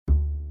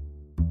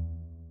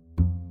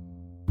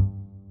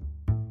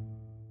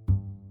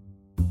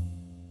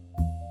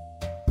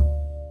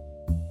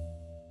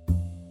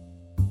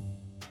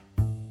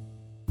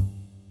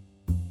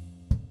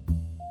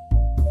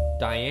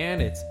Diane,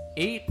 it's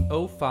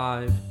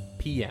 8:05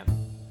 p.m.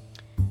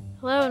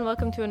 Hello and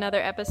welcome to another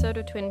episode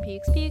of Twin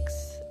Peaks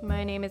Peaks.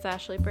 My name is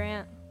Ashley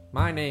Brandt.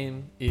 My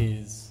name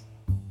is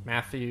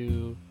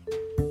Matthew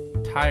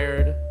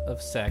Tired of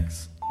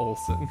Sex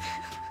Olson.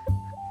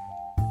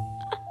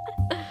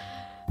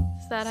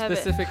 Does that have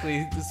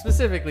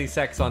Specifically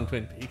sex on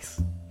Twin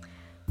Peaks.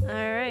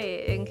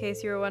 Alright, in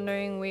case you were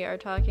wondering, we are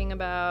talking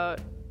about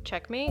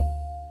Checkmate,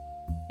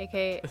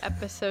 aka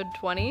episode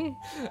 20.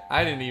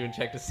 I didn't even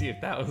check to see if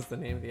that was the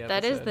name of the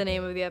episode. That is the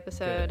name of the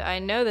episode. Good. I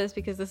know this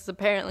because this is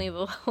apparently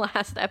the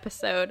last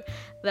episode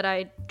that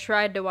I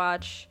tried to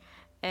watch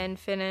and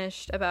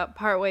finished about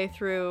partway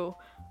through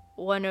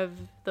one of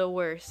the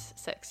worst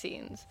sex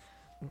scenes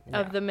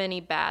of the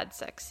many bad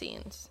sex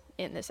scenes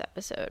in this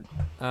episode.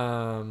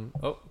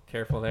 Oh,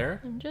 careful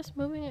there. I'm just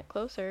moving it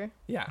closer.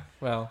 Yeah,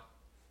 well,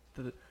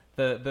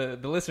 the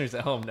listeners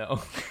at home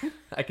know.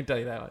 I can tell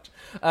you that much.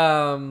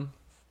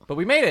 But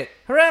we made it!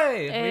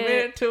 Hooray! We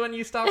made it to when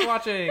you stopped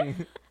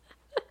watching.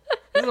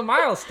 This is a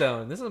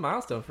milestone. This is a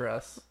milestone for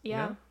us.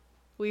 Yeah. You know?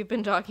 We've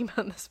been talking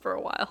about this for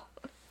a while.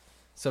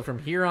 So from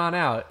here on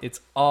out,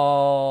 it's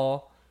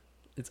all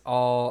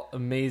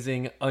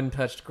amazing,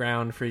 untouched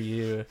ground for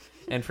you.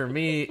 And for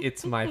me,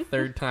 it's my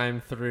third time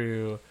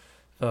through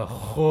the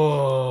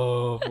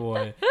oh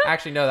boy.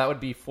 Actually, no, that would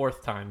be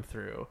fourth time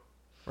through,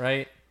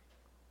 right?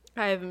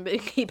 I haven't been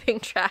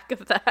keeping track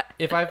of that.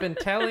 If I've been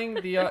telling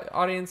the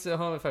audience at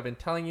home, if I've been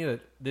telling you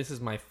that this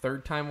is my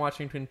third time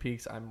watching Twin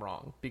Peaks, I'm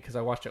wrong. Because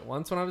I watched it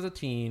once when I was a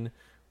teen,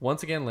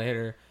 once again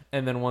later,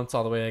 and then once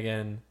all the way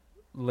again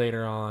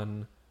later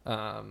on.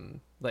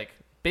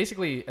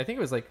 Basically, I think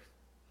it was like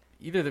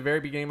either the very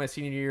beginning of my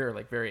senior year or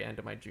like very end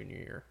of my junior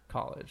year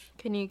college.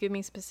 Can you give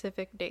me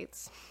specific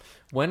dates?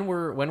 When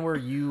were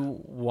you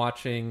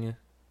watching?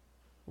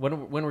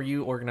 When were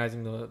you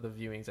organizing the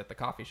viewings at the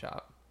coffee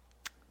shop?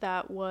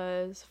 That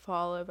was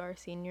fall of our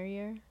senior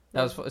year.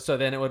 That was so.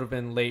 Then it would have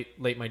been late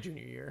my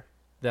junior year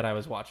that I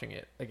was watching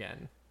it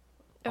again,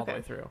 all the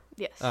way through.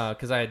 Yes.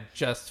 Because I had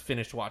just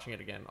finished watching it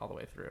again all the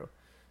way through,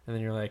 and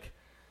then you're like,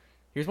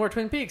 "Here's more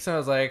Twin Peaks," and I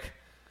was like,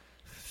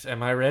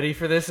 "Am I ready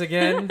for this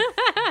again?"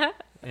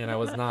 And I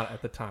was not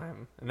at the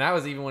time, and that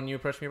was even when you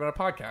approached me about a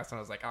podcast, and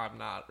I was like, "I'm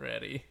not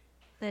ready."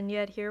 And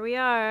yet here we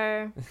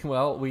are.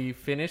 Well, we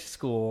finished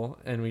school,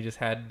 and we just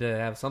had to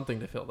have something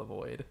to fill the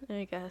void.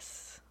 I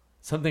guess.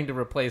 Something to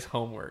replace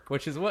homework,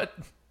 which is a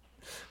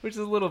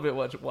little bit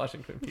what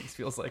watching Twin Peaks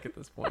feels like at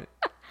this point.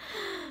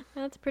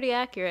 That's pretty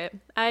accurate.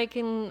 I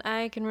can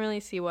really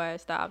see why I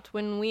stopped.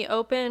 When we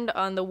opened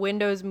on the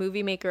Windows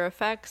Movie Maker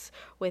effects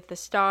with the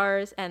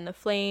stars and the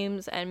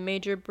flames and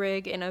Major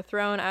Brigg in a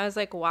throne, I was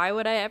like, why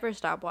would I ever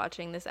stop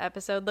watching? This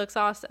episode looks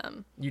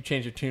awesome. You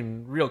changed your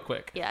tune real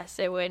quick. Yes,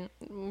 it went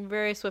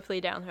very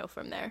swiftly downhill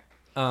from there.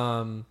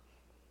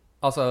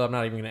 Also, I'm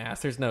not even going to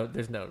ask. There's no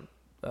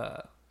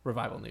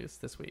revival news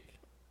this week.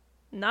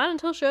 Not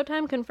until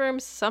Showtime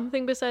confirms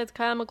something besides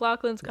Kyle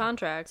MacLachlan's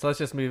contract. So let's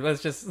just move.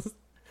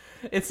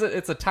 It's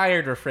a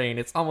tired refrain.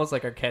 It's almost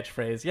like our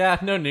catchphrase. Yeah,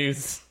 no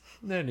news.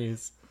 No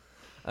news.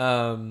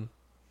 But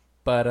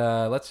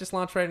let's just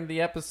launch right into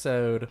the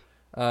episode.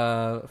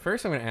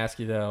 First, I'm going to ask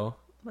you though.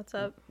 What's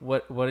up?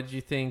 What did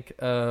you think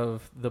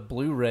of the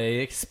Blu-ray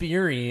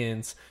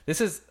experience?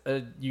 This is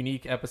a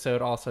unique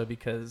episode also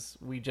because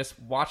we just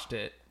watched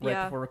it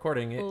right before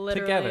recording it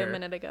literally together. A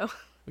minute ago.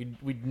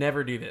 We'd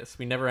never do this.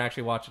 We never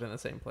actually watch it in the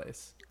same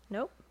place.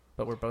 Nope.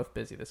 But we're both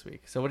busy this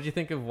week. So what did you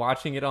think of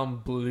watching it on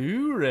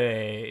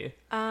Blu-ray?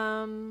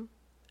 I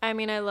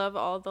mean, I love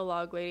all the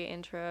Log Lady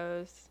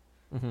intros,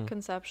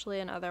 conceptually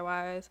and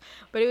otherwise.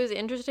 But it was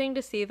interesting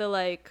to see the,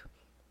 like,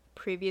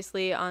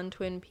 previously on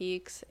Twin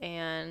Peaks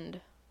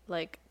and,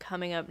 like,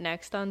 coming up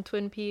next on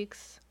Twin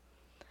Peaks.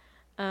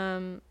 I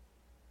don't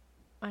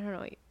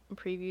know,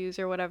 previews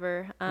or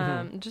whatever.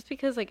 Just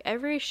because, like,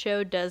 every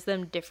show does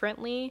them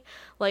differently.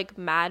 Like,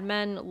 Mad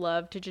Men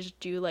love to just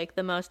do, like,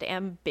 the most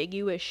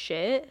ambiguous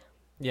shit.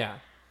 Yeah.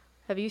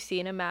 Have you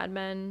seen a Mad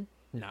Men?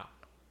 No.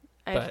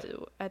 I have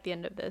to, at the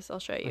end of this, I'll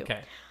show you.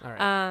 Okay. All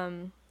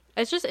right.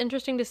 It's just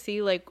interesting to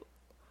see, like,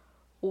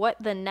 what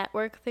the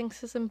network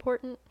thinks is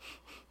important.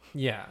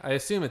 Yeah, I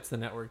assume it's the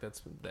network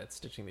that's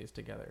stitching these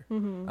together.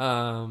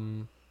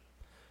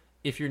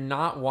 If you're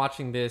not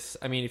watching this,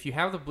 I mean, if you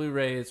have the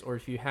Blu-rays or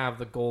if you have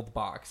the gold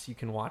box, you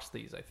can watch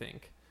these, I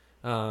think.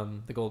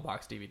 The gold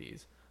box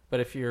DVDs. But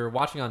if you're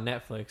watching on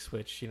Netflix,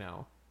 which, you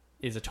know,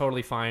 is a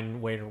totally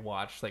fine way to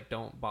watch, like,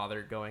 don't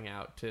bother going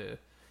out to...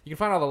 You can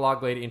find all the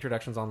Log Lady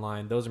introductions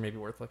online. Those are maybe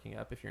worth looking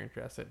up if you're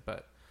interested.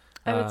 But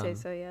I would say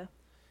so, yeah.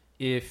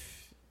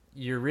 If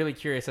you're really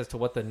curious as to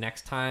what the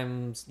next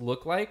times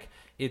look like,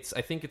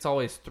 I think it's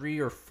always 3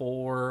 or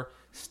 4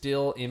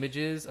 still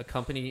images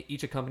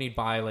each accompanied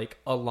by like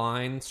a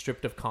line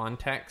stripped of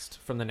context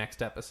from the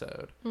next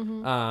episode.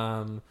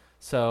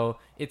 So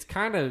it's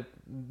kind of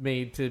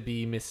made to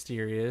be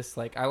mysterious.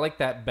 Like, I like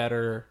that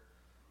better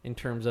in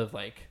terms of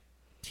like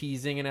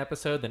teasing an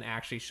episode than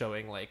actually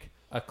showing like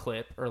a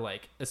clip, or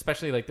like,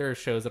 especially like there are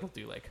shows that'll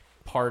do like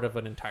part of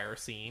an entire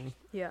scene.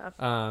 Yeah.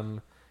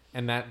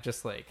 And that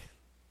just like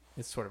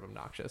is sort of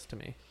obnoxious to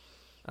me.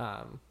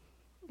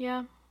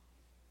 Yeah.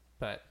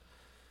 But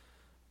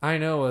I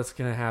know what's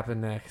going to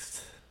happen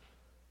next.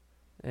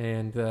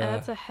 And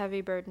that's a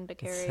heavy burden to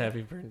carry. It's a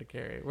heavy burden to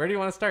carry. Where do you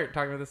want to start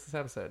talking about this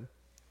episode?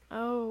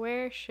 Oh,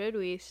 where should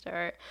we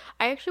start?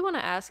 I actually want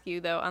to ask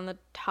you, though, on the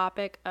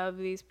topic of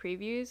these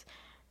previews,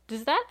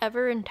 does that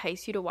ever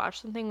entice you to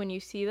watch something when you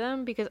see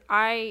them? Because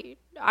I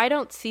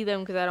don't see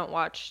them because I don't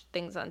watch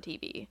things on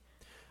TV.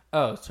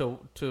 Oh, so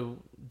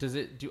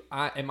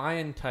am I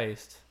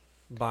enticed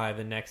by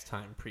the next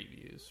time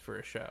previews for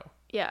a show?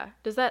 Yeah.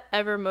 Does that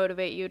ever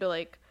motivate you to,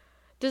 like,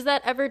 does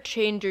that ever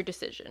change your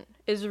decision?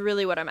 Is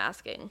really what I'm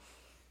asking.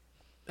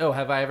 Oh,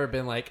 have I ever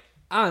been like,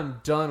 I'm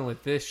done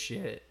with this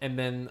shit, and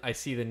then I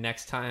see the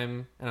next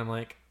time and I'm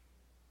like,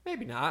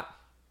 maybe not.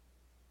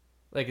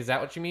 Like, is that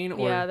what you mean?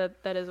 Or yeah,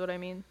 that is what I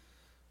mean.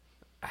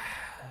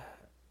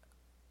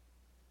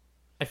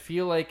 I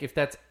feel like if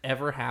that's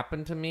ever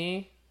happened to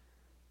me,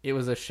 it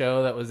was a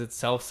show that was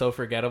itself so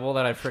forgettable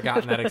that I've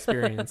forgotten that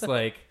experience.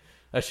 Like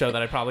a show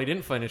that I probably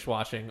didn't finish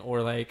watching,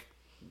 or like,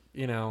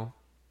 you know,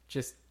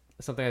 just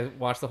something I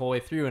watched the whole way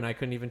through and I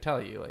couldn't even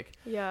tell you. Like,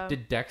 yeah.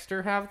 Did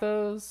Dexter have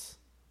those?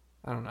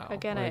 I don't know.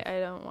 Again, like, I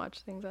don't watch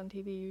things on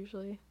TV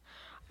usually.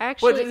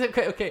 Actually,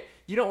 okay.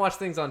 You don't watch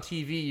things on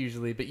TV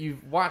usually, but you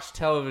watch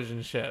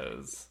television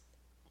shows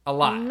a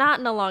lot. Not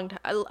in a long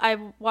time.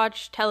 I've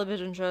watched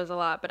television shows a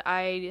lot, but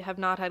I have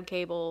not had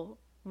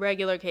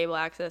regular cable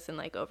access in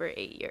like over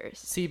 8 years.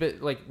 See,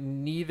 but like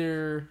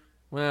neither.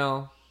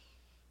 Well,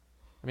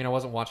 I mean, I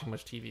wasn't watching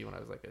much TV when I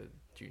was like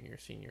a junior,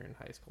 senior in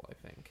high school. I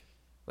think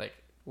like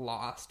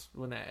Lost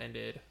when that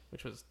ended,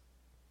 which was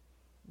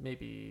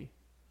maybe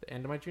the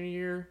end of my junior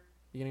year,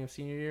 beginning of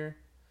senior year.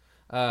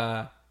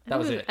 That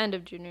was it. End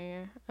of junior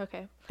year.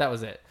 Okay. That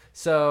was it.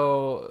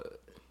 So,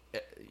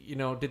 you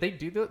know, did they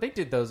do they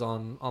did those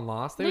on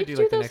Lost? They would do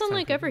like the those next on time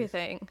like previews.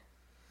 everything.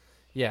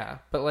 Yeah,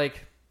 but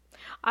like,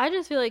 I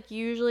just feel like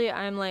usually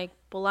I'm like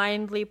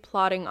blindly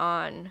plodding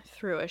on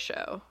through a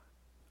show.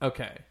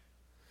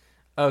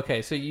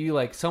 Okay, so you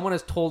like someone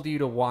has told you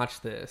to watch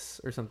this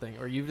or something,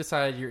 or you've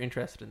decided you're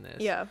interested in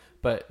this. Yeah.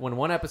 But when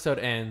one episode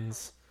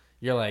ends,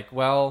 you're like,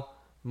 well,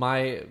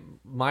 my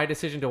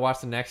decision to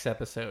watch the next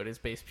episode is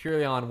based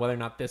purely on whether or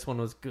not this one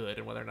was good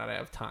and whether or not I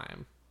have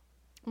time.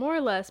 More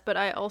or less, but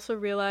I also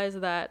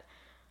realized that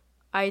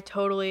I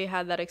totally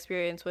had that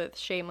experience with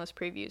Shameless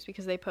previews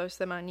because they post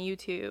them on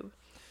YouTube.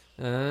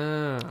 Oh.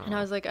 And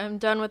I was like, I'm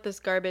done with this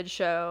garbage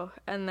show.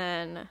 And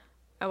then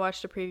I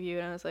watched a preview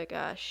and I was like,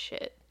 ah,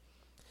 shit.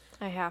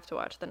 I have to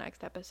watch the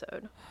next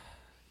episode.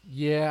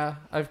 Yeah,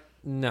 I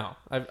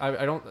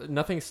don't,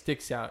 nothing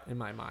sticks out in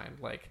my mind.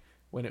 Like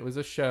when it was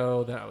a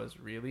show that I was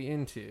really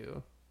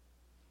into,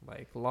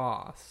 like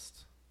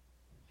Lost,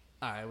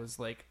 I was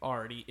like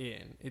already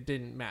in. It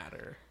didn't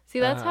matter.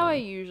 See, that's how I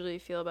usually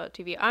feel about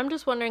TV. I'm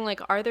just wondering,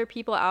 like, are there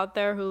people out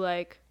there who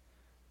like,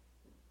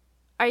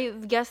 I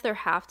guess there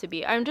have to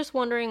be. I'm just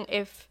wondering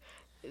if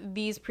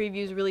these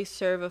previews really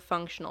serve a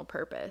functional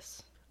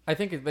purpose. I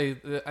think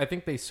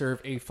they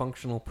serve a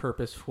functional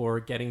purpose for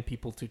getting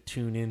people to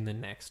tune in the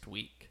next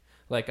week.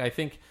 Like I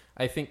think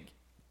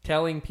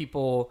telling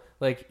people,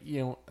 like,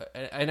 you know,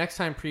 a next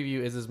time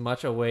preview is as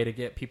much a way to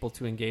get people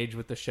to engage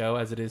with the show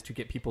as it is to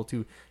get people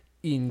to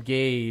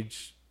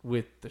engage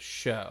with the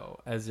show,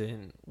 as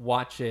in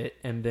watch it,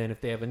 and then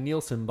if they have a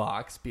Nielsen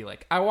box, be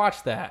like, I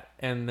watched that,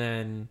 and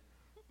then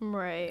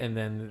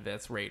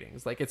that's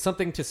ratings. Like, it's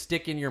something to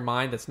stick in your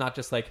mind that's not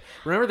just like,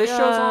 remember this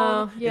show's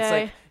on? Yeah. It's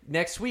like,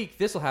 next week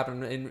this will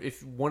happen. And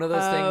if one of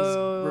those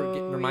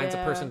things reminds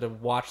a person to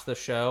watch the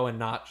show and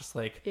not just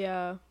like,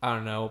 I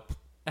don't know,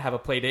 have a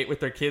play date with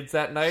their kids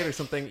that night or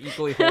something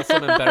equally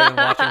wholesome and better than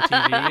watching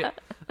TV,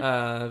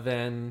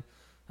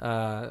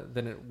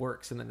 then it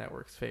works in the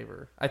network's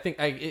favor. I think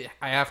I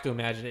have to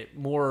imagine it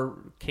more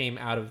came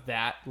out of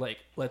that, like,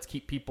 let's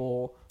keep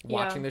people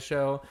watching the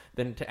show,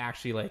 than to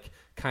actually like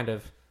kind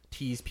of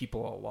tease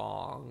people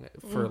along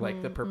for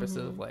like the purpose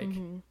of like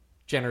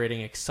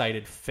generating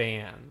excited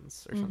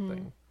fans or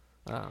something.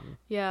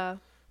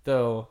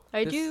 Though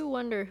I do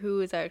wonder who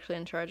is actually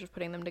in charge of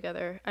putting them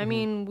together. I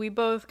mean, we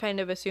both kind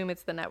of assume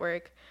it's the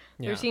network.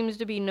 Yeah. There seems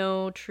to be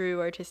no true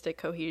artistic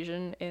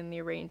cohesion in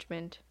the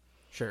arrangement.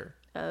 Sure.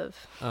 Of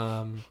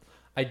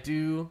I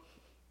do.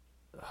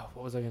 Oh,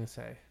 what was I going to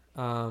say?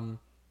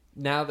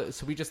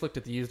 So we just looked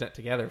at the Usenet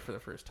together for the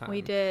first time.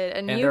 We did,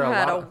 and you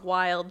had a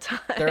wild time.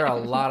 There are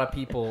a lot of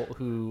people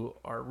who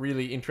are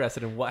really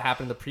interested in what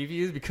happened in the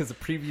previews because the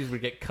previews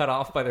would get cut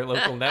off by their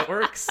local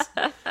networks.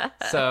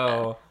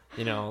 So,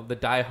 you know, the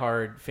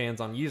diehard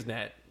fans on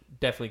Usenet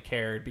definitely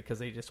cared because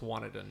they just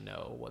wanted to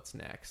know what's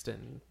next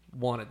and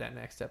wanted that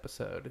next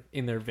episode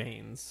in their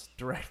veins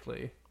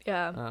directly.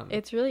 Yeah,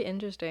 it's really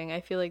interesting. I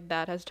feel like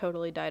that has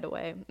totally died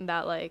away.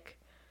 That, like,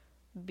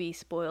 be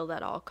spoiled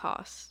at all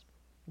costs.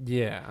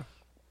 Yeah.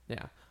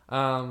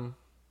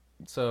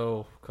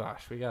 So,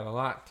 gosh, we got a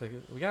lot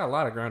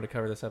of ground to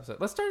cover this episode.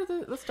 Let's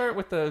start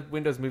with the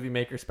Windows Movie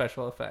Maker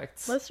special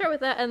effects. Let's start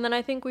with that, and then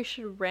I think we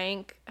should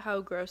rank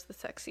how gross the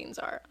sex scenes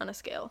are on a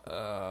scale.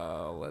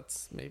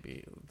 Let's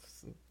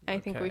I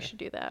think we should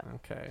do that.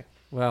 Okay.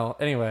 Well,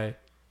 anyway,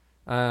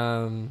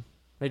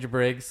 Major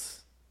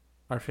Briggs,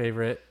 our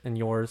favorite, and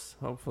yours,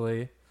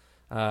 hopefully,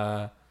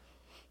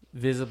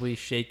 visibly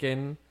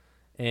shaken,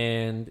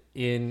 and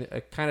in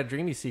a kind of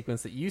dreamy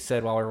sequence that you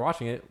said while we were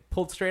watching it,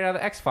 pulled straight out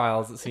of the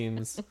X-Files, it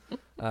seems,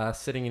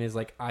 sitting in his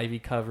like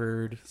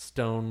ivy-covered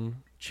stone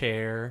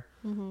chair,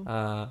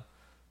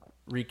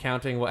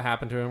 recounting what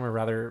happened to him, or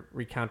rather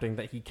recounting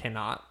that he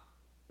cannot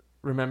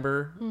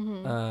remember,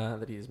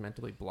 that he is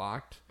mentally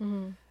blocked.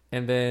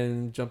 And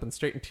then jumping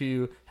straight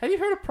into, have you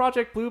heard of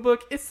Project Blue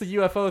Book? It's the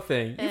UFO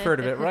thing. You've heard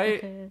of it,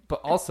 right?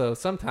 But also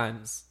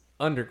sometimes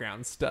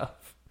underground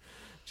stuff.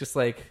 Just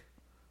like,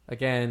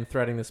 again,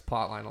 threading this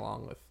plot line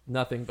along with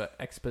nothing but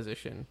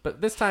exposition.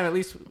 But this time, at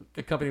least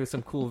accompanied with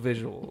some cool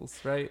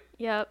visuals, right?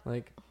 Yep.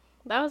 Like,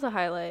 that was a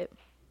highlight.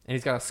 And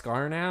he's got a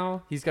scar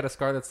now. He's got a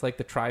scar that's like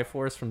the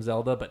Triforce from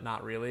Zelda, but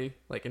not really.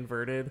 Like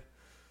inverted.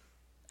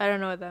 I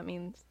don't know what that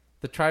means.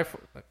 The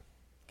Triforce...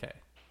 Okay.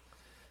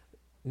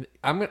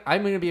 I'm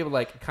gonna be able to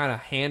like kind of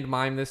hand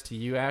mime this to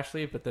you,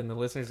 Ashley, but then the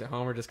listeners at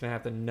home are just gonna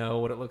have to know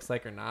what it looks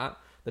like or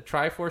not. The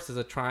Triforce is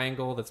a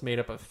triangle that's made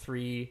up of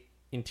 3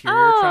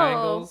 interior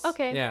triangles.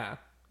 Okay.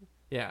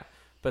 Yeah.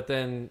 But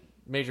then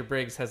Major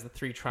Briggs has the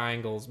 3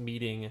 triangles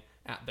meeting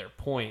at their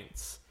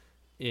points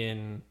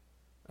in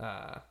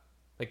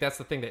like that's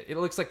the thing that it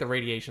looks like the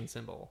radiation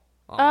symbol.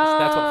 Almost.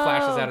 That's what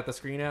flashes out at the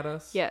screen at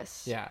us.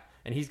 Yes. Yeah.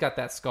 And he's got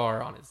that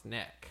scar on his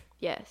neck.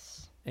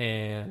 Yes.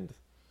 And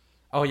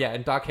oh yeah,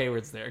 and Doc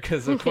Hayward's there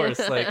because of course,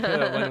 like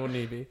when wouldn't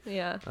he be?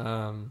 Yeah.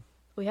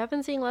 We have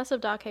been seeing less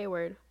of Doc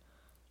Hayward.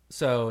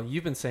 So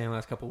you've been saying the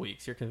last couple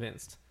weeks you're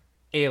convinced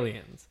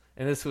aliens,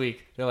 and this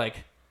week they're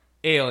like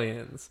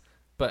aliens.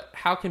 But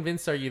how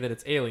convinced are you that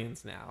it's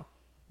aliens now,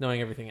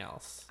 knowing everything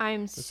else?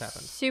 I'm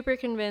super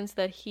convinced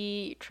that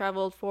he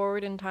traveled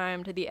forward in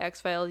time to the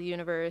X-Files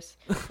universe,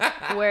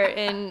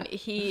 wherein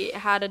he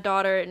had a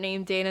daughter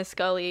named Dana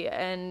Scully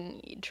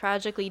and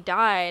tragically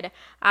died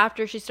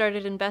after she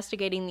started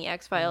investigating the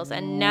X-Files,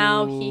 and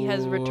now he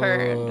has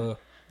returned.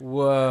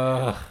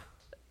 Whoa.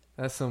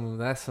 That's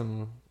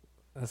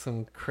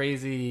some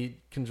crazy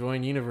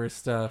conjoined universe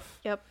stuff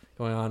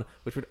going on,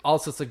 which would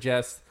also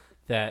suggest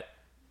that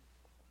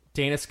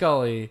Dana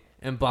Scully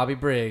and Bobby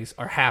Briggs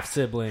are half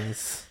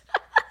siblings.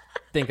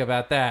 Think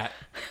about that.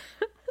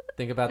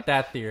 Think about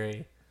that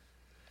theory.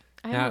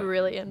 I'm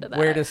really into that.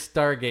 Where does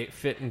Stargate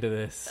fit into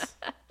this?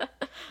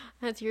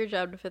 That's your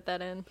job to fit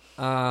that in.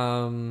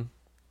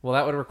 Well,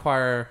 that would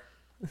require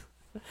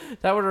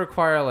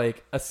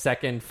like a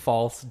second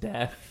false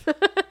death.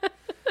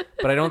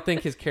 But I don't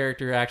think his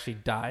character actually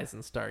dies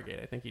in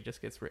Stargate. I think he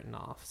just gets written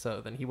off.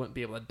 So then he wouldn't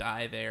be able to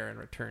die there and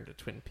return to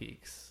Twin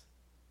Peaks.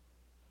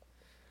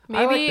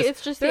 Maybe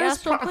it's just the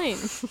astral plane.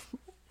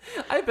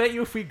 I bet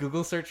you if we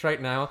Google search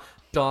right now,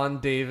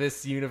 Don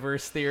Davis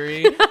universe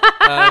theory,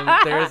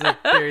 there is a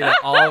theory that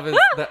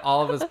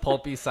all of his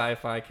pulpy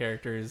sci-fi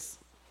characters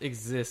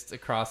exist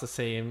across the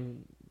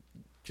same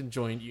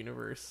conjoined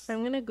universe.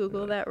 I'm gonna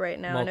Google that right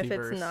now, multiverse. And if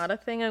it's not a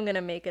thing, I'm gonna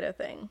make it a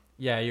thing.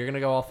 Yeah, you're gonna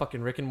go all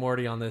fucking Rick and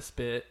Morty on this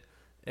bit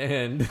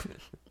and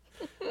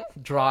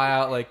draw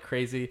out like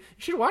crazy. You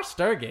should watch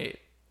Stargate.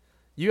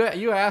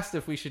 You asked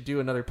if we should do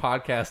another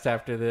podcast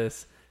after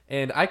this.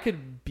 And I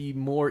could be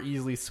more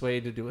easily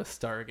swayed to do a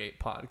Stargate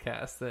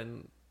podcast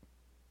than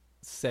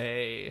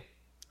say...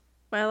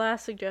 My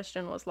last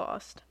suggestion was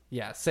Lost.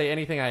 Yeah, say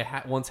anything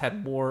I once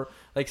had more...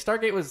 Like,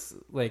 Stargate was,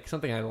 like,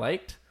 something I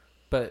liked,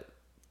 but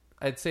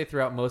I'd say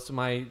throughout most of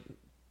my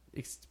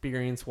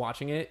experience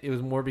watching it, it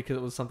was more because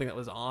it was something that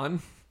was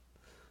on.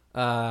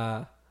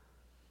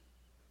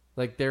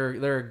 Like, there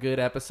are good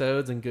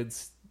episodes and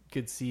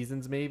good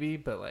seasons, maybe,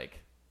 but, like,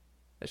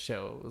 the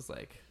show was,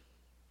 like...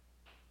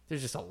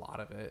 There's just a lot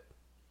of it,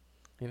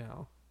 you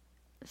know.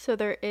 So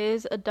there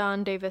is a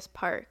Don Davis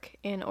Park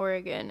in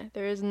Oregon.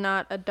 There is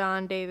not a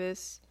Don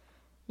Davis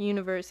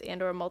universe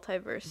and or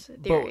multiverse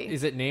theory. But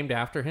is it named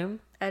after him?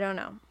 I don't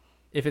know.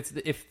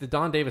 If the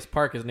Don Davis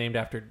Park is named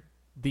after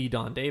the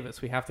Don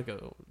Davis, we have to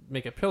go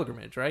make a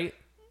pilgrimage, right?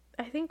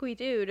 I think we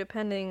do,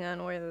 depending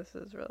on where this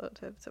is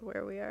relative to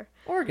where we are.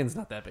 Oregon's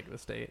not that big of a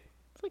state.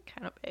 It's like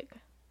kind of big.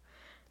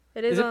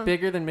 Is it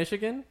bigger than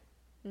Michigan?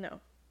 No.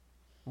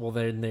 Well,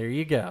 then there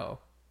you go.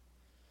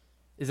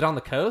 Is it on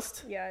the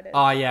coast? Yeah, it is.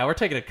 Oh, yeah, we're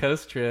taking a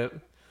coast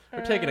trip.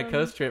 We're taking a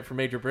coast trip for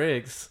Major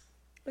Briggs.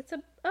 It's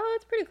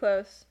pretty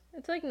close.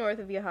 It's like north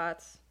of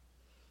Yachats.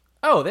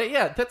 Oh,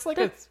 that's like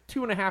a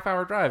 2.5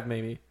 hour drive,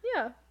 maybe.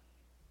 Yeah.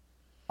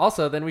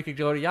 Also, then we could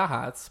go to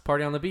Yachats,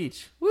 party on the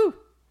beach. Woo!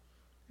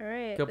 All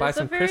right. Go buy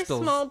some crystals. It's a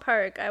very small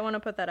park. I want to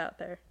put that out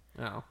there.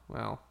 Oh,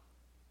 well.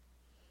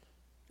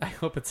 I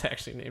hope it's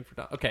actually named for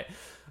Don. Okay,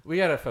 we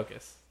gotta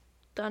focus.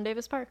 Don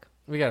Davis Park.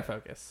 We gotta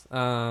focus.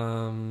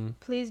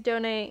 Please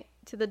donate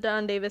to the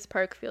Don Davis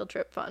Park Field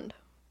Trip Fund.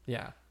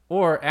 Yeah.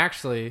 Or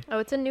actually... Oh,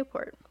 it's in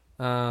Newport.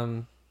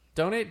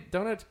 Donate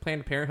to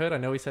Planned Parenthood. I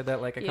know we said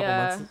that like a couple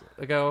months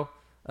ago,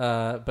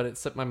 but it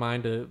slipped my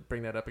mind to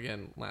bring that up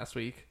again last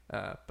week.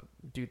 But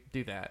do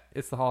that.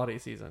 It's the holiday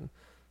season.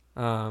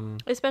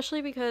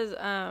 Especially because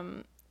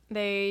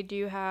They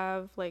do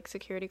have like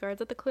security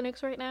guards at the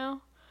clinics right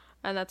now,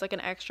 and that's like an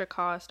extra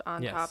cost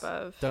on top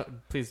of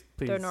please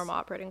their normal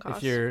operating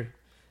costs.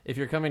 If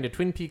you're coming to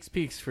Twin Peaks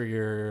Peaks for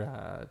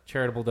your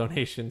charitable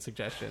donation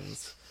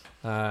suggestions,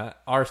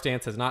 our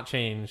stance has not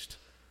changed.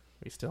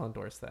 We still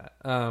endorse that.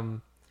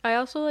 I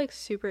also like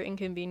super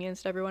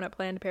inconvenienced everyone at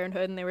Planned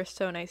Parenthood, and they were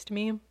so nice to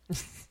me.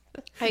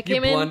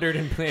 You blundered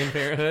in Planned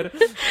Parenthood?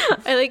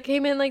 I like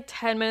came in like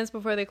 10 minutes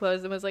before they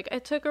closed and was like, I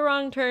took a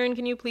wrong turn.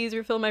 Can you please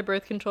refill my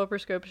birth control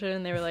prescription?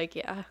 And they were like,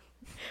 yeah,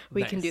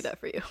 we can do that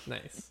for you.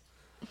 Nice.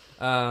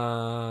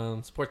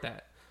 Support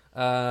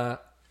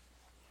that.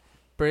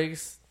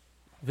 Briggs,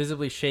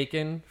 visibly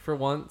shaken for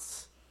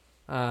once,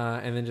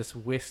 and then just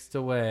whisked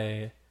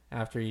away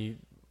after he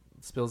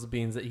spills the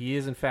beans that he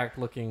is in fact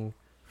looking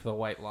for the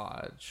White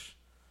Lodge.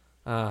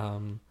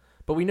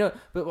 But we know.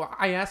 But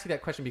I asked you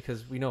that question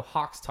because we know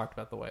Hawks talked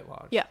about the White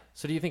Lodge. Yeah.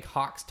 So do you think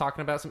Hawks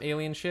talking about some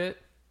alien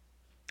shit?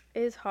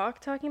 Is Hawk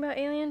talking about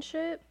alien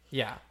shit?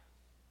 Yeah.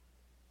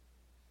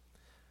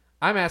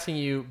 I'm asking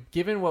you,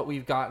 given what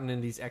we've gotten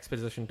in these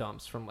exposition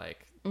dumps from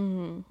like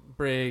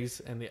Briggs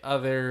and the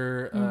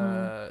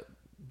other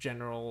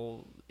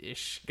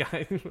general-ish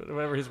guy,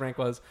 whatever his rank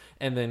was,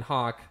 and then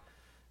Hawk,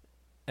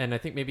 and I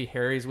think maybe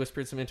Harry's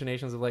whispered some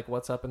intonations of like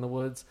 "What's up in the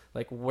woods?"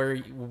 Like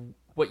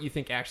what you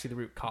think actually the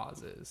root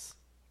cause is.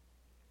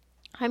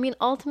 I mean,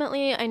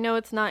 ultimately, I know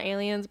it's not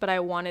aliens, but I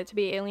want it to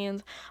be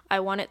aliens.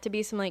 I want it to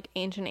be some, like,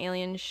 ancient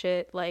alien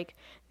shit. Like,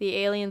 the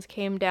aliens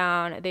came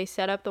down, they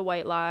set up the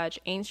White Lodge,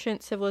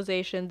 ancient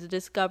civilizations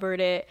discovered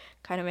it,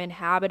 kind of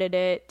inhabited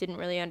it, didn't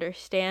really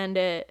understand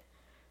it,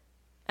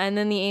 and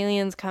then the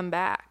aliens come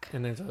back.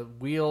 And there's a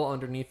wheel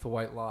underneath the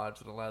White Lodge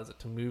that allows it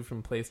to move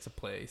from place to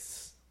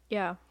place.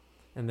 Yeah.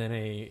 And then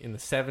in the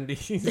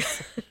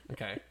 70s...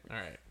 Okay, all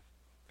right.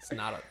 It's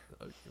not it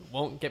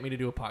won't get me to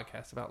do a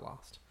podcast about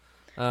Lost.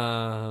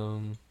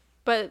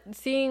 But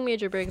seeing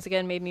Major Briggs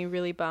again made me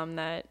really bummed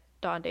that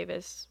Don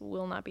Davis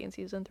will not be in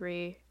season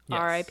 3. Yes.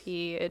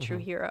 R.I.P. A true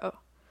hero.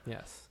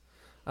 Yes.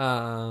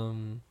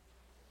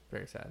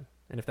 Very sad.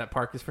 And if that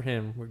park is for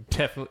him, we're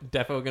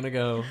defo gonna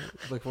go.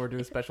 Look forward to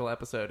a special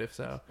episode if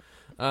so.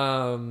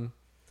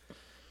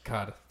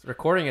 God,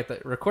 recording at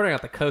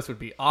the coast would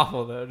be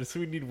awful though. Just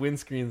we need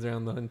windscreens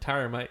around the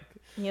entire mic.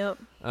 Yep.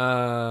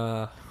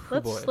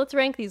 Let's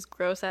rank these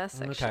gross ass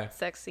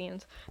sex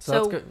scenes.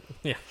 So let's go.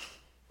 Yeah.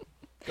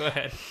 Go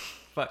ahead.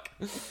 Fuck.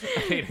 I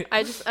hate it.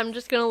 I'm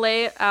just gonna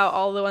lay out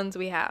all the ones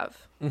we have.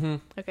 Mm-hmm.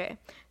 Okay.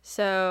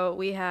 So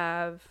we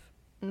have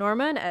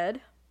Norma and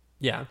Ed.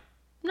 Yeah.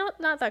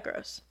 Not that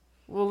gross.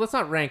 Well, let's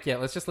not rank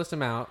yet. Let's just list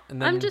them out,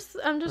 and then I'm just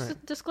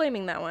right.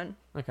 disclaiming that one.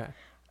 Okay.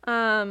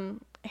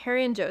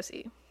 Harry and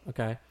Josie.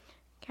 Okay.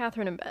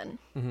 Catherine and Ben.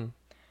 Mm-hmm.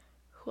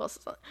 Who else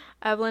is on?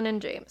 Evelyn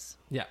and James.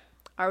 Yeah.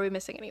 Are we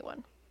missing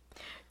anyone?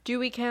 Do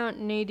we count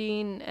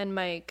Nadine and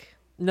Mike?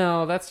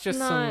 No, that's just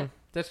some.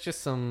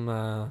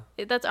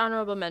 That's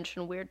honorable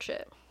mention. Weird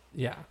shit.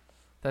 Yeah,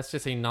 that's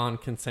just a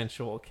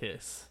non-consensual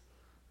kiss.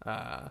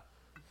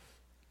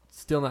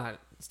 Still not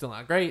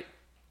great,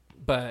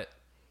 but.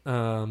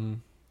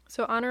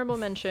 So honorable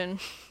mention.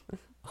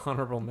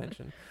 Honorable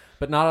mention,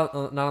 but not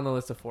on the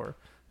list of 4.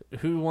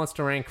 Who wants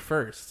to rank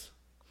first?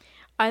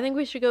 I think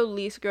we should go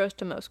least gross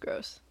to most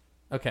gross.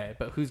 Okay,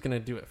 but who's gonna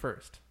do it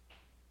first?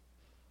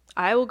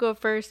 I will go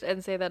first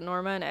and say that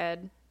Norma and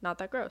Ed, not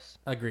that gross.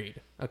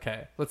 Agreed.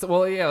 Okay. Let's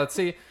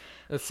see.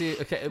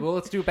 Okay. Well,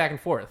 let's do it back and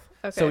forth.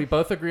 Okay. So we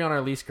both agree on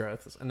our least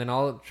gross, and then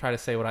I'll try to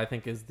say what I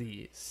think is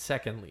the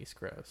second least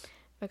gross.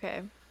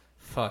 Okay.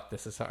 Fuck,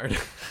 this is hard.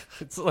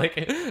 It's like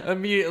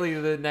immediately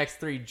the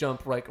next 3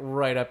 jump like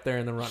right up there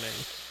in the running.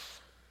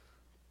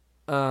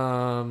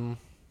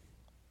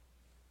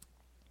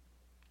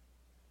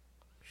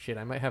 Shit,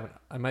 I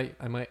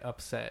might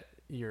upset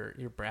your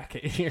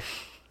bracket here.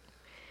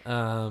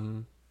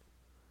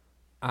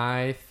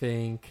 I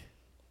think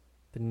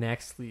the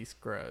next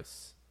least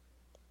gross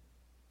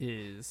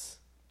is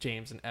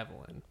James and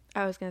Evelyn.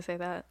 I was gonna say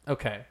that.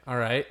 Okay. All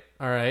right.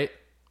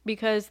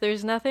 Because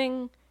there's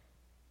nothing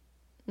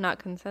not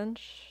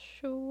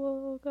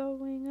consensual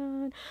going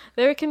on.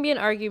 There can be an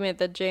argument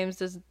that James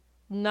does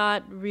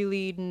not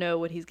really know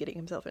what he's getting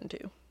himself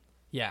into.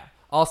 Yeah.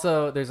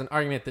 Also, there's an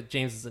argument that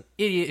James is an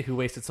idiot who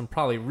wasted some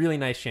probably really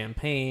nice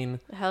champagne.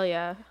 Hell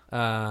yeah.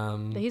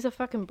 He's a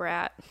fucking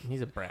brat.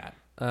 He's a brat.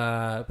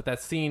 But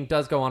that scene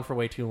does go on for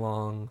way too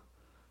long.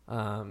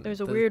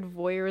 There's a weird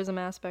voyeurism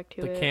aspect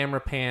to it. The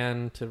camera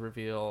pan to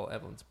reveal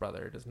Evelyn's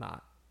brother does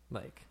not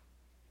like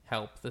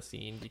help the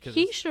scene because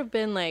he should have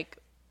been like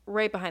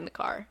right behind the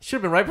car. Should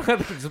have been right behind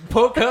the car. Just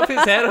poke up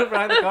his head up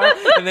behind the car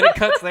and then it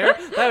cuts there.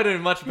 That would have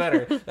been much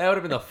better. That would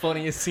have been the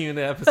funniest scene in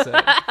the episode.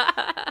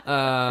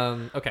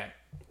 Okay.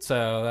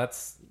 So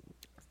that's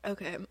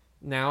okay.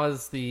 Now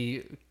is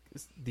the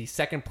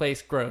second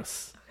place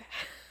gross.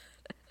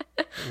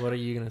 Okay. What are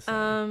you gonna say?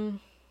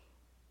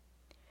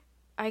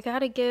 I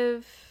gotta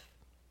give.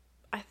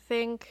 I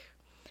think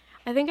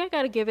I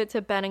gotta give it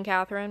to Ben and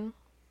Catherine.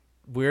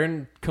 we're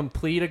in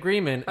complete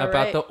agreement All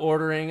about right. the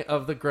ordering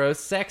of the gross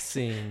sex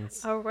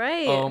scenes. All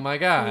right. Oh my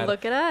god.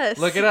 Look at us.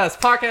 Look at us,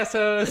 podcast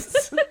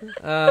hosts.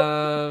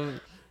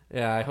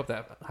 Yeah, I hope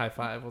that high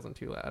five wasn't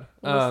too loud.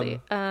 We'll see.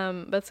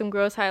 But some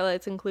gross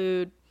highlights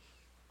include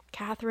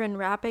Catherine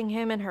wrapping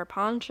him in her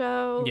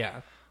poncho.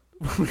 Yeah.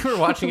 We were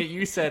watching it,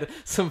 you said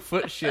some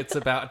foot shit's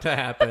about to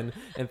happen,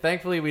 and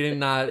thankfully we did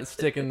not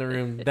stick in the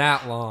room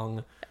that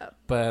long.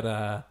 But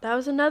That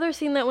was another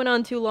scene that went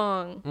on too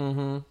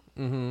long.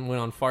 went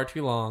on far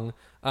too long.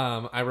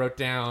 I wrote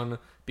down,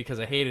 because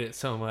I hated it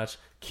so much,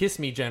 kiss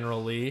me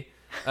generally.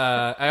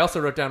 I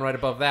also wrote down right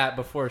above that,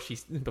 before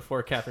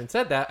Catherine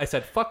said that, I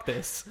said fuck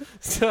this.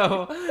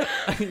 So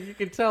you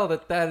can tell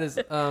that is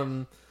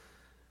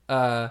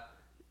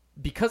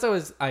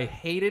because I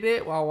hated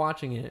it while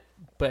watching it,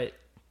 but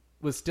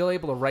was still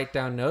able to write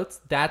down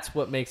notes. That's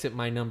what makes it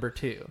my number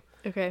 2.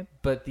 Okay.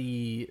 But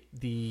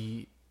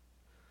and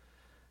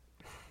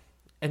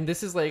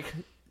this is like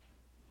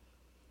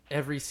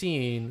every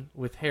scene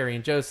with Harry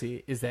and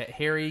Josie, is that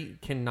Harry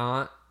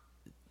cannot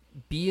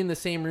be in the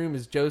same room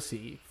as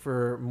Josie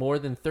for more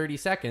than 30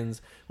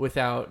 seconds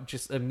without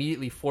just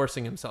immediately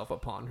forcing himself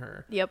upon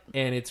her. Yep.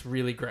 And it's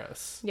really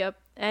gross. Yep.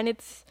 And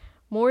it's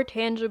more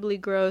tangibly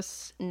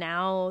gross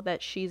now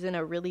that she's in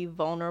a really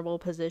vulnerable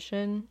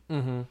position.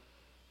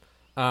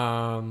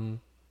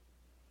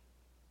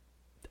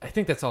 I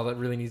think that's all that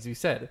really needs to be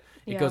said.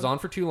 It Yeah. goes on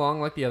for too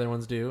long, like the other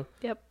ones do.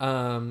 Yep.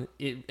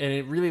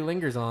 It really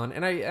lingers on,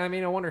 and I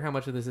mean, I wonder how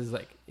much of this is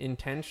like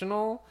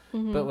intentional,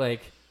 but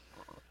like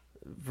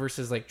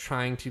versus like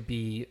trying to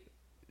be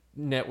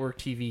network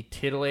TV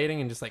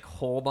titillating and just like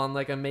hold on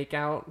like a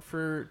makeout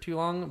for too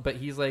long. But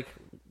he's like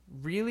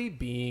really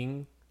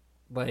being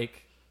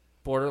like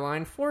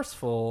borderline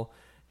forceful,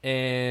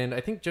 and I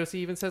think Josie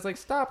even says like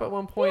stop at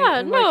one point. Yeah,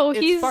 and, no, like,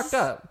 it's he's fucked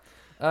up.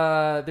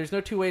 There's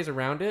no two ways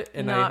around it,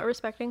 and not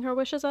respecting her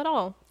wishes at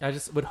all. I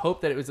just would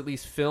hope that it was at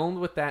least filmed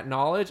with that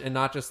knowledge and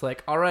not just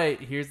like, all right,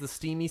 here's the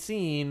steamy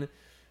scene,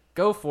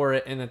 go for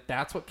it, and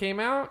that's what came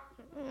out.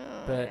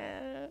 But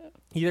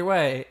either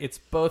way, it's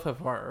both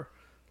of our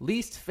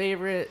least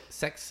favorite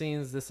sex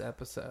scenes this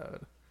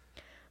episode.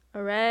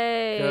 All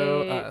right.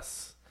 Go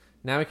us.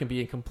 Now we can be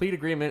in complete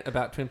agreement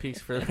about Twin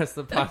Peaks for the rest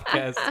of the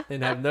podcast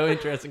and have no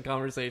interesting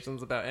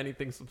conversations about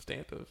anything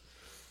substantive.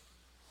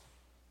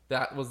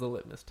 That was the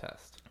litmus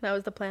test. That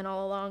was the plan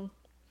all along.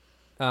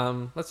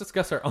 Let's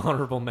discuss our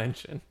honorable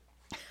mention.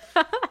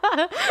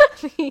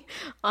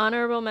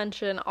 Honorable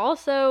mention.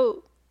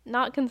 Also,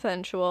 not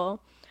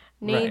consensual.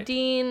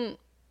 Nadine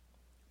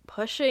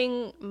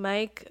pushing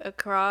Mike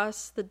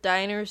across the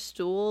diner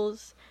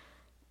stools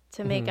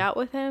to make out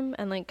with him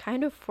and like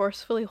kind of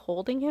forcefully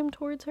holding him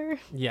towards her.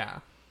 Yeah.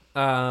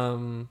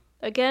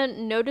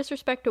 Again, no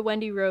disrespect to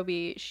Wendy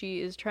Roby. She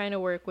is trying to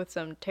work with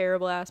some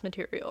terrible ass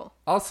material.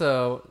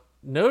 Also,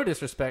 no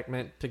disrespect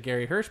meant to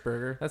Gary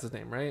Hirschberger. That's his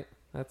name, right?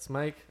 That's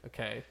Mike.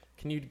 Okay,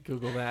 can you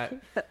Google that?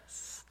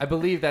 Yes. I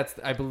believe that's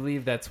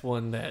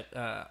one that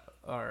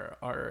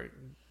our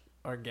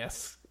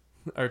guest,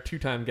 our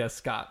 2-time guest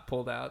Scott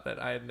pulled out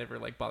that I had never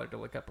like bothered to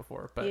look up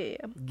before. But Yeah.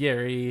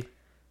 Gary,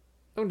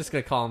 I'm just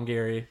gonna call him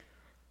Gary.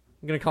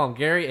 I'm gonna call him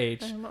Gary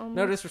H. I'm almost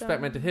No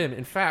disrespect meant to him.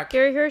 In fact,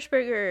 Gary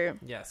Hirschberger.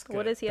 yes.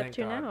 What good. is he up Thank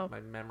to God now? My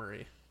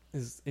memory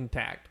is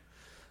intact.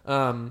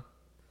 Oh,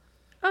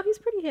 he's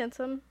pretty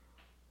handsome.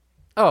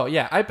 Oh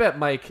yeah, I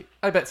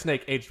bet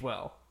Snake aged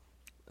well.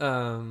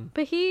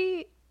 But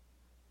he's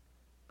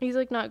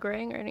like not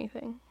graying or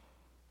anything.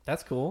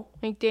 That's cool.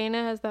 Like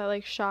Dana has that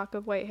like shock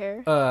of white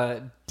hair.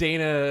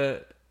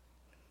 Dana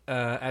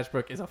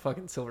Ashbrook is a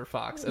fucking silver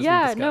fox. As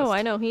Yeah, we no, discussed.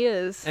 I know he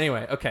is.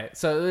 Anyway, okay,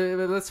 so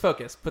let's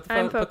focus. Put the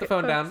I'm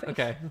phone down. focusing.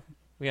 Okay,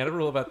 we had a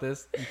rule about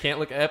this. You can't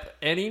look up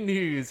any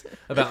news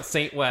about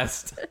Saint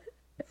West.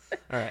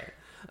 All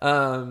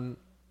right.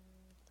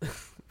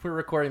 We're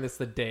recording this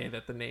the day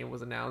that the name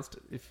was announced.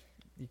 If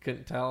you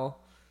couldn't tell,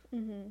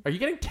 Are you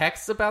getting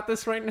texts about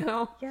this right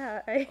now?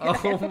 Yeah.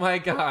 Oh my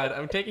god!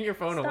 I'm taking your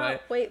phone Stop. away.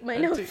 Wait, my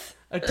I'm notes.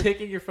 I'm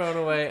taking your phone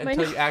away My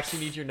until notes. you actually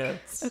need your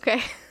notes.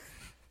 Okay.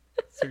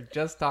 So we're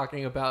just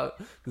talking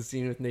about the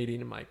scene with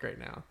Nadine and Mike right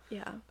now.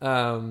 Yeah.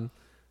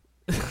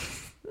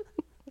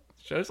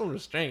 Show some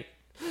restraint.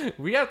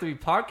 We have to be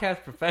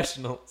podcast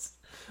professionals.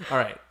 All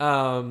right.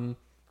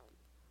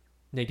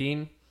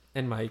 Nadine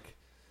and Mike.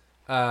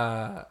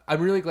 I'm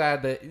really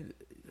glad that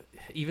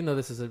even though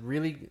this is a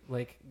really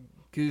like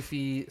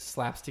goofy,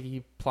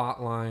 slapsticky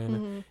plot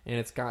line, and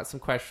it's got some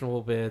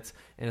questionable bits,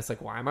 and it's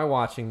like, why am I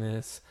watching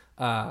this?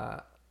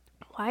 Why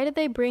did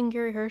they bring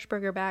Gary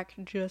Hirschberger back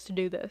just to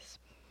do this?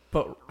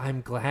 But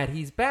I'm glad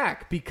he's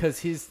back because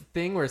his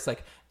thing where it's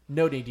like,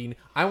 no, Nadine,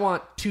 I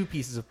want 2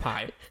 pieces of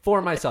pie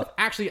for myself.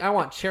 Actually, I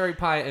want cherry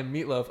pie and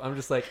meatloaf. I'm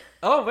just like,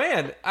 oh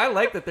man, I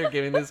like that they're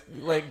giving this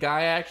like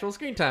guy actual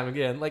screen time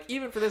again. Like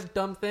even for this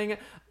dumb thing,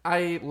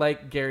 I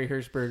like Gary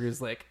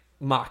Hirschberger's like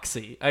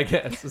moxie, I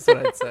guess is what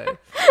I'd say.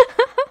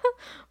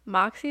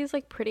 Moxie is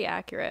like pretty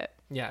accurate.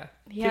 Yeah,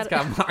 He kid's had-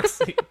 got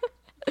moxie.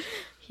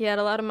 He had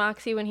a lot of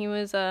moxie when he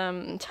was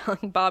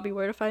telling Bobby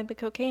where to find the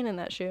cocaine in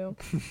that shoe.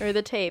 Or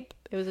the tape.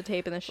 It was a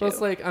tape in the shoe. Well, it's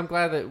like, I'm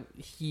glad that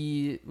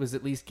he was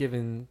at least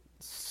given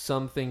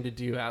something to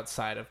do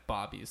outside of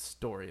Bobby's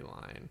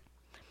storyline.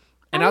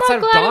 And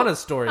outside of Donna's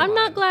storyline. I'm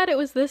not glad it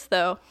was this,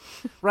 though.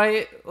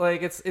 Right?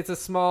 Like, it's a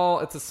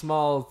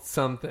small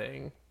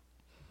something.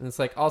 And it's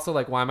like, also,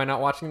 like, why am I not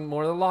watching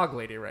more of the Log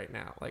Lady right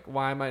now? Like,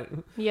 why am I...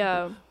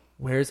 Yeah.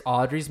 Where's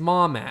Audrey's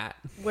mom at?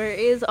 Where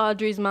is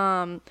Audrey's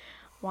mom?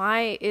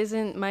 Why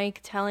isn't Mike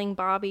telling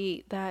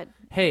Bobby that...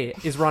 Hey,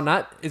 is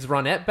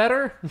Ronette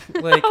better?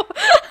 Like...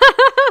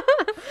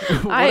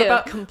 I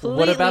have completely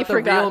what about the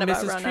real forgotten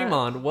about Mrs. Ronette.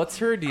 Tremont? What's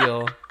her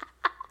deal?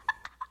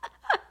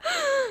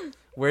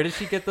 Where did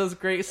she get those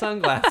great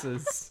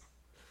sunglasses?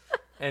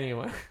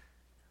 Anyway.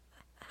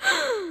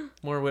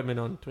 More women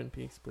on Twin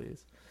Peaks,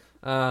 please.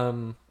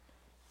 What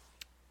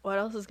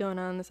else is going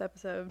on in this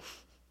episode?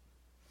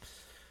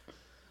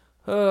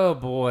 Oh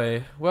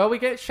boy. Well, we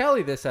get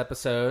Shelley this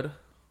episode.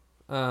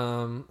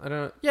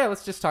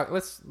 Let's just talk.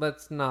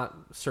 Let's not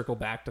circle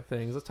back to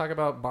things. Let's talk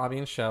about Bobby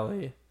and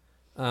Shelley.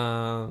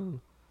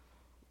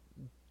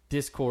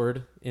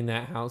 Discord in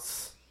that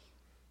house.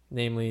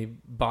 Namely,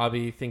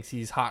 Bobby thinks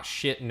he's hot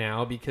shit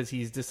now because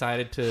he's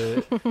decided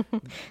to...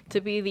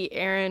 to be the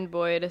errand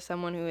boy to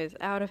someone who is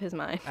out of his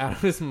mind. Out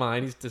of his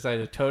mind. He's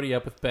decided to toady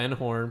up with Ben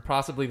Horn,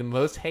 possibly the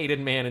most hated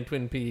man in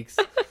Twin Peaks.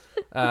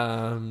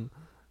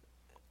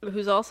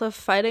 Who's also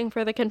fighting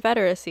for the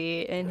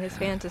Confederacy in his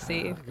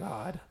fantasy. Oh,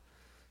 God.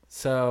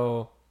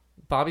 So,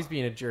 Bobby's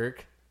being a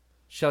jerk.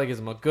 Shelley gives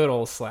him a good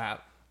old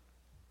slap.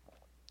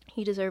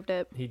 He deserved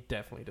it. He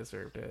definitely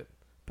deserved it.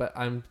 But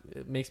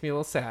it makes me a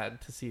little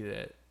sad to see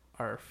that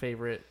our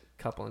favorite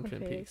couple in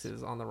Twin Peaks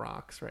is on the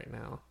rocks right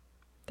now.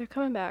 They're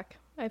coming back.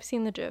 I've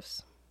seen the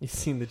GIFs. You've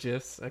seen the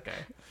GIFs? Okay.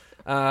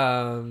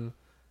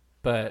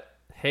 But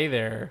hey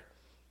there,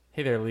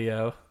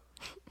 Leo.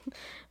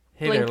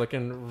 Hey there,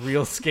 looking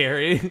real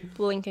scary.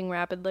 Blinking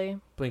rapidly.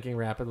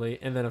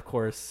 And then, of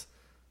course,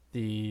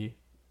 the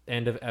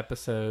end of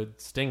episode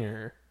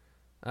stinger,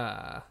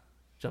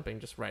 jumping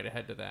just right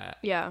ahead to that.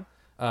 Yeah.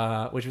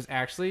 Which was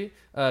actually,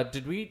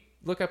 did we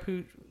look up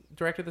who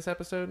directed this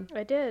episode?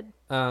 I did.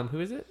 Who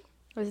is it?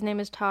 His name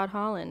is Todd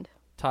Holland.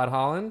 Todd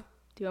Holland?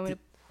 Do you want me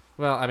to...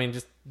 Well, I mean,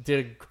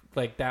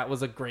 that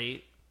was a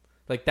great,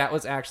 that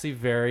was actually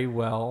very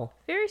well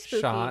very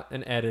spooky. Shot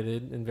and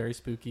edited and very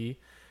spooky.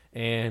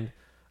 And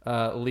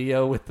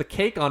Leo with the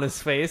cake on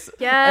his face.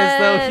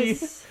 Yes!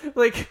 As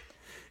though he,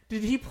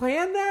 did he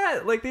plan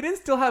that? They didn't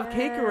still have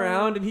cake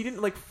around and he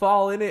didn't,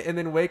 fall in it and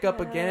then wake up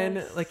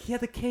again. He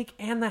had the cake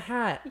and the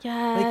hat.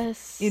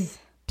 Yes.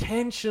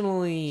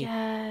 Intentionally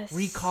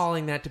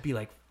recalling that to be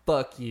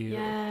fuck you.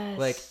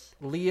 Yes.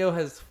 Leo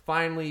has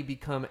finally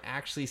become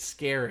actually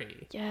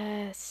scary.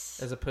 Yes.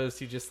 As opposed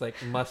to just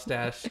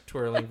mustache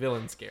twirling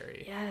villain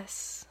scary.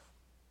 Yes.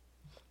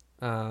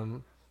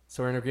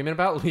 So we're in agreement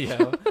about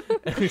Leo.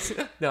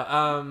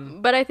 No,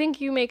 but I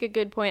think you make a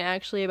good point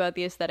actually about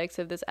the aesthetics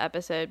of this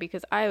episode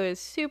because I was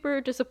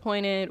super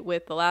disappointed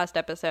with the last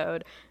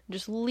episode,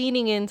 just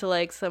leaning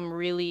into some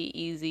really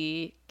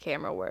easy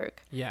camera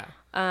work. Yeah.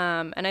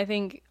 And I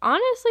think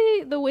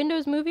honestly, the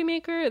Windows Movie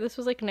Maker, this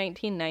was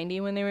 1990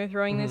 when they were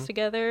throwing this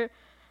together.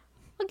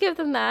 I'll give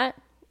them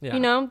that. Yeah. You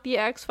know, the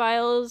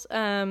X-Files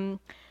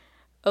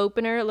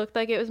opener looked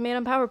like it was made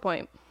on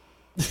PowerPoint.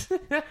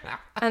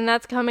 And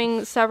that's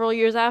coming several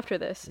years after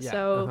this. Yeah,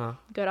 so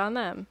good on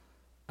them.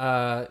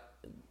 I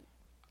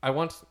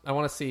want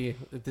to see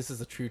if this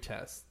is a true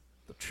test.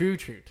 The true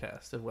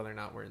test of whether or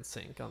not we're in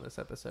sync on this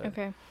episode.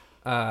 Okay.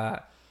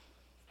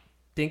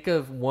 Think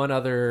of one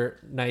other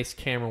nice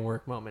camera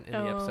work moment in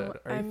the episode.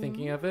 Are you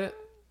thinking of it?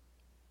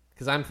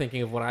 Because I'm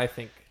thinking of what I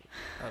think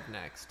of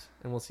next,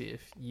 and we'll see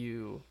if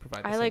you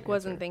provide the same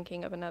wasn't answer.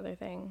 thinking of another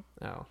thing.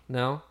 Oh,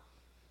 no?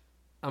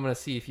 I'm going to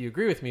see if you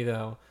agree with me,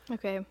 though.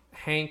 Okay.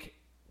 Hank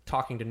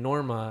talking to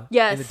Norma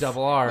yes. in the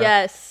double R.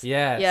 Yes.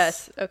 Yes.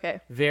 Yes.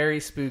 Okay. Very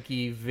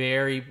spooky,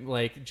 very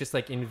just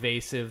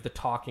invasive, the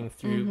talking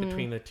through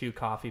between the two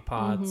coffee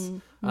pots.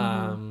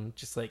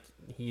 Just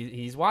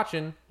he's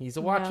watching, he's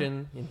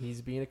watching, and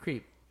he's being a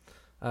creep.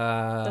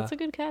 That's a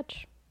good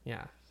catch.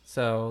 Yeah.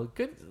 So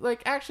good.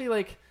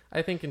 Actually,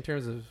 I think in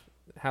terms of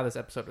how this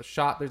episode was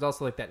shot, there's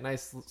also that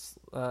nice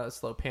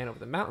slow pan over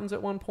the mountains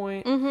at one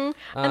point. And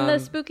the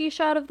spooky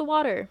shot of the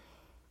water.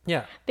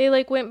 Yeah. They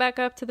went back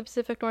up to the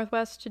Pacific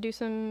Northwest to do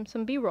some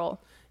B-roll.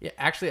 Yeah,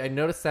 actually I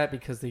noticed that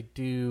because they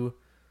do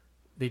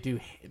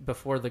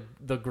before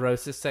the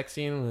grossest sex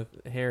scene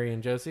with Harry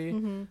and Josie.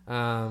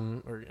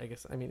 Or I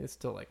guess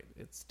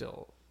it's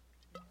still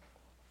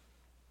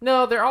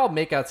no, they're all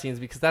makeout scenes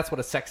because that's what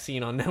a sex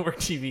scene on network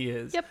TV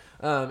is. Yep.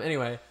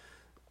 Anyway,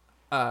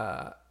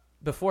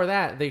 before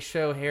that, they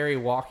show Harry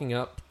walking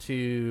up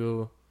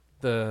to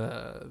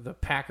the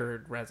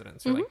Packard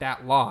residence, or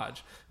that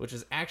lodge, which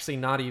is actually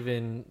not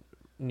even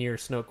near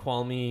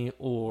Snoqualmie,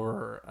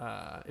 or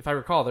if I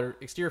recall, their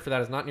exterior for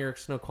that is not near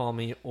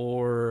Snoqualmie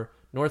or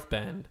North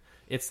Bend.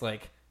 It's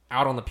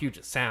out on the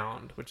Puget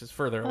Sound, which is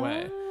further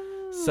away.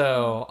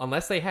 So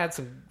unless they had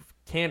some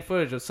canned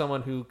footage of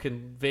someone who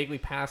can vaguely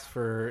pass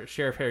for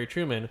Sheriff Harry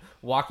Truman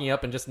walking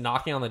up and just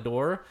knocking on the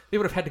door, they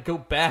would have had to go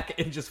back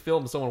and just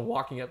film someone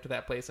walking up to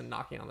that place and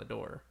knocking on the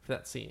door for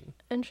that scene.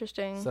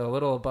 Interesting. So a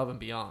little above and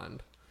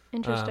beyond.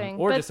 Interesting.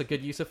 Or but just a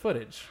good use of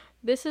footage.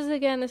 this is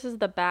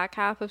the back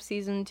half of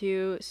season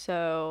 2,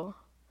 so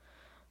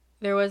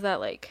there was that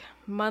like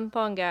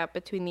month-long gap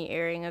between the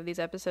airing of these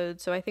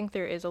episodes, so I think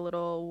there is a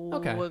little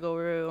wiggle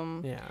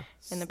room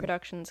in the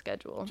production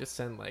schedule. Just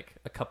send like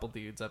a couple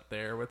dudes up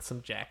there with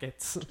some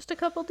jackets. Just a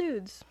couple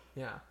dudes.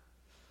 Yeah.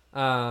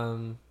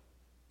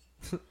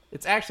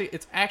 It's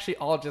actually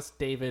all just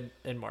David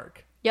and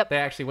Mark. Yep. They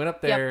actually went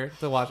up there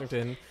to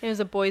Washington. It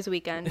was a boys'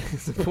 weekend.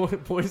 It's a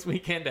boys'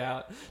 weekend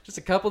out. Just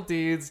a couple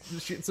dudes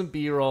shooting some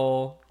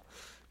B-roll,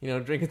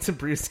 drinking some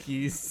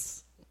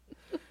brewskis.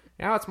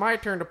 Now it's my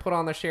turn to put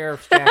on the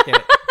sheriff's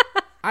jacket.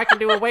 I can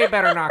do a way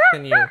better knock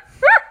than you.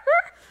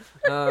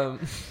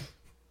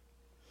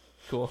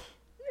 Cool.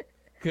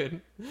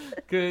 Good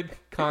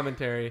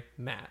commentary,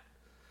 Matt.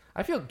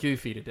 I feel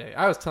goofy today.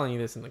 I was telling you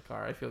this in the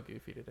car. I feel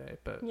goofy today,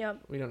 but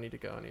we don't need to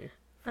go any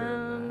further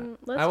than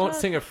that. I won't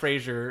sing a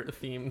Frasier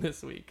theme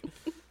this week.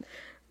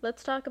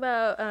 Let's talk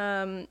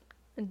about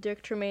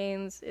Dick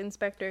Tremaine's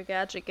Inspector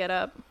Gadget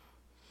getup.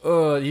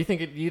 Oh, you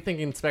think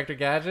Inspector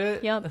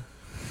Gadget? Yep.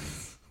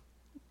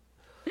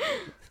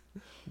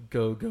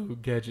 Go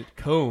Gadget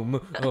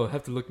comb. Oh, I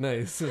have to look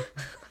nice.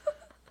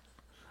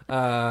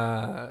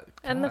 And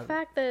the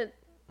fact that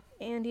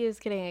Andy is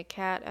getting a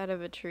cat out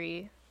of a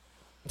tree.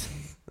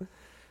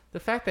 The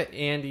fact that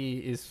Andy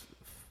is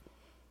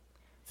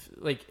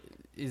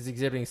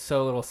exhibiting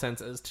so little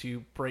sense as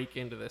to break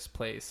into this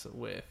place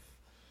with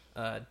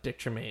Dick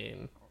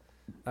Tremaine.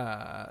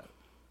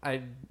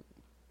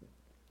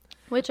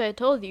 Which I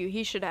told you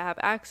he should have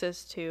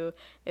access to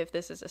if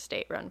this is a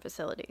state-run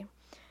facility.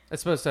 I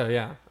suppose so,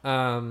 yeah.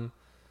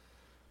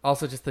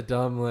 Also, just the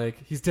dumb,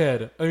 he's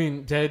dead. I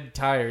mean, dead,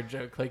 tired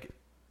joke.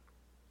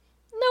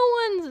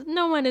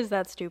 No one is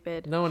that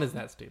stupid. No one is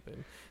that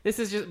stupid. This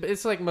is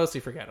it's mostly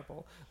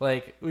forgettable.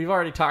 We've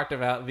already talked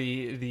about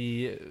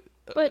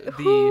But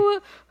who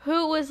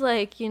was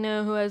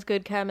who has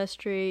good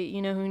chemistry,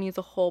 who needs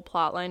a whole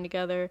plot line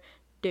together?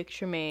 Dick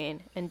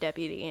Tremaine and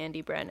Deputy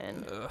Andy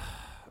Brennan.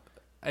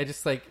 I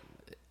just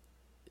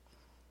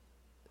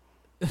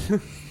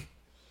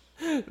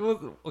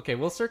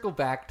we'll circle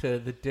back to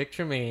the Dick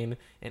Tremaine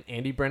and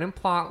Andy Brennan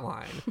plot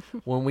line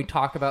when we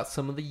talk about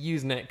some of the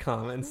Usenet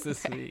comments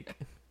this week.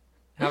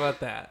 How about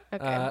that?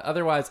 Okay.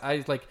 Otherwise,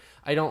 I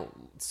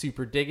don't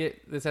super dig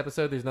it this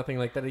episode. There's nothing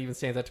that even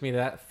stands out to me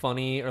that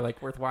funny or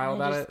worthwhile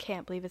about it. I just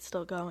can't believe it's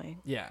still going.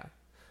 Yeah.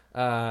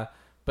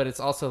 But it's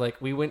also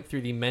we went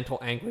through the mental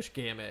anguish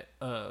gamut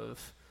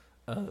of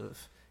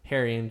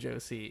Harry and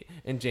Josie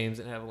and James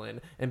and Evelyn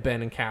and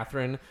Ben and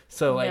Catherine.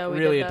 So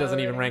really it doesn't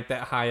even rank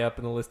that high up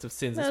in the list of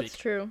sins this week. That's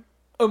true.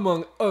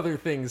 Among other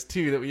things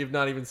too that we have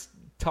not even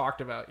talked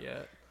about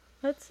yet.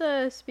 Let's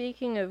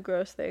speaking of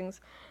gross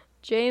things,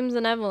 James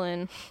and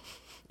Evelyn.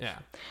 Yeah.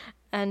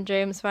 And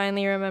James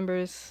finally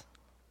remembers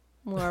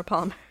Laura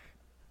Palmer.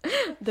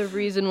 The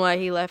reason why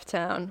he left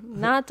town.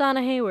 Not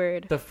Donna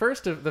Hayward. The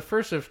first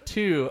of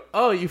two,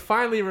 oh, you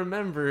finally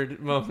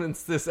remembered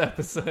moments this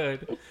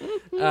episode.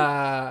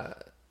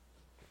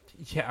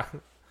 Yeah.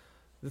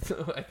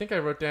 I think I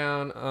wrote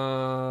down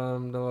I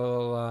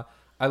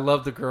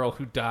love the girl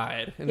who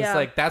died. And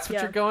it's that's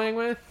what you're going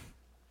with?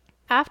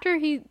 After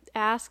he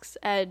asks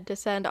Ed to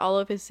send all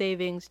of his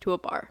savings to a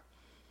bar.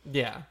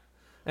 Yeah.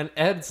 And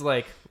Ed's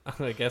I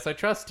guess I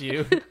trust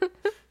you.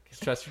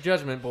 Trust your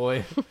judgment,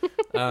 boy.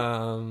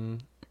 But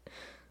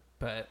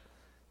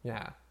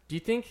yeah. Do you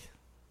think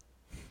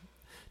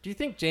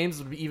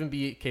James would even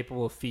be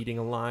capable of feeding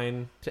a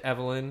line to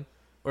Evelyn?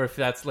 Or if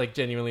that's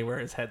genuinely where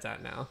his head's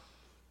at now?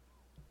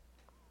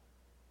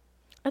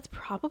 That's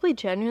probably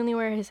genuinely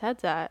where his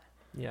head's at.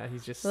 Yeah,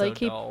 he's just so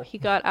dull. He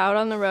got out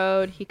on the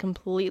road. He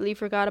completely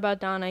forgot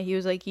about Donna. He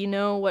was like,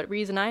 what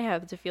reason I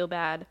have to feel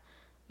bad?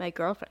 My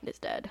girlfriend is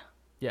dead.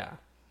 Yeah.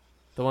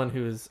 The one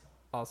who's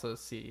also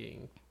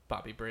seeing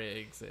Bobby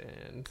Briggs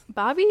and...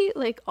 Bobby,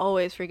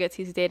 always forgets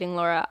he's dating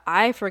Laura.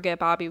 I forget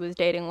Bobby was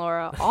dating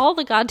Laura all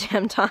the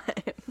goddamn time.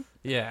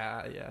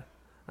 Yeah.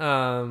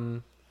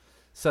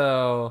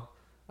 So,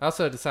 I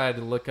also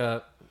decided to look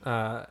up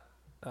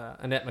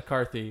Annette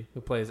McCarthy, who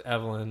plays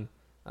Evelyn,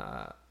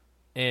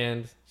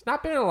 and she's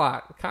not been in a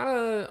lot. Kind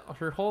of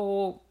her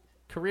whole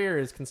career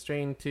is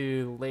constrained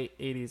to late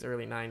 80s,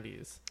 early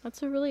 90s.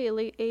 That's a really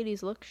late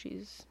 80s look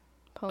she's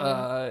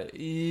pulling.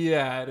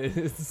 Yeah, it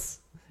is.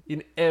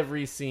 In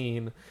every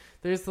scene.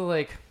 There's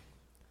the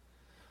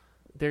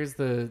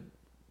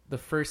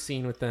first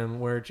scene with them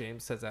where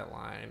James says that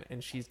line,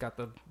 and she's got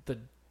the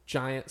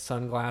giant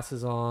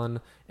sunglasses on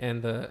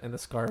and the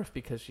scarf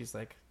because she's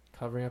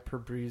covering up her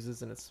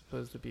bruises, and it's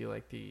supposed to be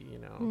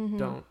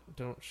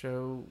don't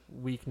show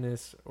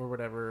weakness or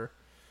whatever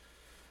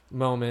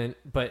moment,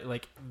 but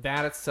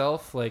that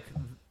itself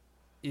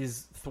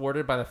is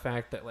thwarted by the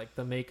fact that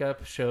the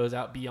makeup shows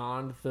out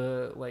beyond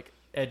the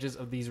edges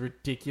of these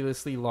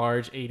ridiculously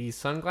large 80s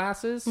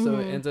sunglasses, so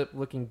it ends up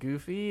looking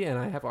goofy, and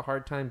I have a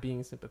hard time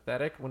being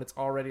sympathetic when it's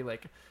already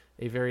like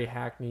a very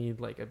hackneyed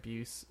like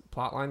abuse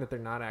plotline that they're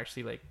not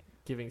actually like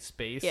giving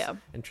space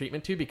and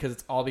treatment to,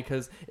 because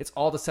it's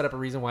all to set up a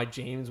reason why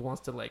James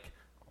wants to like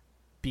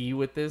be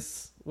with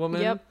this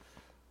woman. Yep.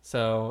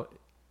 So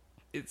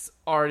it's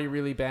already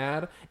really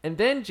bad. And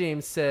then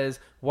James says,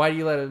 "Why do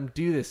you let him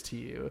do this to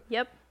you?"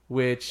 Yep.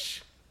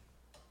 Which,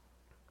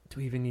 do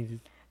we even need to...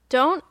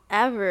 Don't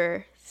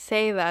ever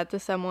say that to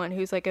someone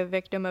who's like a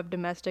victim of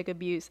domestic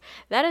abuse.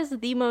 That is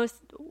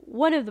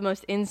one of the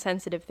most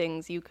insensitive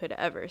things you could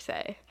ever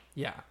say.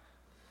 Yeah.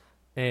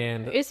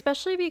 And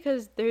especially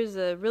because there's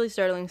a really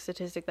startling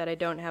statistic that I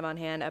don't have on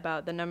hand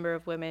about the number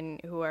of women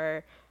who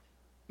are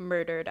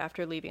murdered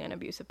after leaving an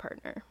abusive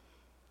partner.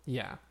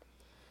 Yeah.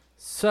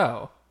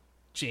 So,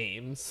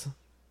 James,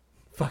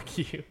 fuck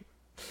you.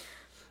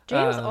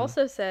 James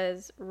also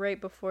says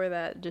right before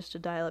that, just to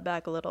dial it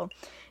back a little,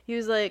 he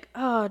was like,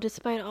 "Oh,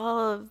 despite all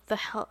of the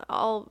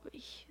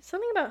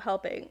something about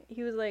helping."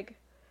 He was like,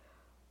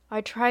 "I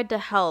tried to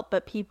help,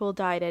 but people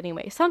died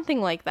anyway."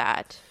 Something like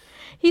that.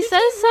 He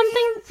says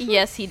something.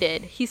 Yes, he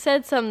did. He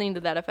said something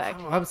to that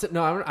effect.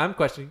 I'm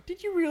questioning.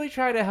 Did you really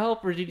try to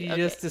help, or did you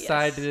just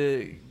decide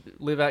to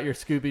live out your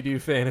Scooby-Doo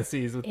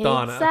fantasies with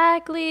Donna?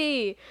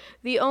 Exactly.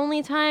 The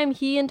only time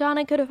he and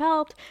Donna could have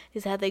helped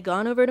is had they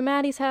gone over to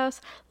Maddie's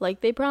house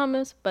like they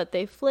promised, but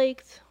they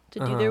flaked to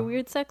do their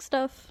weird sex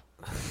stuff.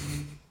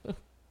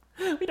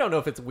 We don't know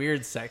if it's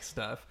weird sex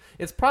stuff.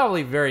 It's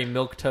probably very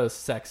milquetoast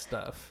sex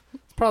stuff.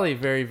 It's probably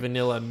very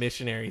vanilla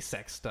missionary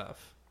sex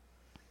stuff.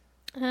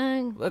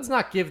 Let's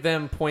not give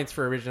them points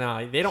for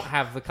originality. They don't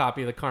have the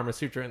copy of the Kama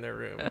Sutra in their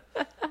room.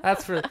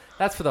 That's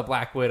for the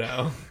Black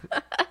Widow.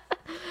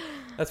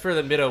 That's for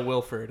the Middow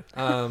Wilford.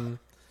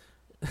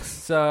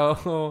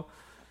 So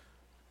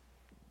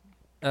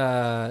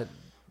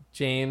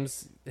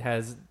James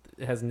has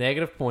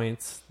negative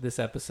points this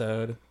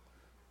episode.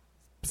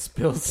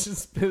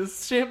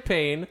 Spills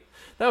champagne.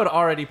 That would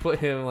already put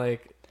him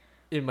like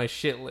in my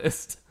shit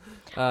list.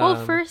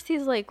 Well, first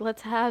he's like,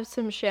 "Let's have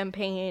some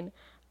champagne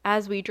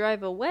as we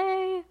drive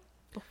away,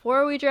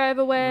 before we drive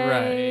away."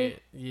 Right.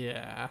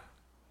 Yeah.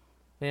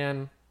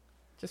 Man,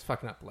 just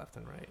fucking up left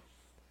and right.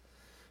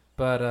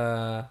 But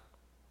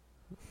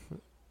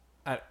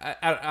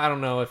I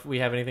don't know if we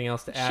have anything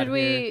else to add. Should we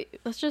here.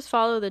 Let's just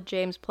follow the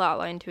James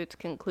plotline to its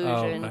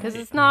conclusion, because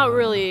right. it's not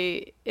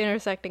really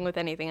intersecting with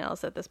anything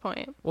else at this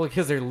point. Well,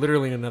 because they're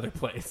literally in another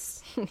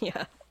place.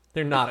 Yeah.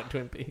 They're not at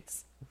Twin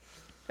Peaks.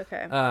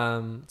 Okay.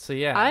 So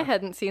yeah. I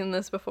hadn't seen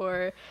this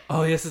before.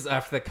 Oh, this is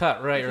after the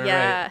cut, right?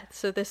 Yeah. Right.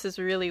 So this is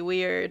really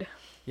weird.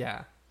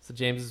 Yeah. So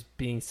James is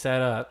being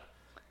set up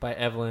by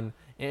Evelyn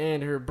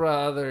and her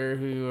brother,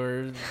 who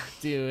are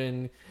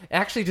doing...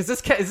 Actually, is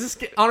this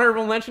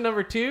honorable mention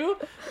number 2?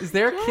 Is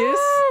there a kiss?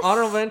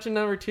 Honorable mention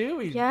number 2?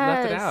 We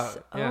left it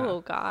out. Yeah.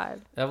 Oh,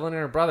 God. Evelyn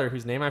and her brother,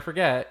 whose name I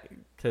forget,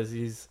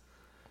 because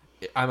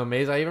I'm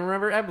amazed I even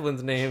remember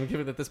Evelyn's name,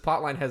 given that this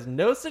plotline has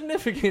no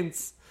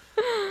significance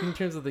in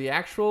terms of the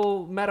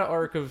actual meta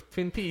arc of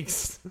Twin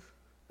Peaks.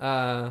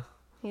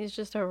 He's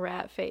just a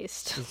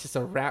rat-faced. He's just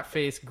a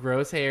rat-faced,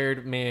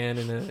 gross-haired man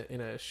in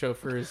a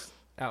chauffeur's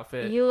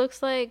outfit. He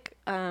looks like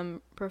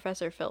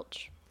Professor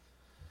Filch.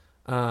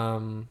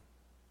 Yeah,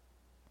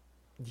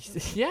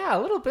 a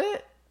little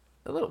bit.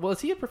 Well,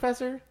 is he a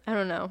professor? I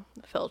don't know.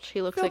 Filch.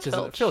 He looks like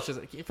Filch. Filch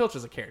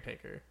is a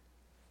caretaker.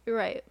 You're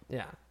right.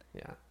 Yeah.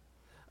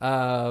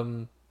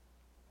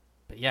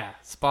 But yeah,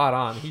 spot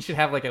on. He should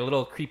have like a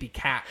little creepy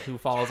cat who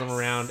follows him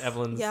around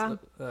Evelyn's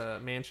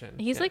mansion.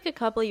 He's like a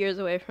couple of years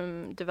away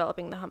from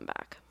developing the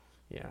humpback.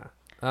 Yeah.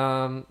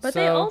 But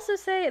they also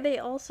say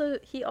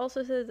he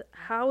also says,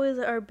 "How is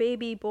our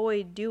baby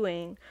boy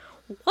doing?"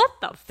 What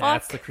the fuck?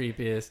 That's the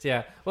creepiest.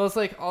 Yeah. Well, it's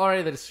like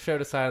already the show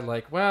decided,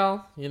 like,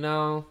 well,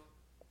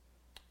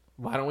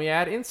 why don't we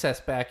add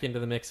incest back into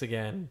the mix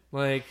again?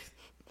 Like,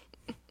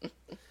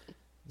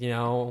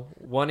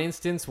 one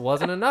instance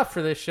wasn't enough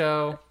for this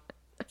show.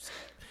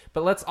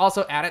 But let's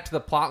also add it to the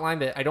plot line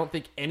that I don't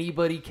think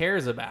anybody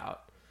cares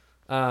about.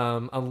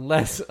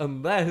 Unless,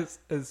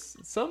 as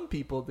some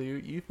people do,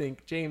 you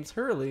think James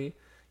Hurley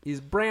is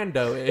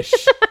Brando-ish.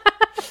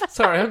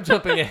 Sorry, I'm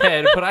jumping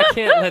ahead, but I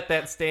can't let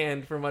that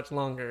stand for much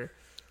longer.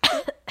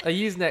 A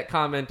Usenet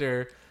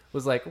commenter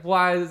was like,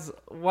 why is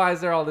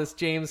there all this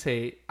James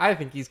hate? I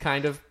think he's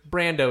kind of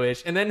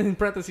Brando-ish. And then in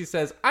parentheses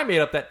says, I made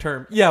up that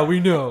term. Yeah, we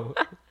know.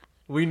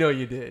 We know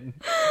you did.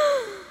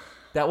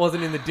 That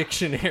wasn't in the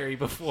dictionary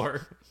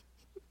before.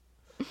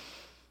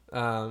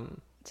 So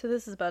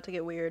this is about to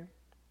get weird.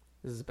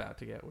 This is about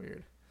to get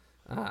weird.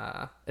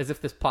 As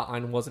if this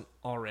plotline wasn't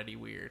already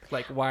weird.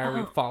 Like, why are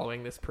we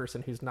following this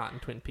person who's not in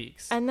Twin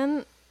Peaks? And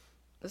then,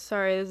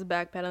 sorry, this is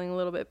backpedaling a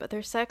little bit, but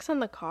their sex in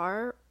the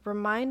car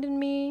reminded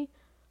me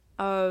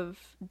of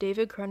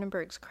David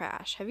Cronenberg's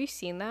Crash. Have you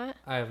seen that?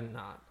 I have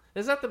not.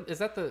 Is that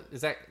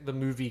the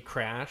movie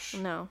Crash?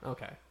 No.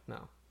 Okay,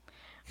 no.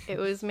 It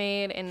was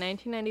made in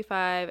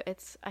 1995.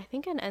 It's, I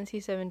think, an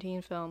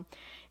NC-17 film.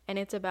 and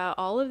it's about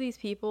all of these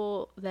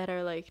people that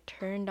are like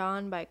turned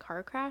on by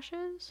car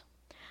crashes.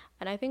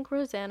 And I think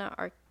Rosanna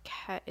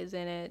Arquette is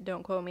in it.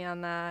 Don't quote me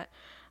on that.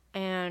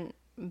 And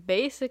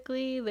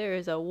basically, there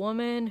is a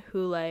woman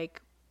who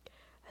like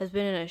has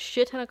been in a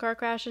shit ton of car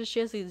crashes. She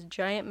has these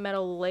giant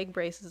metal leg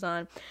braces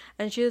on,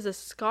 and she has a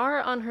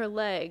scar on her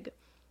leg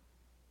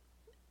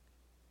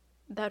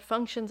that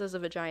functions as a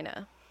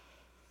vagina.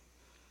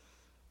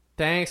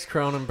 Thanks,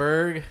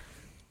 Cronenberg.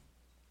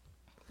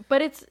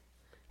 But it's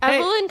Hey.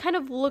 Evelyn kind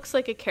of looks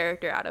like a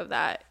character out of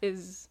that.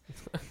 Is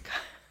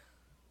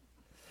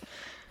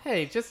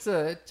Hey, just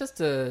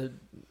a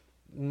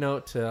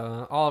note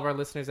to all of our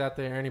listeners out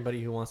there,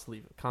 anybody who wants to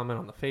leave a comment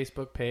on the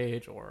Facebook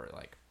page or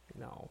like,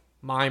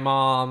 my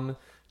mom in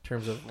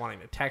terms of wanting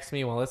to text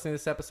me while listening to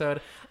this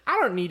episode. I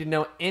don't need to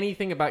know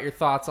anything about your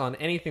thoughts on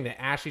anything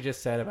that Ashley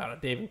just said about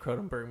a David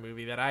Cronenberg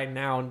movie that I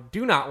now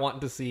do not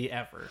want to see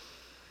ever.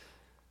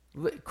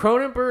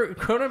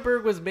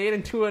 Cronenberg was made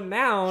into a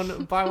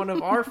noun by one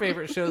of our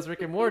favorite shows,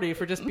 Rick and Morty,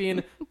 for just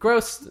being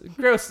gross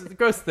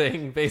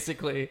thing,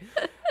 basically.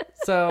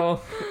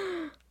 So,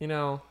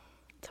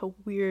 it's a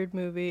weird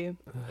movie.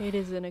 It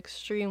is an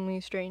extremely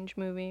strange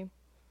movie.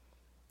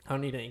 I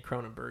don't need any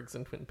Cronenbergs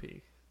in Twin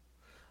Peaks.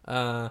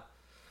 Oh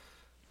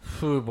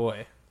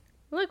boy.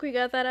 Look, we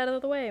got that out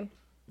of the way.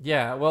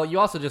 Yeah, well, you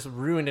also just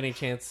ruined any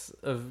chance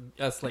of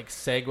us like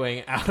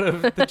segueing out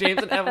of the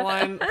James and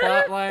Eveline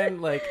plot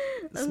line like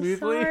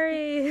smoothly. I'm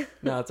sorry.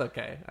 No, it's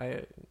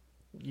okay.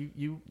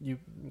 You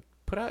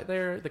put out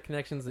there the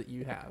connections that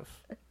you have.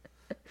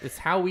 It's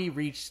how we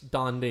reach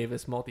Don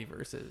Davis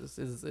multiverses.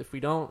 Is if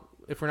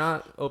we're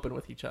not open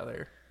with each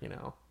other,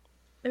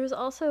 There was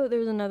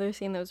another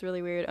scene that was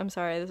really weird. I'm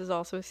sorry. This is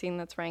also a scene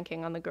that's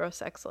ranking on the gross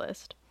sex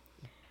list.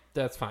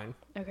 That's fine.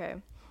 Okay.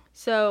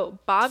 So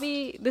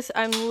Bobby,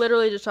 I'm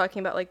literally just talking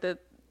about like the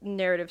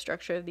narrative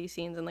structure of these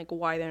scenes and like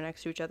why they're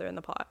next to each other in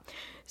the plot.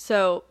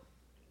 So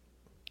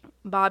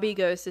Bobby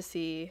goes to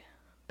see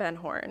Ben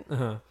Horn.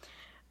 Uh-huh.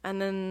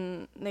 And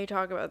then they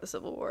talk about the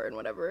Civil War and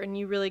whatever. And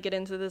you really get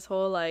into this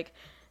whole like,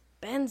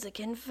 Ben's a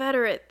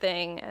Confederate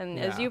thing. And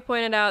as you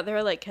pointed out, there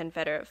are like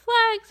Confederate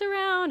flags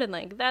around and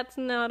like that's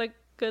not a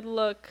good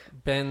look.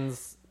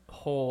 Ben's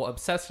whole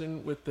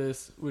obsession with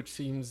this, which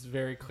seems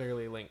very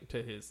clearly linked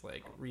to his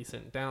like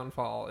recent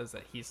downfall, is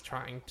that he's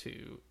trying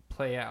to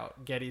play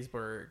out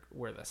Gettysburg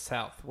where the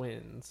South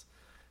wins,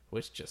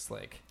 which just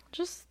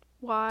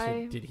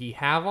why did he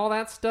have all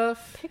that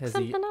stuff? pick Has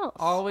something he else?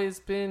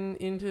 always been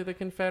into the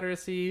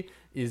Confederacy?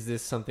 Is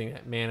this something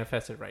that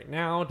manifested right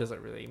now? Does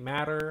it really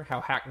matter? How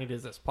hackneyed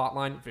is this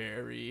plotline?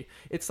 Very.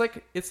 It's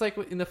like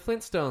in the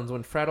Flintstones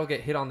when Fred will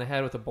get hit on the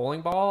head with a bowling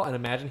ball and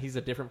imagine he's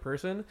a different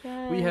person.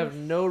 Yes. We have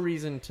no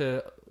reason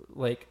to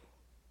like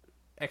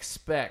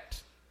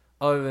expect,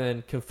 other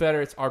than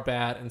Confederates are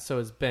bad and so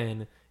is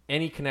Ben,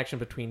 any connection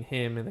between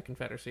him and the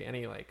Confederacy,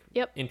 any like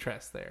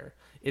interest there.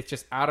 It's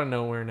just out of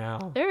nowhere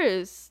now. There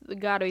is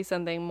gotta be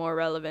something more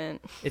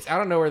relevant. It's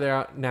out of nowhere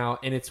there now,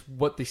 and it's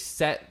what the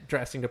set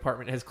dressing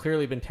department has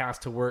clearly been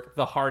tasked to work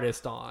the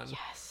hardest on.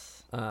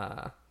 Yes.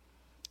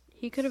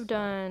 He could have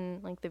done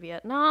like the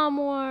Vietnam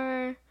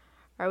War.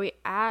 We're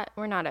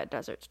not at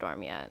Desert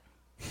Storm yet.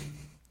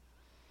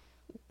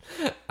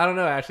 I don't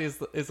know, actually.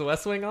 Is the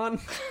West Wing on?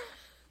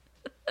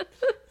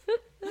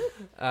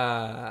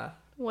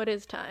 What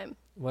is time?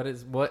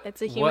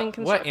 It's a human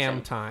construction. What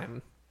am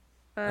time?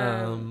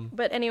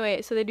 But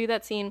anyway, so they do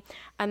that scene,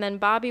 and then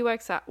Bobby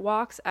walks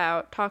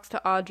out, talks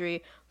to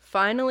Audrey,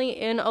 finally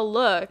in a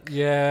look.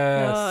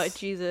 Yes. Oh,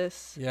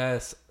 Jesus.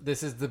 Yes.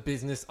 This is the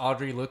business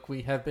Audrey look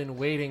we have been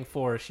waiting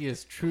for. She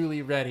is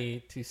truly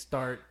ready to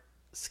start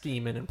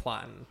scheming and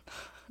plotting.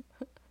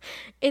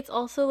 It's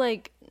also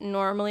like,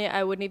 normally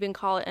I wouldn't even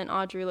call it an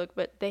Audrey look,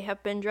 but they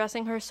have been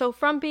dressing her so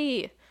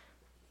frumpy.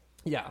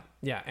 Yeah.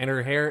 And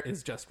her hair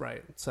is just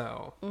right.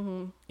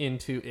 So,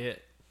 into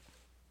it.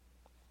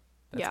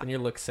 That's been your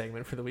look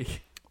segment for the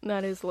week.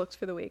 That is looks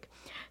for the week.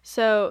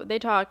 So they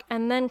talk,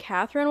 and then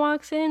Catherine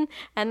walks in,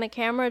 and the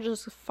camera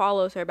just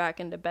follows her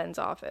back into Ben's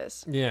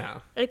office.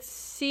 Yeah. It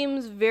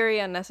seems very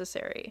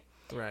unnecessary.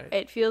 Right.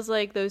 It feels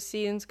like those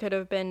scenes could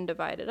have been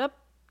divided up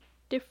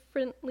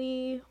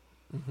differently.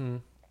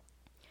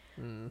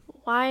 Mm-hmm.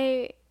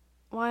 Why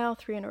all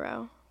three in a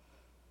row?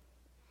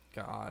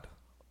 God.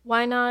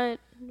 Why not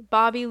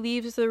Bobby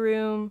leaves the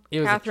room,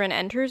 Catherine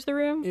enters the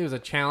room? It was a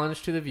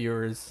challenge to the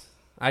viewers.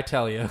 I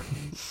tell you.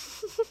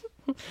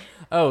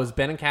 Oh, is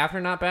Ben and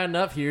Catherine not bad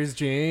enough? Here's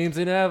James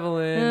and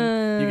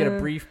Evelyn. You get a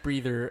brief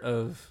breather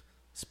of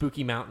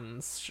Spooky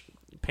Mountains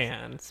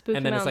pan.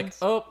 And then Mountains.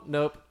 It's like, oh,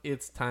 nope,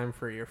 it's time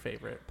for your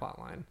favorite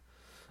plotline.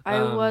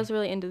 I was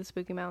really into the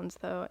Spooky Mountains,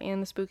 though,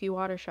 and the Spooky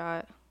Water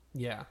Shot.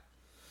 Yeah.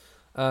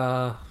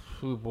 Oh,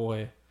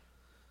 boy.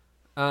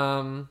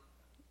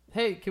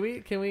 Hey, can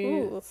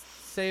we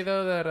say,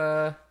 though,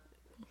 that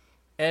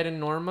Ed and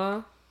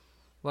Norma,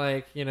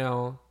 like,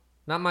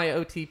 not my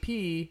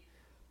OTP,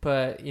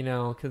 but,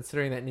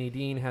 considering that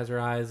Nadine has her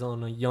eyes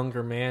on a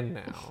younger man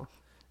now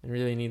and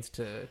really needs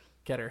to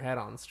get her head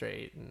on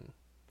straight and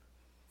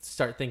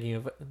start thinking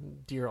of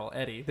dear old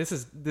Eddie. This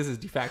is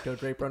de facto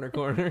Drape Runner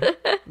Corner.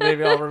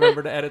 Maybe I'll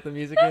remember to edit the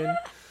music in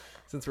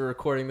since we're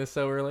recording this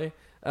so early.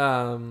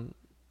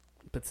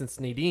 But since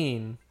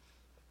Nadine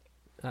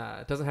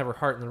doesn't have her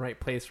heart in the right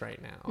place right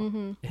now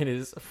and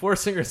is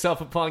forcing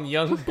herself upon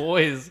young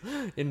boys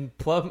in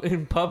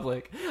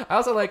public. I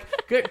also like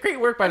great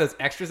work by those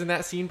extras in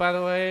that scene, by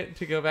the way,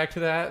 to go back to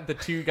that. The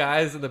two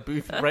guys in the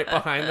booth right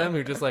behind them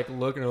who just like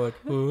look and are like,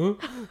 huh?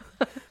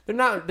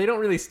 They don't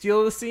really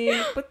steal the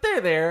scene, but they're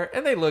there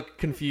and they look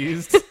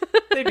confused.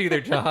 They do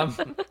their job.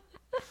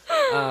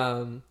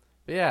 But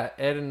yeah,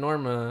 Ed and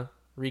Norma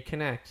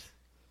reconnect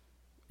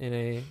in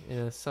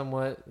a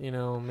somewhat,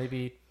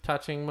 maybe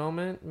touching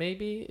moment,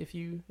 maybe if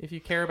you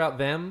care about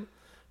them,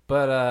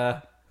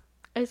 but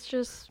it's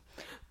just.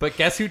 But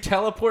guess who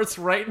teleports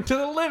right into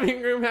the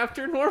living room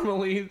after Norma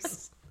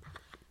leaves?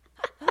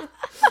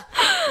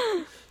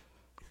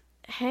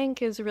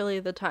 Hank is really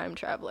the time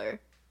traveler.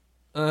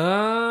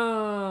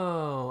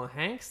 Oh,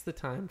 Hank's the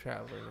time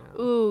traveler now.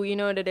 Ooh, you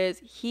know what it is?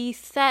 He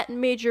set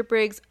Major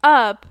Briggs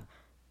up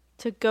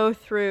to go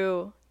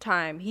through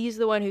time. He's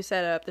the one who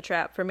set up the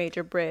trap for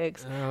Major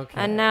Briggs. Okay.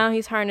 And now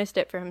he's harnessed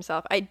it for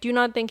himself. I do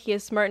not think he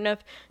is smart enough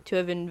to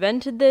have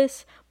invented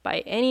this by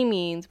any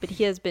means, but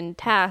he has been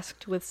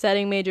tasked with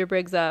setting Major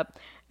Briggs up,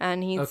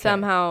 and he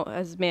somehow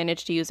has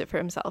managed to use it for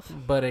himself.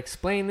 But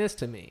explain this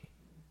to me.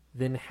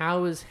 Then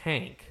how is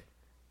Hank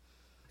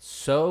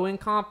so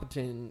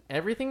incompetent in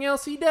everything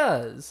else he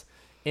does,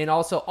 and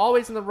also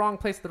always in the wrong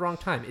place at the wrong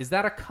time? Is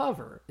that a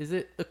cover? Is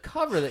it a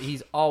cover that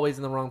he's always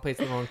in the wrong place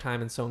at the wrong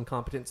time and so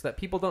incompetent so that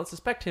people don't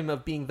suspect him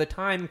of being the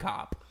time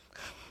cop?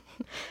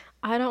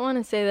 I don't want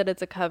to say that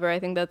it's a cover. I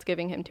think that's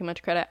giving him too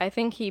much credit. I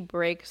think he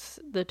breaks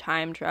the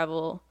time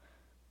travel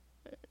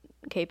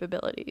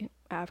capability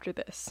after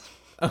this.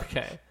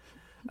 Okay.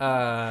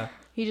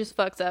 He just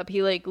fucks up.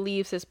 He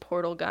leaves his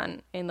portal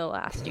gun in the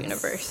last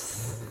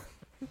universe.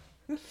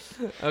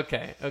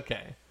 Okay.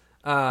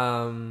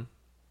 But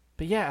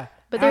yeah.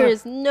 But there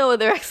is no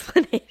other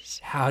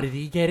explanation. How did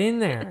he get in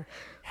there?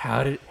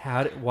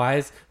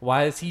 Why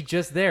is he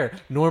just there?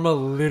 Norma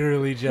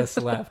literally just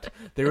left.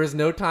 There was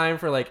no time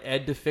for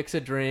Ed to fix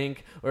a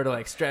drink or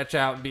to stretch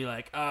out and be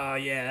like, oh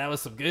yeah, that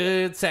was some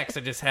good sex I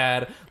just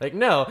had.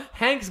 No,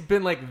 Hank's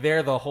been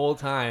there the whole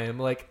time.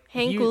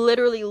 Hank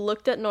literally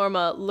looked at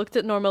Norma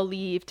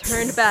leave,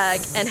 turned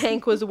back, and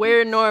Hank was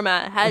where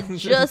Norma had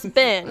just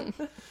been.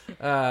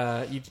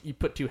 You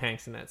put two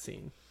Hanks in that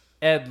scene.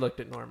 Ed looked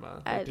at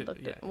Norma.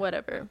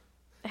 Whatever.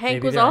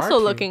 Hank was also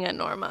looking at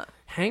Norma.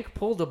 Hank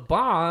pulled a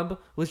Bob,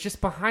 was just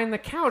behind the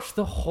couch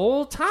the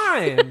whole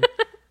time.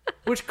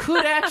 Which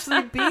could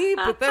actually be,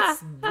 but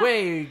that's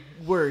way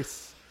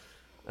worse.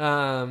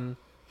 But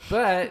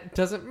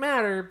doesn't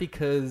matter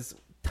because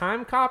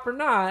time cop or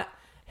not,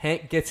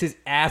 Hank gets his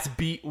ass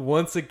beat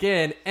once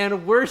again,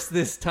 and worse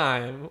this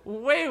time.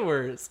 Way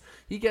worse.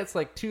 He gets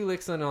 2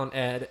 licks in on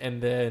Ed,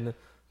 and then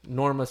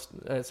Norma,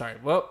 and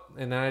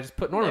then I just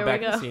put Norma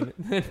back in the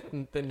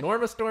scene. Then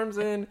Norma storms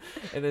in,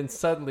 and then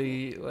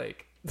suddenly,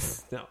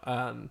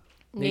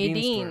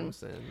 Nadine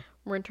storms in.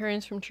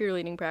 Returns from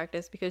cheerleading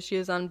practice because she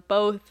is on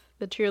both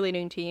the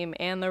cheerleading team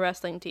and the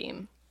wrestling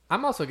team.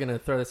 I'm also going to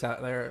throw this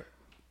out there.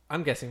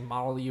 I'm guessing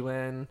Model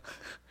UN,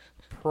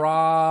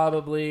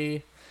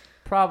 probably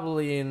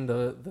in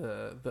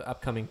the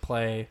upcoming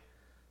play.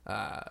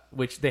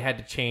 Which they had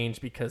to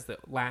change because the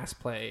last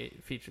play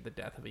featured the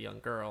death of a young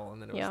girl,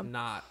 and then it was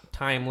not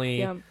timely.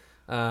 Yeah.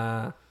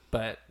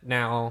 But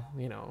now,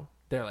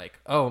 they're like,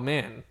 oh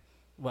man,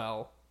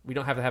 well, we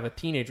don't have to have a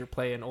teenager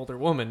play an older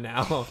woman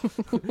now.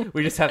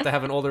 We just have to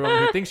have an older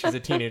woman who thinks she's a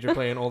teenager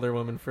play an older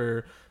woman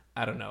for,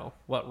 I don't know,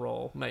 what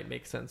role might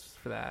make sense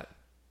for that.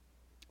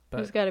 But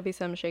there's got to be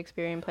some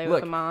Shakespearean play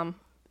with a mom.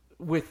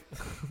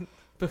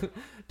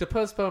 To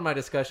postpone my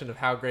discussion of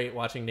how great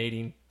watching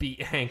Nadine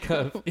beat Hank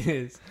up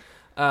is,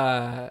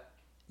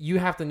 you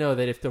have to know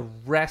that if the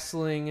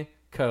wrestling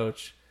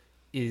coach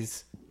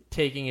is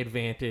taking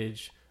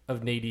advantage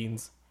of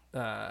Nadine's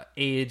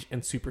age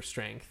and super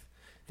strength,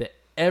 that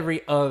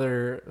every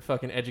other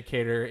fucking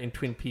educator in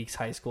Twin Peaks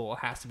High School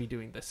has to be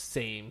doing the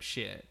same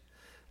shit.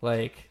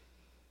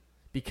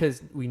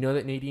 Because we know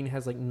that Nadine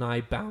has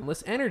nigh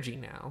boundless energy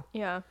now.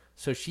 Yeah.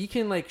 So she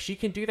can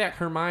do that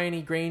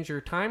Hermione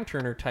Granger time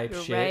turner type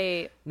shit.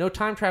 Right. No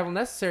time travel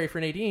necessary for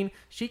Nadine.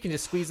 She can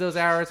just squeeze those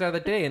hours out of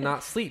the day and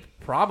not sleep,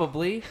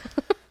 probably.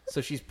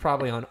 So she's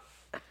probably on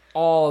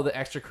all the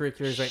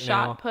extracurriculars right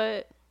now. Shot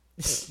put.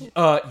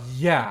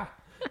 Yeah.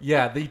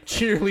 The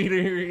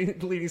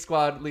cheerleader leading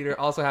squad leader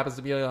also happens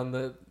to be on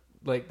the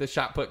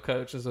shot put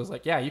coach, and so it's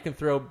yeah, you can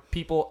throw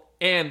people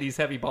and these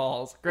heavy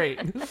balls. Great.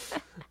 She's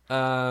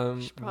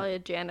probably a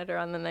janitor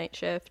on the night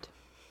shift.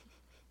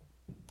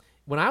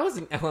 When I was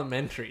in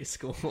elementary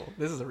school,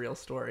 this is a real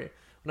story.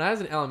 When I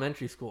was in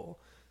elementary school,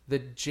 the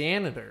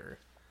janitor,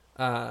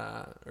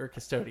 or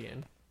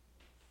custodian,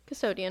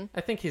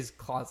 I think his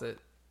closet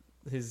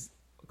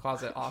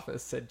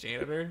office said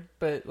janitor,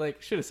 but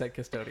should have said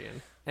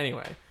custodian.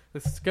 Anyway,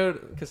 this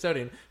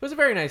custodian was a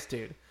very nice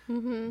dude,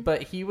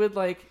 but he would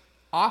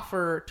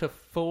offer to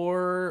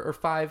 4 or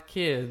 5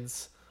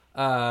 kids,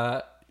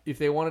 if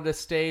they wanted to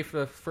stay for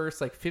the first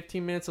like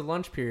 15 minutes of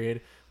lunch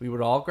period, we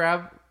would all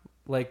grab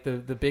like the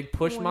big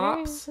push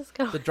mops,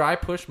 the dry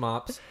push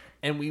mops,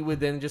 and we would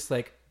then just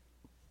like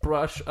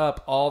brush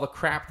up all the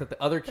crap that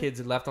the other kids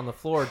had left on the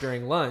floor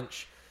during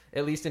lunch,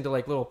 at least into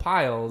like little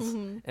piles,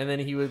 and then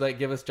he would like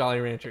give us Jolly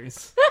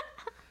Ranchers.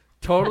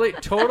 totally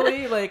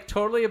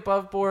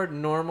above board,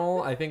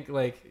 normal. I think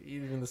like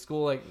even the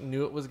school like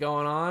knew it was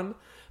going on,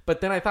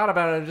 but then I thought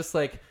about it and just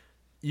like,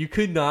 you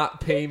could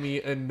not pay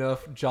me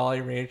enough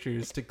Jolly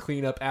Ranchers to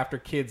clean up after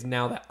kids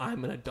now that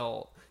I'm an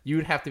adult. You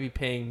would have to be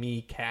paying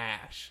me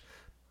cash.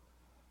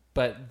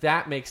 But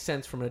that makes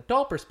sense from an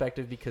adult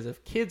perspective, because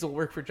if kids will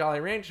work for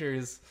Jolly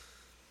Ranchers,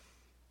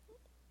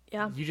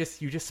 you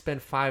just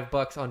spend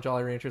 $5 on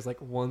Jolly Ranchers like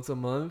once a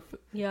month,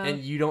 and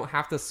you don't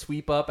have to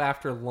sweep up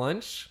after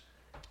lunch.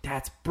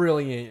 That's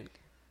brilliant.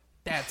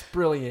 That's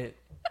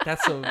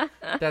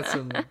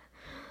some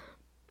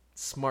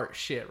smart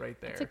shit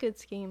right there. It's a good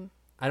scheme.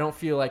 I don't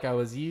feel like I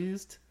was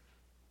used,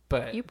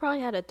 but you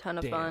probably had a ton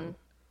of fun.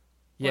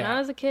 Yeah. When I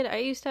was a kid, I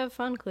used to have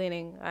fun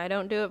cleaning. I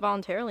don't do it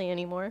voluntarily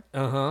anymore.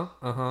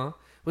 It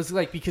was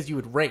like because you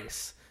would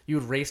race. You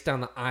would race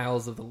down the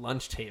aisles of the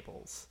lunch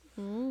tables.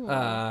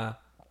 Yeah,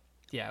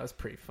 it was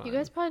pretty fun. You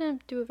guys probably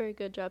didn't do a very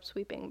good job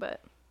sweeping,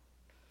 but...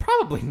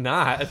 Probably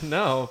not.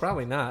 No,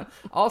 probably not.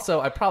 Also,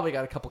 I probably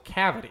got a couple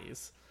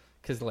cavities,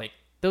 because like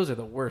those are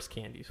the worst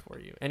candies for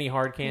you. Any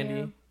hard candy...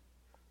 Yeah.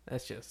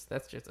 That's just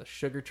a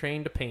sugar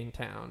train to Pain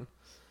Town.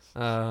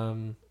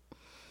 Don't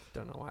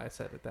know why I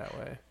said it that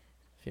way.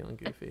 Feeling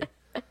goofy.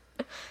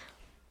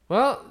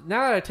 Well,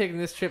 now that I've taken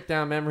this trip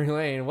down memory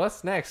lane,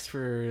 what's next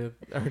for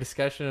our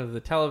discussion of the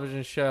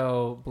television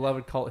show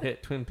beloved cult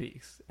hit Twin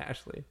Peaks,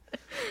 Ashley?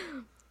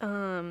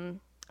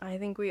 I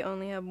think we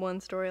only have one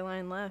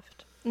storyline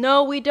left.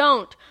 No, we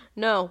don't.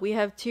 No, we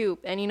have 2.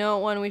 And you know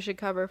what one we should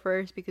cover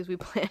first, because we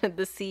planted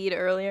the seed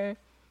earlier?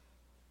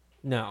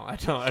 No, I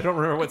don't. I don't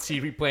remember what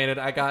seed we planted.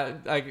 I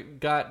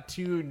got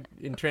too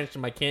entrenched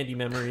in my candy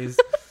memories.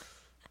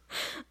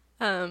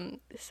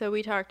 So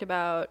we talked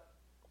about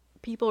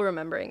people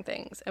remembering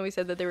things, and we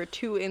said that there were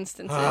 2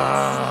 instances.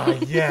 Ah,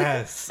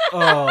 yes.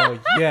 Oh,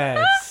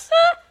 yes.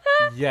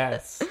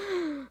 Yes.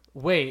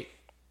 Wait.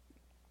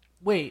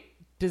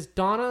 Does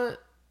Donna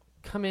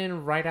come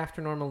in right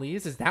after Norma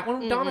leaves? Is that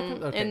when Donna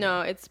comes? Okay.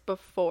 No, it's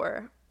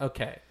before.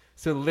 Okay.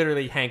 So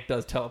literally Hank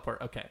does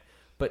teleport. Okay.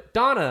 But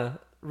Donna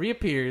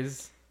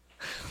reappears.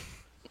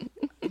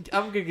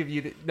 I'm gonna give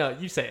you no,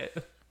 you say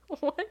it.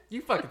 What?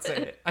 You fucking say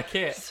it. I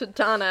can't. So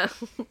Donna,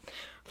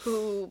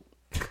 who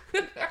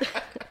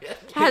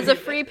has a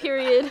free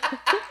period.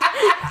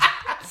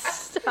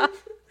 Stop.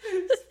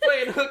 She's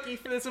playing hooky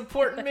for this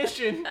important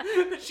mission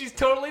that she's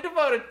totally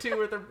devoted to,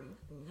 with her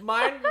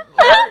mind,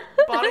 heart,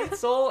 body,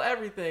 soul,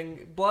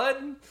 everything,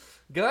 blood,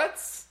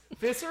 guts,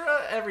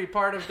 viscera, every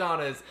part of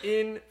Donna is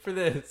in for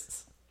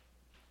this.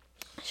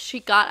 She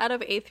got out of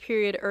 8th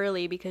period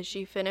early because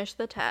she finished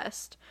the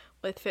test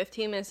with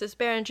 15 minutes to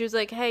spare, and she was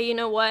like, hey, you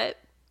know what?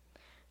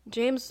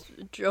 James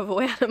drove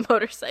away on a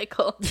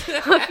motorcycle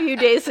a few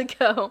days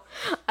ago.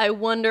 I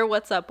wonder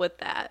what's up with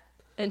that.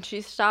 And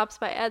she stops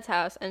by Ed's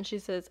house, and she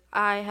says,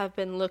 I have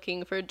been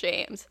looking for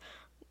James.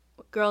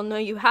 Girl, no,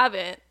 you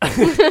haven't.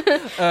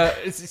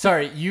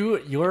 Sorry,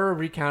 your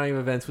recounting of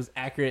events was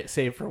accurate,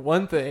 save for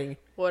one thing.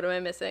 What am I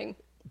missing?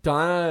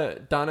 Donna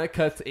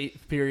cuts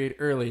 8th period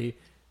early.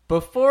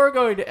 Before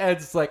going to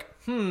Ed's, it's like,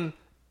 time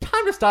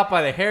to stop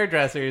by the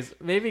hairdressers.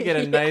 Maybe get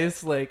a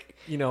nice, like,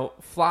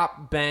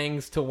 flop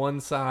bangs to one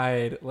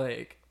side,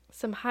 like...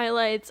 Some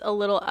highlights, a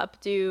little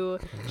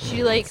updo.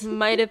 She,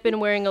 might have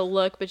been wearing a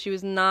look, but she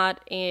was not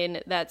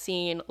in that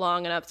scene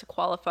long enough to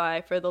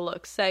qualify for the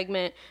look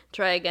segment.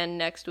 Try again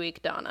next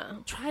week, Donna.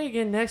 Try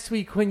again next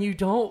week when you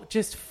don't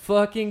just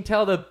fucking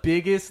tell the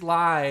biggest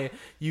lie.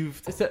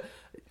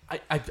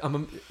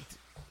 I'm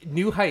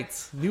new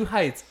heights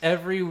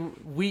every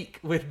week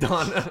with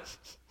Donna.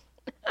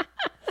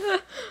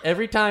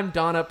 Every time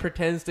Donna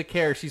pretends to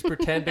care, she's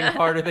pretending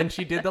harder than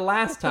she did the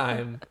last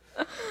time.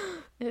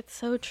 It's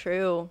so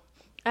true.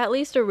 At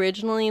least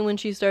originally when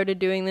she started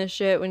doing this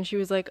shit, when she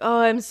was like, oh,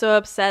 I'm so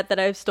upset that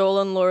I've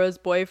stolen Laura's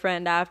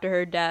boyfriend after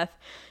her death,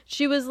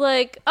 she was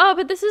like, oh,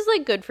 but this is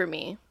good for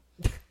me.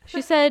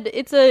 She said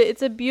it's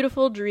a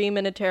beautiful dream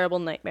and a terrible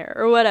nightmare,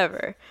 or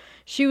whatever.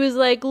 She was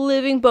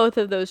living both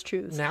of those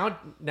truths. Now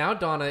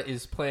Donna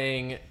is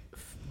playing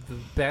the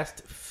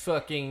best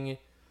fucking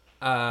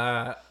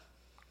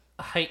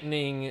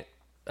heightening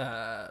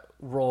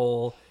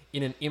role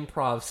in an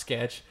improv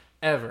sketch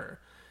ever.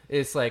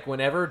 It's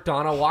whenever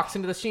Donna walks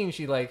into the scene,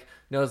 she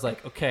knows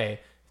okay,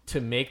 to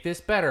make this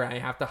better, I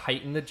have to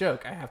heighten the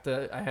joke. I have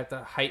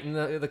to heighten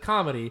the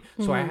comedy.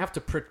 So I have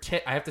to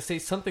pretend. I have to say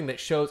something that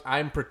shows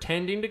I'm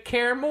pretending to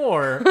care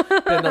more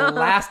than the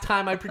last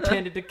time I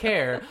pretended to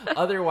care.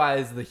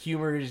 Otherwise, the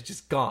humor is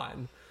just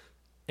gone.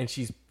 And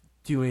she's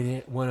doing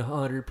it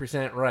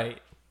 100%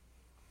 right.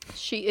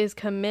 She is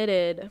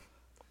committed.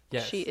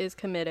 Yes. She is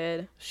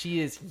committed. She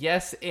is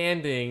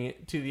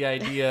yes-anding to the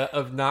idea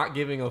of not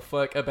giving a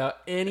fuck about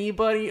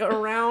anybody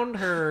around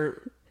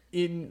her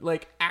in,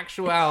 like,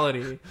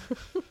 actuality.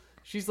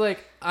 She's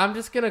like, I'm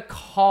just going to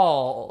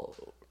call,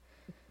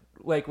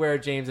 like, where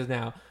James is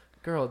now.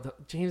 Girl,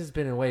 James has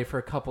been away for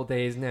a couple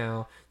days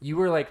now. You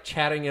were, like,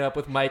 chatting it up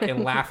with Mike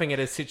and laughing at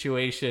his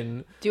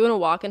situation. Doing a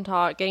walk and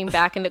talk, getting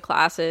back into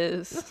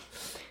classes,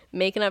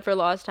 making up for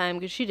lost time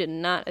because she did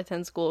not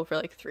attend school for,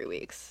 like, 3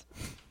 weeks.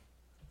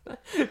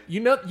 You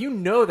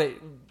know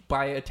that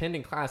by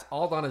attending class,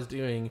 all Donna's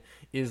doing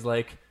is,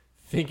 like,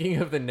 thinking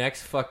of the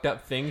next fucked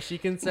up thing she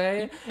can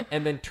say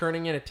and then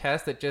turning in a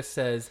test that just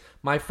says,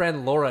 my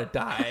friend Laura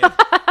died.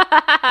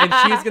 And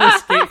she's going to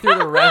skate through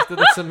the rest of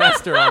the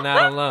semester on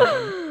that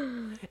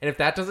alone. And if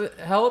that doesn't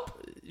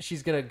help,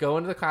 she's going to go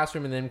into the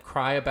classroom and then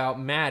cry about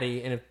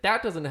Maddie. And if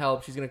that doesn't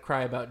help, she's going to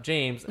cry about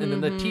James. And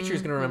then the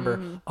teacher's going to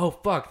remember, oh,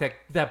 fuck,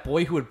 that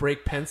boy who would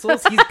break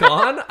pencils, he's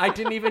gone? I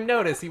didn't even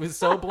notice. He was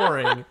so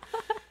boring.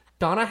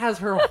 Donna has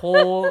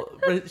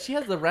she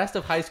has the rest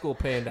of high school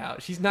planned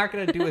out. She's not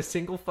going to do a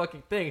single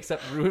fucking thing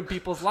except ruin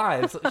people's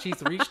lives.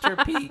 She's reached her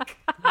peak.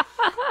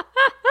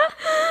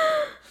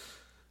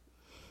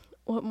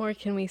 What more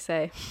can we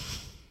say?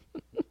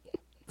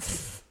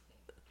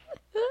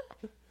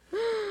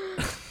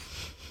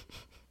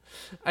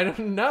 I don't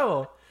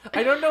know.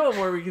 I don't know what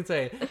more we can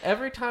say.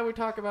 Every time we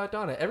talk about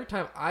Donna, every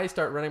time I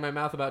start running my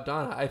mouth about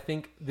Donna, I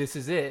think this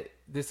is it.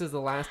 This is the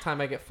last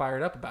time I get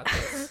fired up about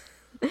this.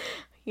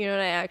 You know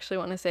what I actually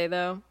want to say,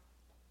 though?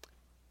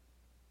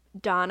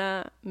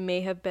 Donna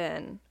may have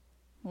been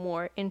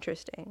more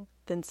interesting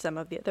than some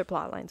of the other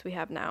plot lines we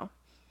have now.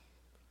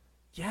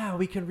 Yeah,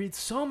 we can read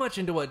so much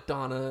into what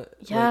Donna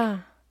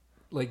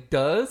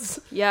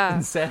does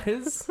and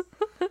says.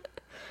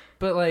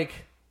 But,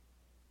 like,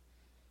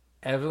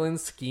 Evelyn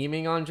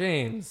scheming on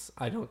James,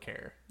 I don't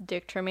care.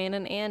 Dick Tremaine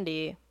and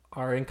Andy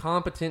are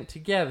incompetent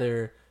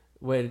together,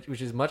 which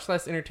is much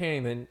less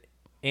entertaining than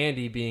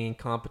Andy being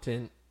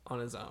incompetent on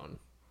his own.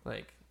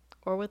 Like,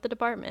 or with the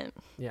department.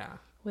 Yeah.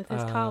 With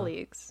his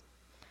colleagues.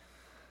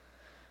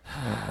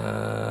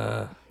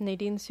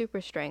 Nadine's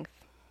super strength.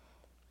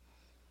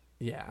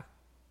 Yeah.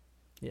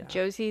 Yeah.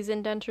 Josie's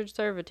indentured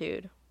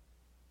servitude.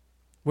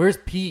 Where's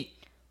Pete?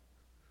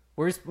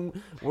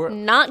 We're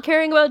not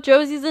caring about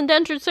Josie's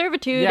indentured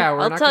servitude. Yeah,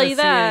 I'll tell you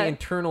that. Any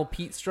internal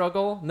Pete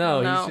struggle. No,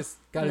 he's just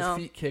got his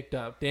feet kicked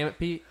up. Damn it,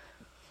 Pete.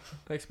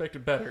 I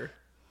expected better of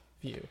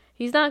you.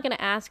 He's not going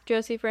to ask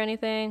Josie for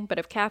anything, but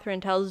if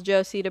Catherine tells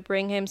Josie to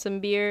bring him some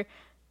beer,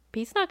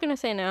 Pete's not going to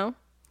say no.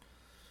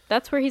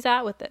 That's where he's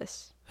at with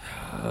this.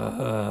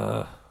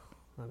 I'm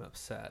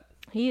upset.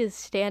 He is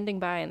standing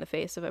by in the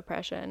face of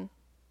oppression.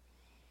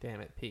 Damn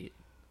it, Pete.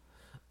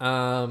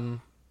 All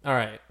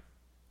right.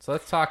 So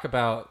let's talk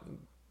about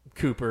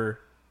Cooper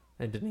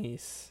and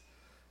Denise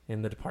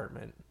in the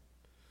department.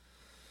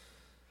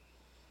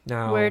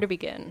 Now, where to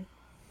begin?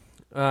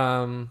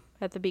 At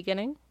the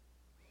beginning?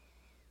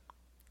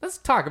 Let's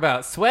talk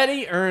about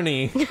Sweaty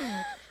Ernie.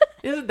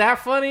 Isn't that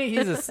funny?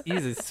 He's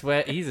a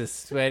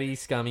sweaty,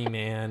 scummy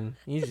man.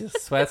 He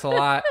just sweats a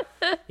lot.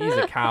 He's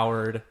a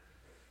coward.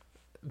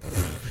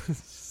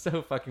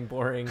 So fucking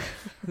boring.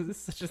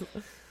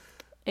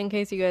 In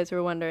case you guys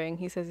were wondering,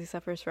 he says he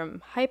suffers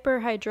from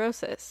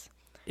hyperhidrosis.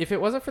 If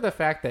it wasn't for the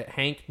fact that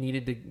Hank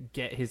needed to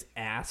get his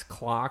ass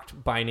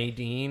clocked by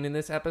Nadine in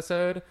this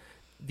episode,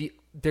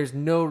 there's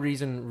no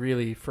reason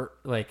really for,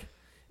 like,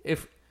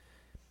 if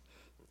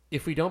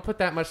we don't put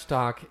that much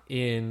stock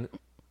in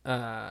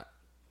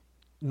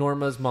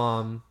Norma's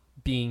mom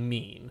being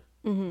mean,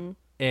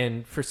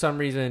 and for some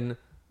reason,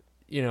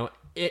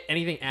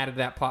 anything added to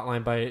that plot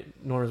line by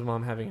Norma's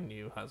mom having a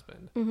new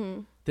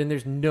husband, then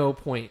there's no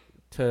point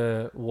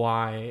to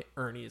why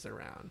Ernie is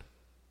around.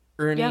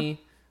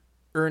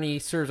 Ernie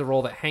serves a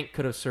role that Hank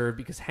could have served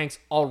because Hank's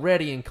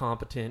already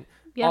incompetent,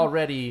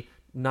 already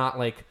not,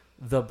 like,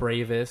 the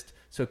bravest,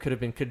 so it could have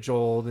been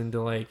cajoled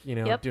into, like,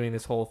 doing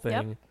this whole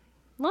thing. Yep.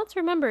 Let's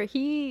remember,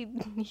 he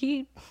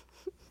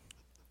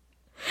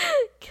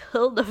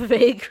killed a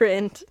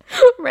vagrant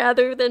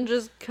rather than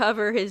just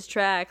cover his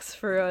tracks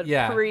for a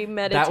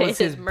premeditated murder. That was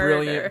his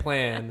brilliant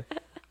plan.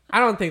 I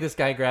don't think this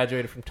guy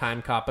graduated from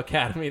Time Cop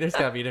Academy. There's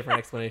got to be a different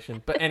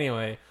explanation. But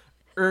anyway,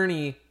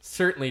 Ernie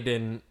certainly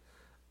didn't.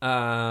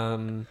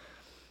 And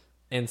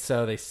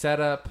so they set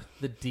up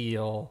the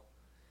deal,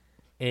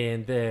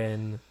 and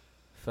then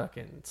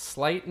fucking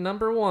slight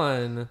number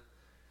one,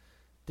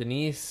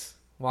 Denise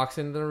walks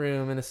into the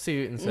room in a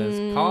suit and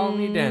says, "Call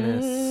me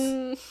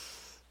Dennis."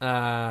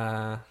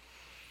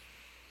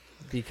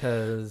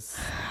 Because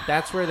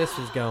that's where this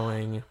is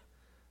going.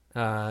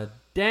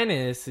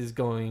 Dennis is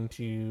going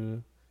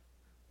to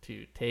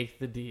take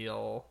the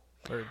deal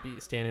or be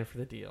standing for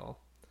the deal.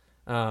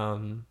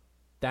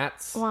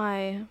 That's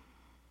why.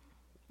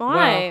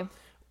 Why?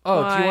 Do you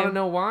want to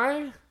know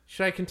why?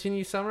 Should I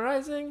continue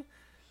summarizing?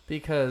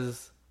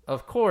 Because,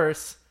 of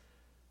course,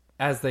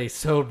 as they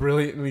so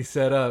brilliantly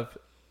set up,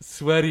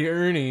 Sweaty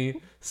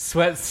Ernie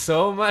sweats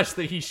so much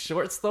that he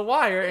shorts the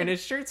wire and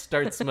his shirt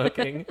starts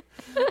smoking.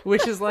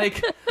 Which is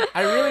like,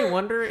 I really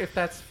wonder if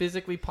that's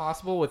physically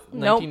possible with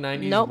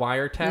 1990s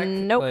wire tech.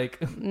 Nope.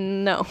 Like,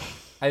 no.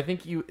 I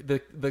think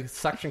the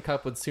suction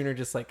cup would sooner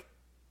just like,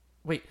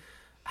 wait,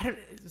 why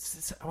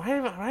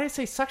did I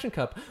say suction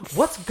cup?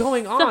 What's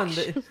going on?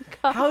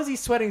 How is he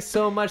sweating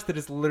so much that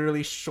it's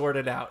literally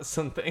shorted out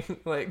something?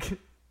 Like,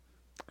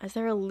 is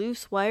there a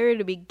loose wire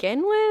to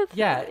begin with?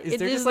 Yeah, is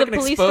there just like an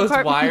exposed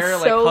wire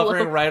like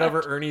hovering right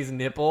over Ernie's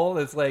nipple?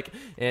 It's like,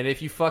 and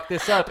if you fuck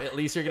this up, at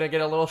least you're gonna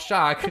get a little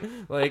shock.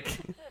 Like,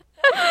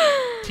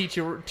 teach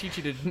you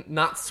to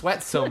not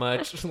sweat so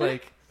much.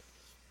 Like,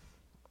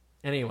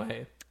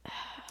 anyway,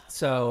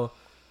 so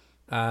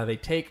they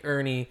take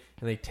Ernie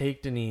and they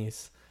take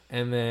Denise,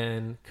 and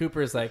then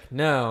Cooper's like,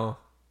 no,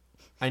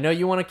 I know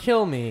you want to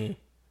kill me,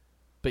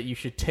 but you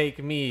should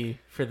take me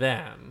for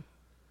them.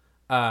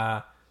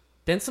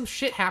 Then some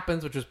shit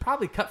happens, which was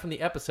probably cut from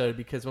the episode,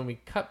 because when we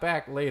cut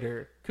back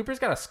later, Cooper's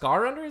got a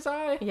scar under his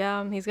eye.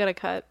 Yeah, he's got a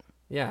cut.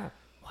 Yeah.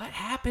 What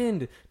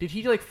happened? Did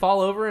he like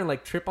fall over and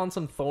like trip on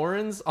some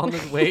thorns on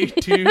his way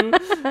to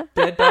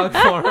Dead Dog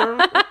Farm?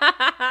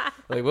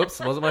 Like,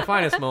 whoops, wasn't my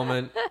finest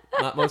moment.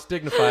 Not most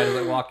dignified as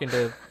I walk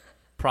into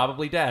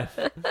probably death.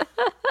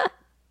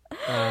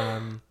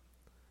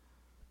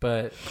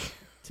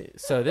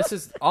 So this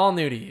is all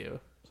new to you.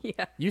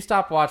 Yeah. You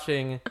stopped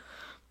watching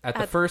at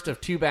the first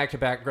of 2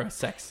 back-to-back gross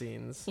sex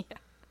scenes. Yeah.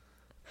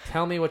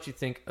 Tell me what you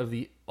think of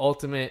the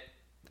ultimate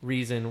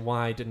reason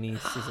why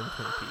Denise is in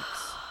Twin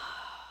Peaks.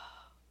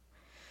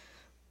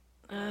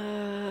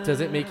 Does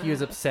it make you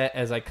as upset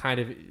as I kind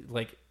of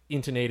like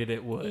intonated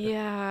it would?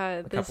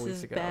 Yeah, this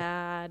is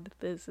bad.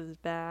 This is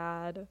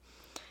bad.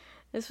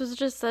 This was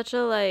just such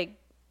a like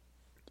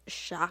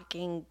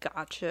shocking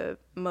gotcha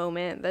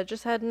moment that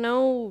just had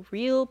no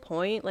real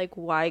point. Like,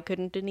 why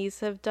couldn't Denise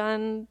have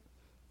done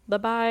the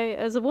bi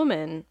as a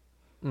woman?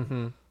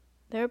 Mm-hmm.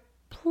 There are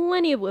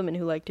plenty of women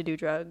who like to do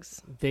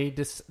drugs. They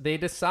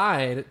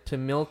decide to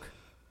milk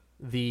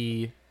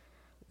the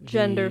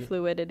gender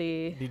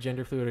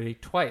fluidity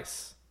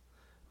twice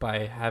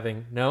by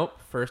having,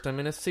 nope, first I'm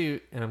in a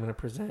suit and I'm going to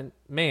present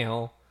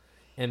male,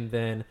 and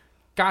then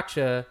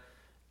gotcha,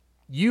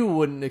 you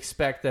wouldn't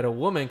expect that a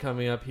woman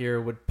coming up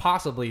here would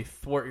possibly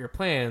thwart your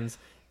plans.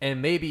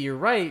 And maybe you're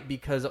right,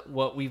 because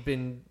what we've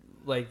been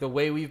like, the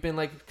way we've been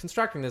like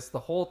constructing this the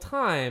whole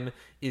time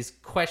is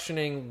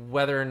questioning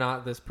whether or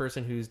not this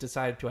person who's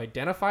decided to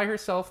identify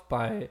herself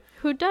by,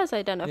 who does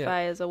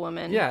identify as a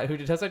woman, who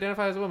does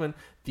identify as a woman,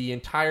 the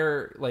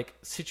entire like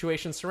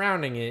situation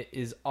surrounding it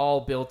is all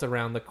built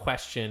around the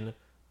question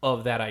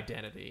of that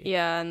identity.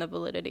 Yeah, and the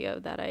validity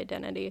of that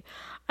identity.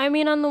 I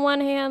mean, on the one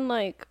hand,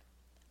 like,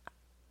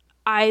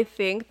 I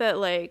think that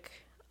like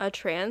a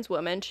trans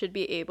woman should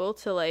be able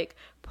to like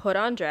put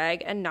on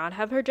drag and not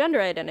have her gender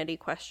identity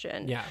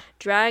questioned. Yeah.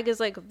 Drag is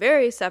like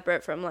very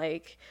separate from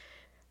like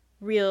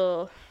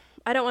real,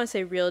 I don't want to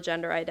say real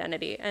gender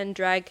identity, and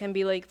drag can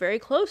be like very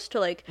close to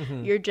like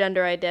your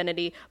gender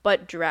identity,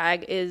 but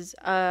drag is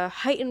a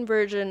heightened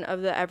version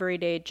of the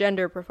everyday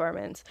gender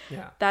performance.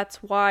 Yeah. That's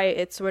why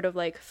it's sort of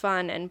like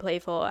fun and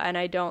playful, and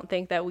I don't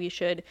think that we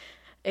should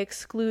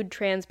exclude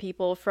trans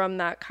people from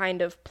that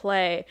kind of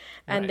play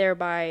and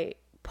thereby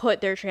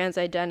put their trans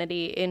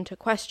identity into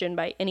question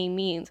by any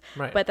means.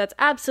 Right. But that's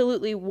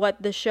absolutely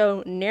what the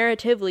show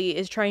narratively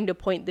is trying to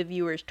point the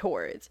viewers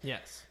towards.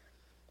 Yes.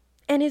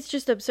 And it's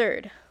just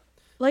absurd.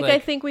 Like I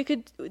think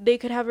they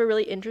could have a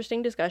really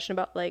interesting discussion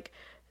about like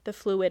the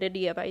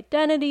fluidity of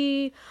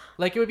identity.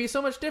 Like, it would be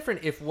so much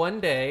different if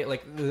one day,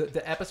 like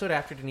the episode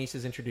after Denise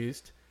is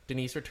introduced,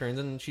 Denise returns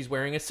and she's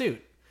wearing a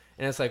suit.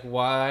 And it's like,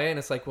 why? And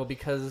it's like, well,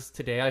 because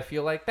today I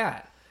feel like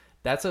that.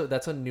 That's a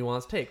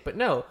nuanced take. But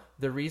no,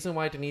 the reason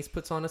why Denise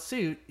puts on a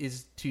suit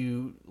is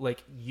to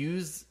like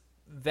use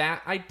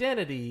that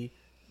identity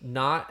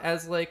not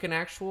as like an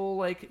actual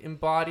like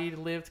embodied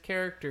lived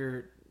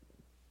character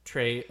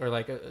trait or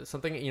like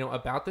something, you know,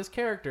 about this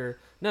character.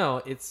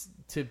 No, it's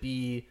to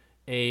be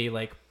a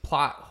like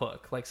plot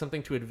hook, like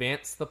something to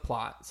advance the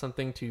plot,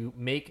 something to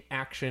make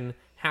action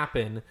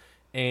happen.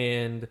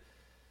 And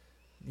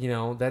you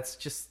know, that's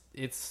just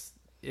it's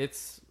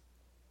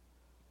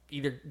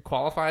either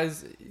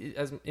qualifies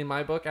as in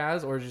my book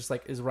as, or just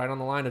like is right on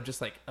the line of just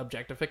like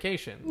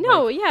objectification.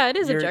 No, like, yeah, it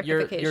is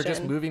objectification. You're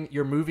just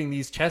moving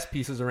these chess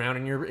pieces around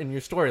in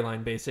your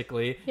storyline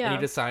basically, and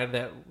you decide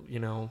that, you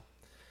know,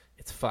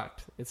 it's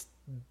fucked. It's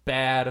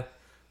bad.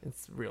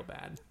 It's real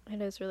bad.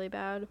 It is really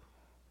bad.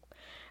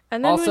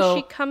 And then also,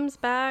 when she comes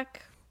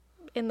back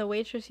in the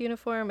waitress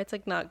uniform, it's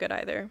like not good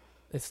either.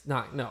 It's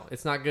not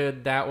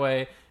good that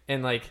way.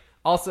 And like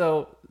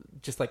also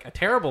just like a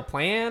terrible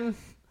plan.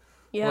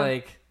 Yeah.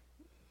 Like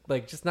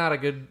just not a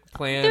good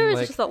plan. There's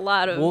like, just a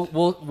lot of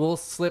we'll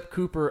slip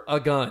Cooper a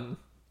gun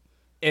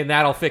and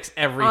that'll fix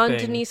everything. On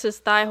Denise's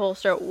thigh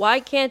holster. Why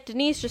can't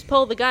Denise just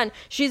pull the gun?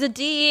 She's a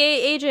DEA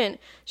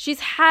agent. She's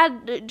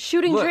had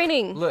shooting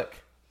training. Look,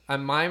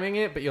 I'm miming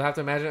it, but you'll have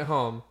to imagine at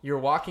home. You're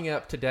walking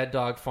up to Dead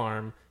Dog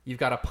Farm. You've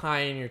got a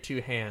pie in your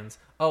two hands.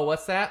 Oh,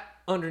 what's that?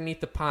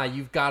 underneath the pie,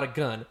 you've got a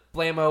gun.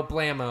 Blammo,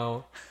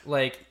 blammo.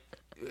 Like,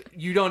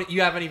 you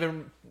haven't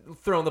even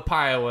thrown the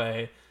pie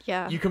away.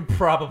 Yeah. You can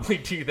probably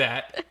do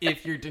that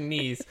if you're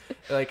Denise,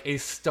 like a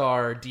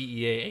star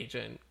DEA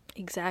agent.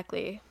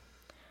 Exactly.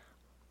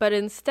 But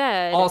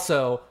instead...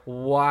 Also,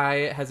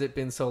 why has it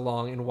been so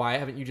long, and why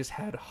haven't you just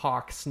had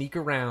Hawk sneak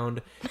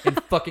around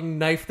and fucking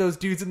knife those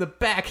dudes in the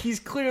back? He's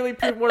clearly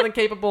proved more than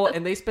capable,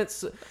 and they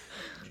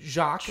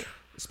Jacques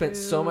spent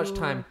so much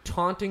time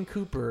taunting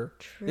Cooper.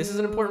 True. This is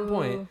an important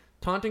point.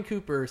 Taunting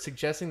Cooper,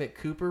 suggesting that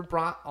Cooper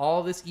brought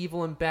all this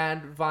evil and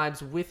bad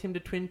vibes with him to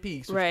Twin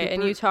Peaks. Right, Cooper...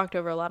 and you talked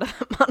over a lot of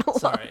that monologue.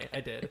 Sorry,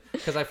 I did.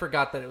 Because I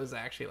forgot that it was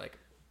actually like...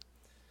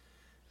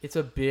 It's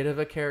a bit of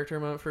a character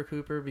moment for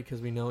Cooper because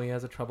we know he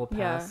has a troubled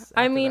past.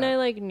 Yeah, I mean, I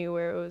like knew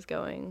where it was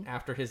going.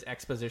 After his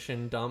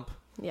exposition dump.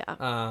 Yeah.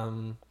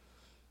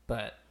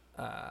 But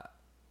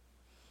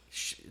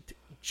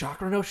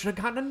Jacques Renault should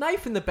have gotten a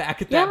knife in the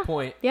back at that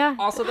point. Yeah.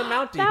 Also the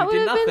Mountie that who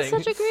did nothing. That would have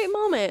been such a great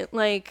moment.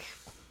 Like...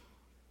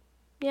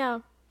 Yeah.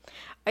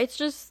 It's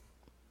just...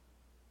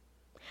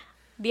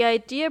 The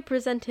idea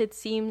presented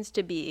seems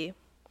to be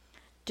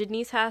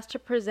Denise has to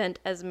present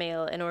as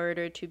male in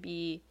order to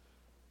be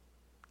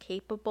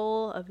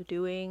capable of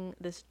doing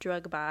this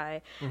drug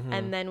buy. Mm-hmm.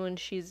 And then when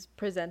she's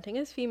presenting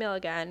as female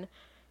again,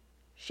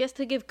 she has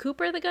to give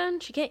Cooper the gun.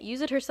 She can't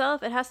use it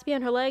herself. It has to be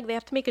on her leg. They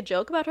have to make a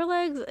joke about her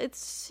legs.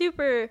 It's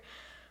super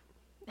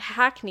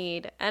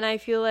hackneyed. And I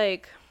feel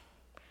like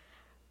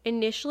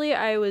initially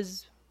I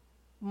was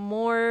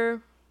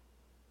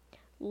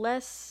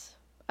less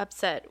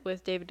upset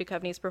with David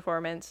Duchovny's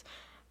performance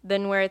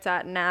than where it's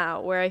at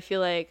now, where I feel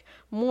like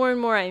more and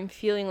more I'm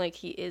feeling like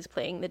he is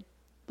playing the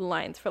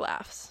lines for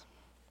laughs.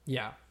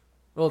 Yeah.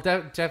 Well,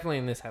 definitely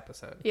in this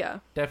episode. Yeah.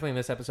 Definitely in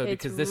this episode,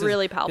 it's because this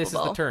really is palpable. This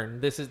is the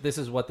turn. This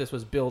is what this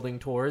was building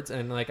towards,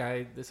 and like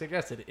I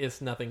suggested,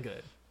 it's nothing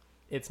good.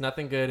 It's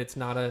nothing good. It's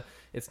not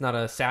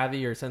a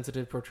savvy or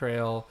sensitive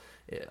portrayal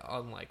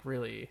on like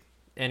really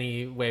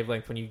any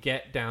wavelength when you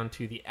get down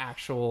to the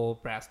actual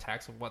brass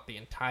tacks of what the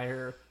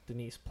entire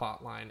Denise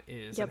plot line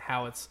is. Yep. And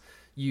how it's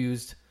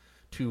used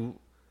to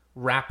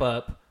wrap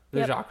up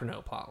the Jacques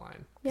Renault plot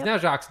line. Because now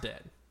Jacques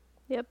dead.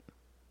 Yep.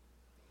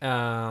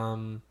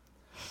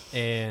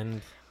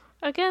 And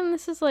again,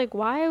 this is like,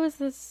 why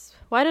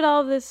did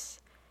all of this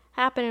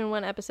happen in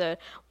one episode?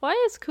 Why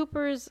is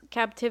Cooper's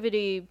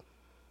captivity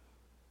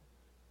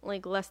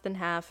like less than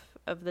half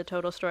of the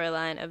total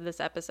storyline of this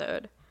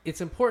episode? It's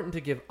important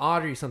to give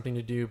Audrey something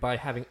to do by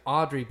having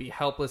Audrey be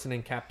helpless and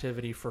in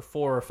captivity for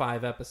 4 or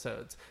 5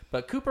 episodes.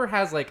 But Cooper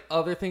has like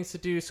other things to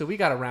do, so we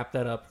got to wrap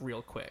that up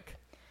real quick.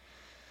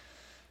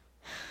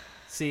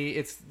 See,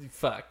 it's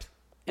fucked.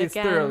 It's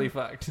thoroughly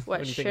fucked.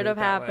 What should have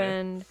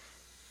happened,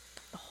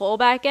 the whole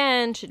back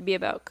end should be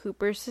about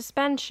Cooper's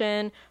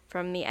suspension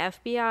from the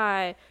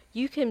FBI.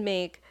 You can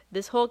make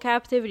this whole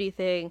captivity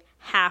thing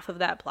half of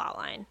that plot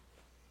line.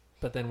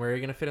 But then where are you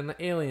going to fit in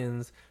the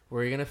aliens?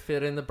 Where are you going to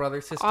fit in the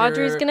brother-sister?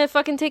 Audrey's going to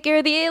fucking take care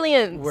of the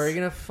aliens. Where are you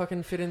going to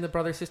fucking fit in the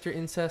brother-sister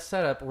incest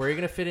setup? Where are you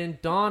going to fit in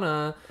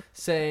Donna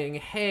saying,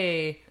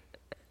 hey,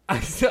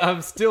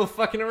 I'm still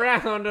fucking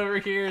around over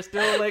here,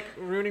 still like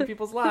ruining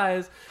people's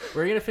lives?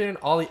 Where are you going to fit in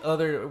all the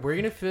other... Where are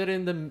you going to fit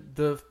in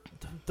the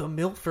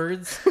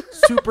Milfords?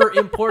 Super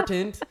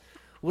important.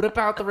 What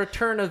about the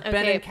return of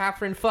Ben and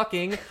Catherine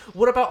fucking?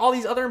 What about all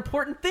these other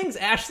important things,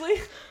 Ashley?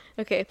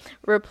 Okay,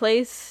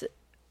 replace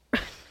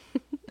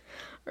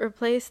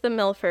the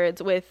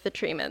Milfords with the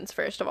Tremans,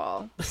 first of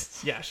all.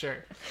 Yeah,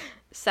 sure.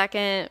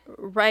 Second,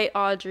 write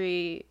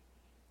Audrey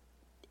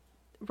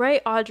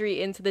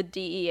into the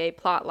DEA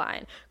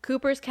plotline.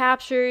 Cooper's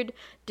captured.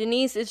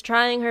 Denise is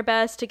trying her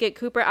best to get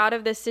Cooper out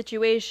of this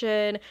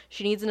situation.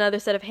 She needs another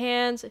set of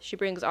hands. She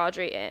brings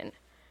Audrey in.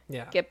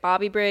 Yeah. Get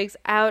Bobby Briggs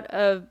out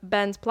of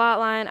Ben's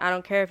plotline. I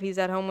don't care if he's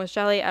at home with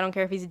Shelley. I don't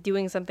care if he's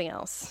doing something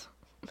else.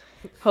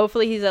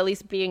 Hopefully he's at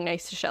least being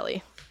nice to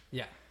Shelley.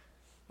 Yeah.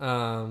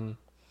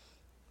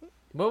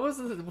 What was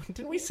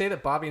didn't we say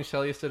that Bobby and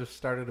Shelley should have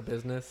started a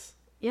business?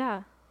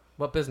 Yeah.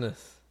 What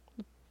business?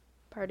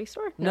 Party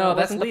store? No,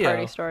 that's Leo. The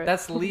party store.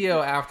 That's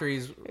Leo after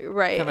he's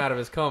come out of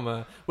his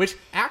coma. Which,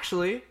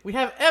 actually, we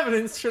have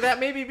evidence for that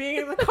maybe being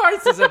in the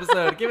cards this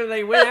episode, given that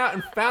he went out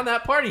and found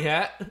that party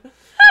hat.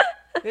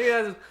 Maybe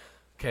that's...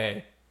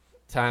 Okay,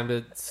 time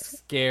to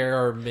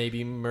scare or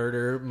maybe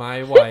murder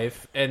my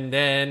wife, and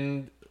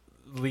then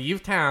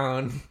leave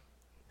town.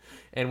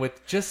 And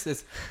with just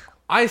this...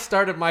 I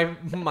started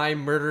my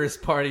murderous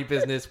party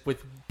business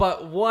with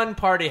but one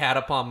party hat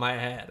upon my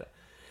head.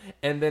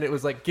 And then it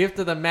was like gift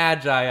of the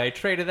Magi. I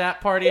traded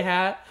that party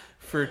hat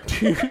for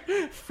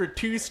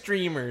two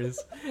streamers.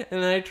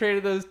 And then I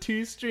traded those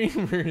 2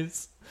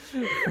 streamers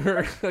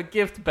for a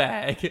gift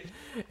bag.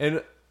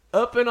 And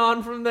up and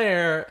on from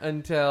there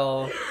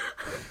until...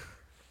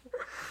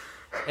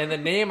 And the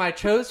name I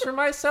chose for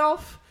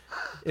myself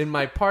in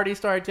my party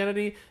star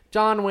identity,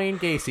 John Wayne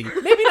Gacy.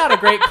 Maybe not a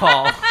great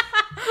call.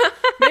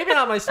 Maybe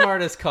not my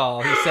smartest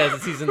call, he says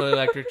as he's in the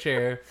electric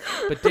chair.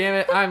 But damn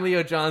it, I'm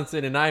Leo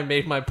Johnson, and I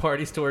made my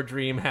party store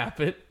dream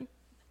happen.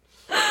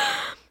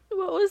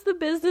 What What was the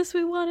business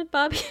we wanted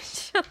Bobby and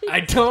Shelley? I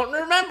don't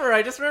remember.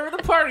 I just remember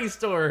the party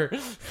store.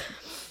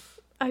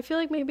 I feel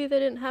like maybe they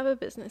didn't have a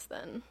business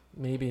then.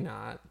 Maybe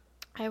not.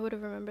 I would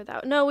have remembered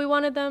that. No, we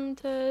wanted them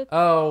to...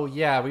 Oh,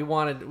 yeah. We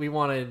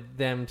wanted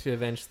them to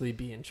eventually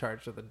be in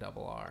charge of the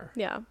Double R.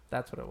 Yeah.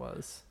 That's what it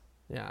was.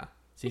 Yeah. I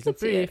Season could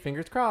see 3, it.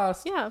 fingers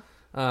crossed. Yeah.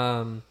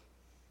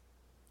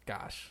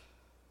 Gosh.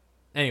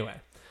 Anyway.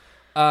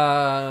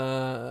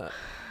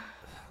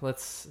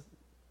 Let's...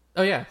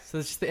 Oh, yeah. So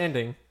it's just the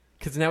ending.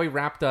 Because now we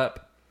wrapped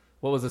up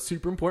what was a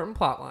super important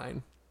plot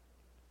line.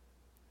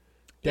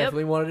 Yep.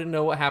 Definitely wanted to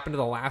know what happened to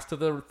the last of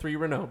the 3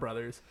 Renault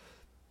brothers.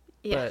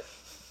 Yeah.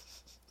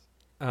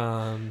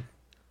 But,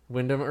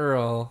 Wyndham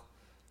Earl...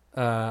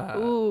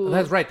 Ooh.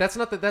 That's right. That's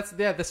not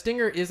the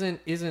stinger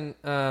isn't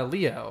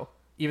Leo,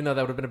 even though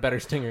that would have been a better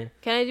stinger.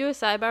 Can I do a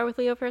sidebar with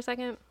Leo for a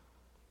second?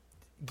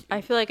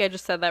 I feel like I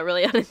just said that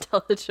really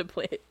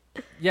unintelligibly.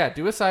 Yeah,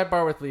 do a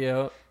sidebar with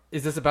Leo.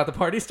 Is this about the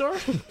party store?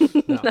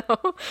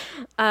 No.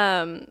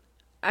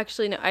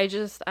 Actually, no. I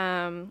just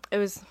it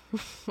was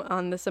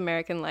on This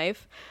American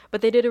Life,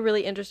 but they did a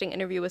really interesting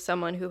interview with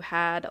someone who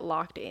had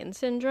locked in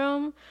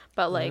syndrome,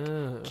 but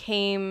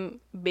came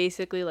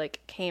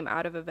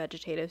out of a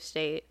vegetative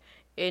state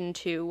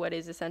into what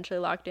is essentially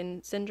locked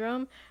in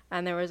syndrome,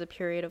 and there was a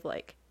period of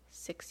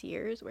 6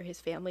 years where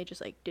his family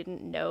just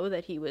didn't know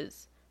that he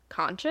was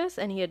conscious,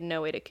 and he had no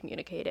way to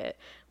communicate it,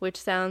 which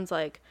sounds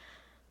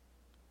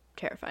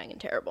terrifying and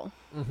terrible.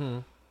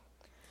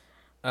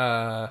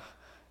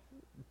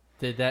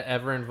 Did that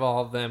ever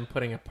involve them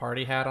putting a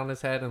party hat on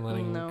his head and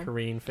letting No.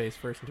 Kareen face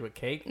first into a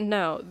cake?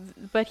 No,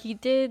 but he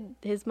did.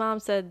 His mom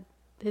said,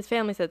 his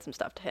family said some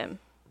stuff to him.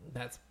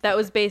 That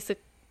Was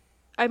basic.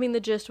 I mean,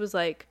 the gist was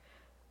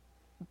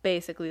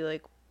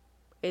basically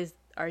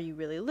are you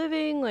really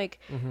living?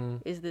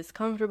 Is this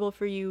comfortable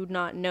for you?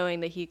 Not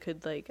knowing that he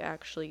could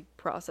actually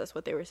process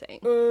what they were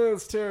saying. Oh,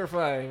 it's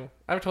terrifying.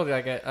 I've told you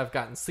I've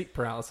gotten sleep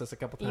paralysis a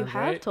couple times. You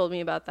have right? told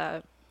me about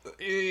that.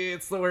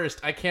 It's the worst.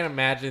 I can't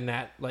imagine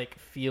that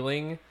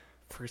feeling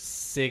for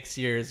 6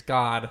 years.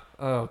 God.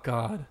 Oh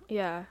God.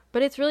 Yeah,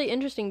 but it's really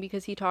interesting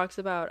because he talks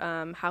about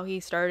how he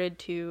started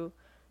to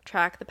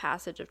track the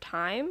passage of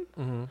time,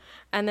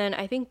 and then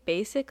I think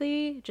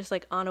basically just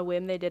on a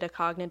whim they did a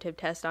cognitive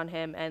test on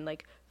him and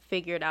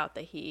figured out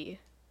that he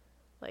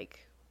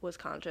was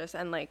conscious,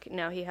 and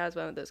now he has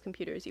one of those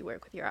computers you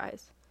work with your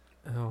eyes.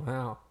 Oh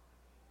wow.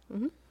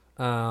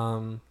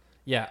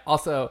 Yeah.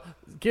 Also,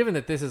 given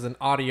that this is an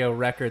audio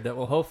record that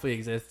will hopefully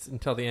exist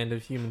until the end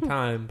of human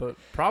time, but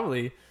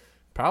probably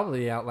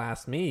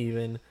outlast me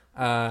even.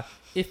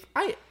 If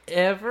I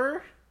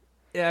ever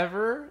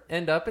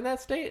end up in that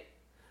state,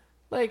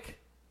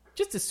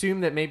 just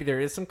assume that maybe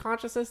there is some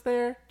consciousness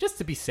there, just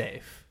to be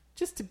safe,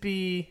 just to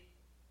be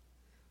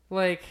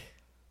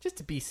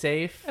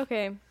safe.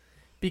 Okay.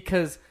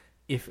 Because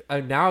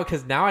now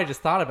I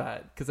just thought about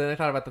it, because then I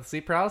thought about the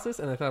sleep paralysis,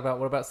 and I thought about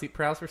what about sleep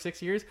paralysis for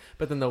 6 years.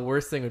 But then the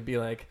worst thing would be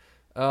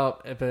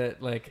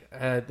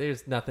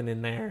there's nothing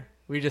in there.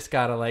 We just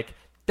gotta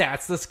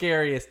that's the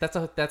scariest. That's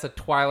a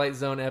Twilight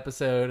Zone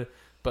episode,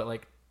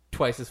 but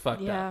twice as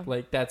fucked up.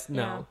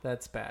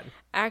 That's bad.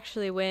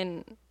 Actually,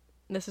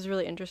 this is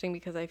really interesting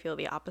because I feel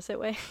the opposite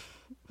way.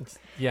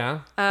 Yeah.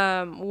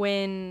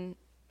 When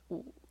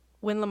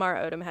Lamar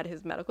Odom had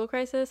his medical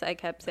crisis, I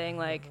kept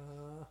saying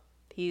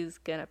he's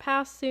gonna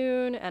pass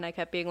soon, and I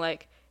kept being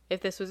if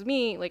this was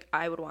me,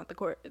 I would want the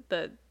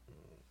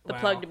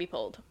plug to be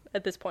pulled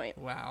at this point.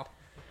 Wow.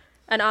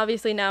 And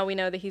obviously now we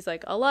know that he's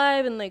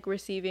alive and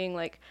receiving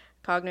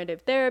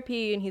cognitive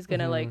therapy, and he's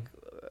gonna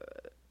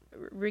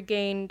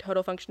regain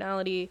total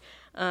functionality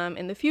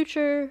in the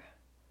future.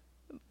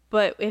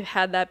 But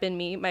had that been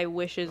me, my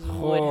wishes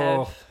would have.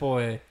 Oh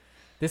boy,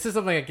 this is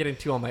something I get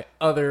into on my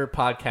other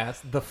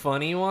podcast, The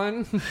Funny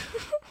One.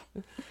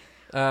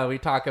 We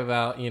talk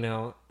about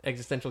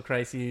existential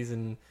crises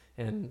and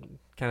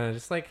kind of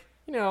just life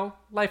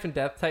and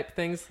death type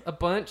things a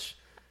bunch.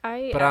 But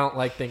I don't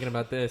like thinking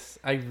about this.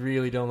 I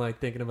really don't like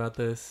thinking about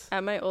this.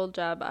 At my old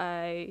job,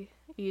 I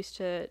used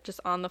to just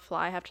on the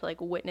fly have to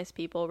witness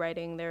people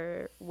writing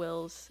their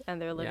wills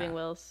and their living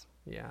wills.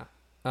 Yeah.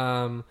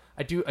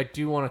 I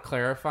do want to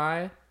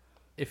clarify,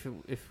 if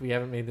we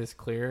haven't made this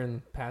clear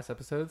in past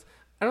episodes,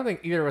 I don't think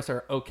either of us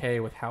are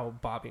okay with how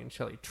Bobby and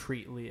Shelley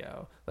treat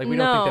Leo. We don't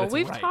think that's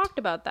we've right. talked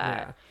about that.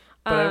 Yeah.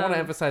 But I want to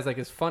emphasize,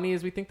 as funny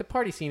as we think the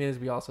party scene is,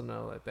 we also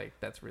know that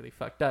that's really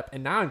fucked up.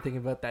 And now I'm thinking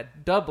about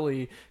that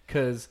doubly,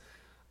 because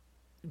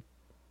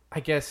I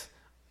guess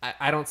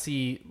I don't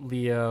see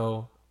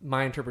Leo.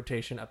 My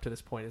interpretation up to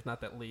this point is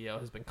not that Leo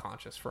has been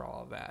conscious for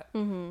all of that,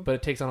 but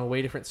it takes on a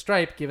way different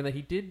stripe, given that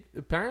he did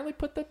apparently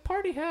put the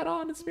party hat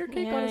on and smear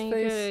cake on his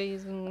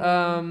face.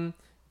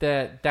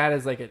 That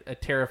is a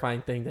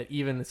terrifying thing, that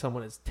even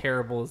someone as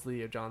terrible as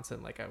Leo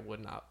Johnson, I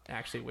would not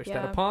actually wish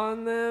that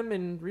upon them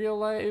in real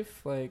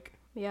life.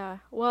 Yeah.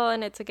 Well,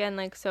 and it's again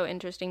so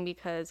interesting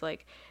because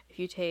if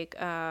you take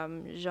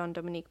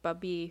Jean-Dominique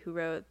Babi, who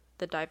wrote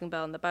The Diving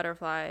Bell and the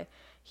Butterfly,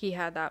 he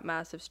had that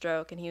massive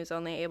stroke and he was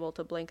only able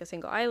to blink a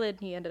single eyelid.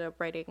 He ended up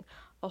writing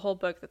a whole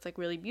book that's like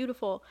really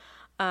beautiful.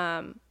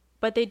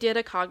 But they did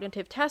a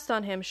cognitive test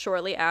on him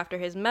shortly after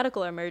his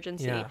medical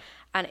emergency. Yeah.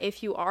 And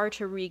if you are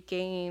to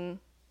regain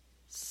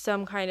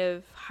some kind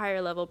of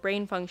higher level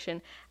brain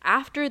function,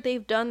 after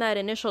they've done that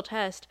initial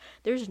test,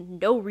 there's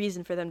no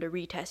reason for them to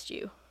retest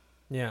you.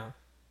 Yeah.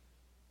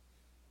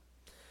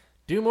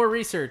 Do more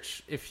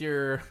research if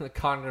you're a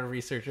cognitive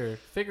researcher.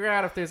 Figure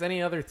out if there's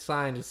any other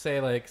sign to say,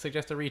 like,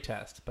 suggest a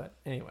retest. But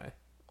anyway,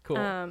 cool.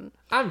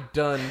 I'm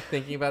done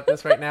thinking about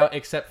this right now,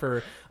 except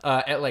for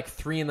at like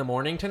 3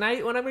 a.m.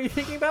 tonight when I'm going to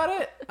be thinking about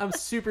it. I'm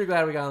super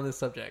glad we got on this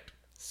subject.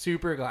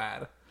 Super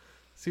glad.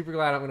 Super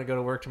glad I'm going to go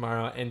to work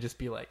tomorrow and just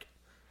be like,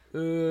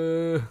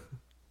 Just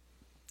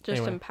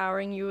anyway.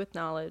 empowering you with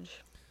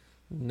knowledge.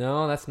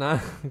 No, that's not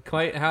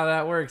quite how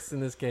that works in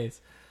this case.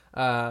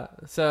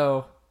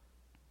 So,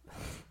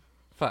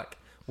 fuck.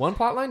 One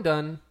plotline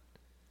done,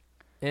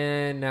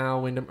 and now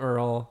Wyndham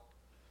Earl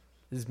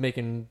is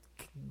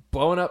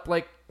blowing up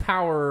like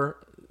power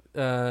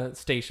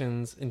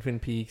stations in Twin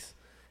Peaks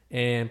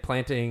and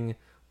planting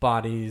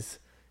bodies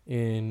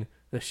in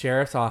the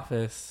sheriff's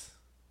office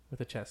with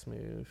a chess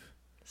move.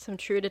 Some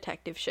true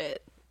detective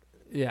shit.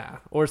 Yeah,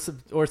 or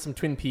some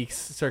Twin Peaks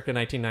circa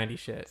 1990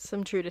 shit.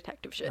 Some true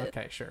detective shit.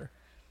 Okay, sure.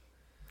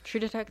 True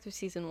Detective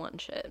season 1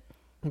 shit.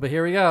 But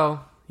here we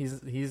go.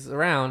 He's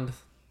around.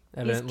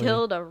 Evidently. He's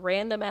killed a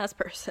random ass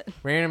person.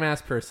 Random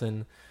ass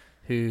person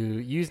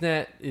who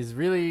Usenet is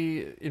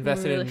really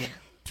invested in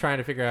trying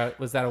to figure out,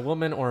 was that a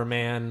woman or a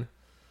man?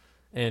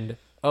 And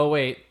oh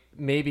wait,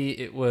 maybe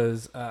it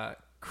was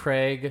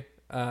Craig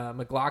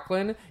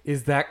McLaughlin.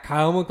 Is that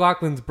Kyle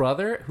McLaughlin's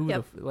brother? Who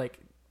Yep.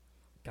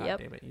 God Yep.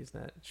 damn it,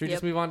 Usenet. Should we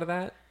just move on to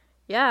that?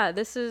 Yeah,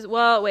 this is...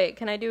 Well, wait,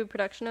 can I do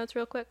production notes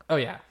real quick? Oh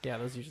yeah,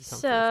 those usually come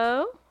first.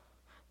 So,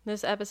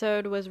 this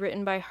episode was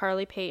written by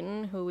Harley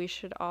Payton, who we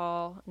should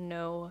all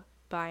know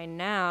by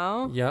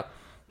now. Yep.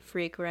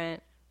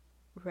 Frequent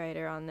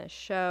writer on this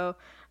show.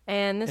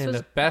 And this and was...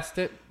 the best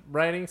at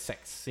writing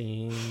sex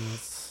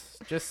scenes.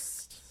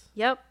 Just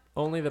Yep.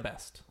 only the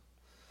best.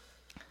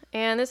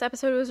 And this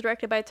episode was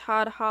directed by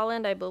Todd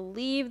Holland. I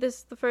believe this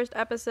is the first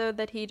episode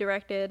that he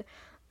directed.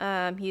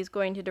 He's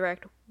going to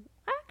direct...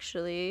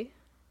 Actually,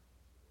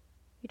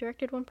 he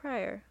directed one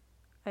prior.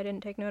 I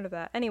didn't take note of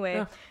that.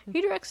 Anyway,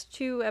 He directs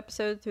 2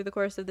 episodes through the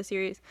course of the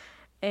series.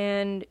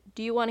 And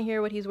do you want to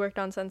hear what he's worked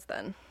on since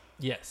then?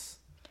 Yes.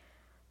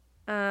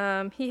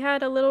 He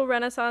had a little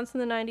renaissance in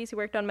the 90s. He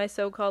worked on My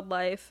So-Called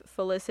Life,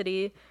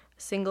 Felicity,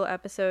 a single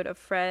episode of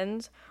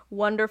Friends,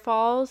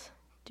 Wonderfalls.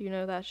 Do you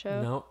know that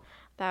show? No.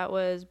 That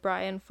was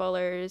Brian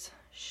Fuller's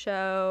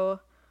show,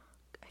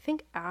 I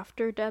think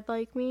after Dead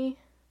Like Me.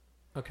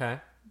 Okay.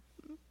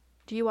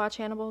 Do you watch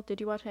Hannibal?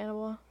 Did you watch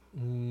Hannibal?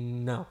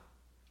 No.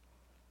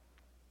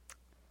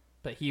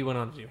 But he went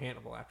on to do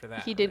Hannibal after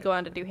that. He did go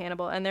on to do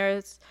Hannibal. And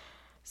there's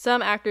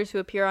some actors who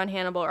appear on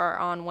Hannibal are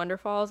on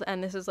Wonderfalls.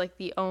 And this is like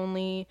the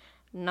only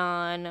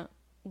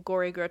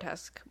non-gory,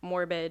 grotesque,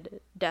 morbid,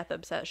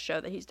 death-obsessed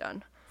show that he's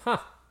done. Huh.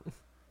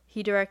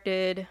 He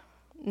directed,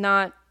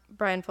 not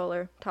Brian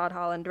Fuller, Todd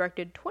Holland,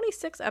 directed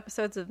 26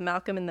 episodes of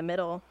Malcolm in the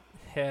Middle.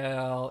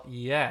 Hell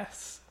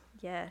yes.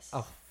 Yes.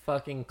 A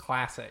fucking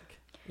classic,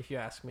 if you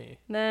ask me.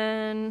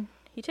 Then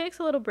he takes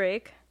a little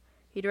break.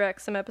 He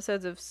directs some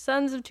episodes of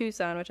Sons of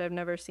Tucson, which I've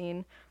never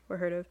seen or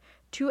heard of.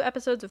 2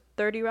 episodes of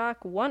 30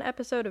 Rock. 1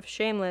 episode of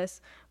Shameless,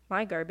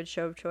 my garbage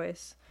show of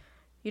choice.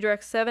 He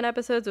directs 7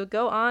 episodes of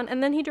Go On.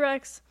 And then he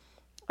directs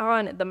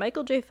on The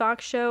Michael J.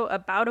 Fox Show,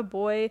 About a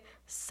Boy,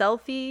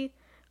 Selfie,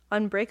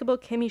 Unbreakable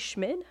Kimmy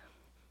Schmidt,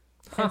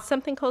 and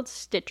something called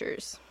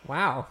Stitchers.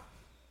 Wow.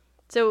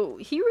 So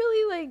he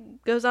really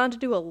goes on to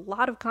do a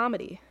lot of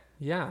comedy.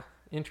 Yeah.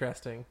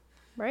 Interesting.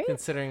 Right?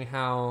 Considering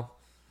how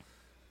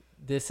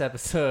this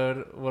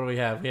episode, what do we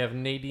have? We have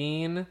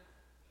Nadine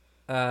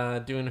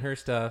doing her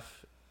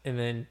stuff, and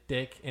then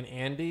Dick and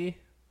Andy.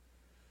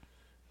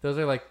 Those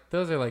are like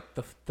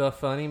the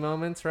funny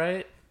moments,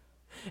 right?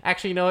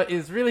 Actually, you know what?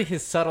 It's really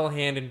his subtle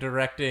hand in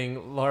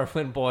directing Laura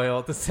Flynn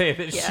Boyle to say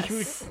that she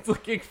was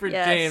looking for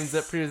James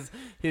that proves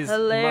his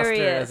muster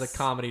as a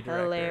comedy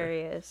director.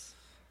 Hilarious.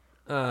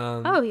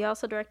 He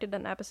also directed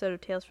an episode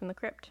of Tales from the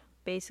Crypt,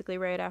 basically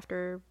right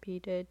after he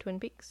did Twin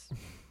Peaks.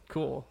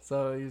 Cool.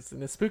 So he's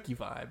in a spooky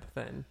vibe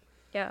then.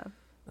 Yeah.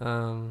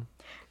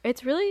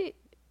 It's really...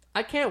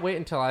 I can't wait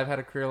until I've had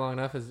a career long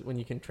enough as when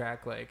you can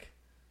track,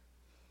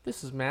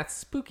 this is Matt's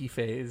spooky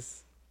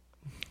phase.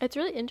 It's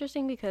really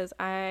interesting because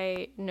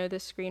I know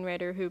this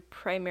screenwriter who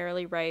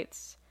primarily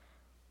writes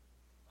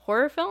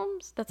horror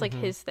films. That's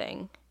his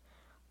thing.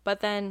 But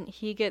then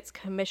he gets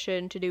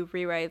commissioned to do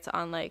rewrites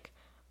on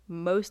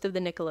most of the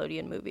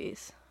Nickelodeon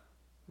movies.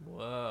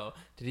 Whoa.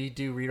 Did he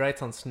do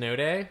rewrites on Snow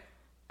Day?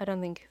 I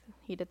don't think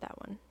he did that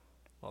one.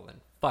 Well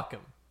then, fuck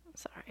him.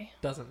 Sorry.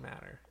 Doesn't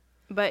matter.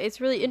 But it's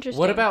really interesting.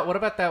 What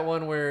about that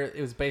one where it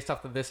was based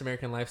off the This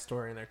American Life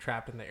story and they're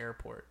trapped in the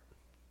airport?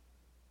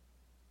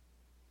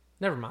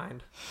 Never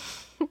mind.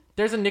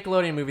 There's a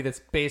Nickelodeon movie that's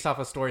based off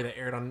a story that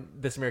aired on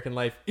This American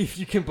Life, if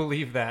you can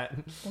believe that.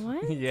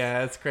 What?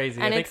 Yeah, it's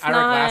crazy. And I think it's Ira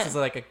not- Glass is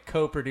like a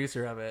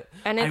co-producer of it.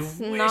 And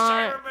it's I wish not-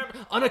 I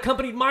remember.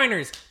 Unaccompanied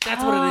Minors.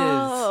 That's what it is.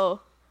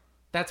 Oh.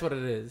 That's what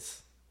it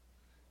is.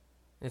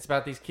 It's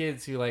about these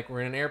kids who like were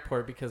in an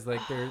airport because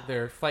like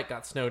their flight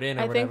got snowed in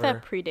or I whatever.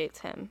 think that predates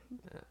him.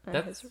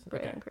 That's his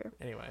writing okay. career.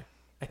 Anyway,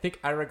 I think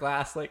Ira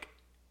Glass like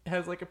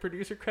has like a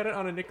producer credit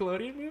on a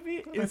Nickelodeon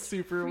movie. It's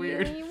super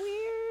weird. Really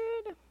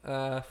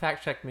weird.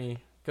 Fact check me.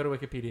 Go to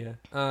Wikipedia.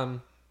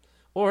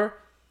 Or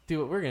do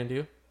what we're gonna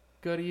do.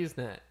 Go to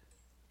Usenet.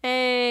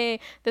 Hey,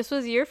 this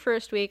was your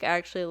first week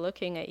actually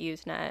looking at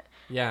Usenet,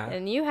 Yeah.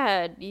 and you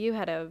had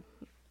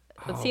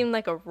it seemed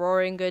like a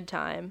roaring good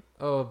time.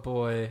 Oh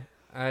boy,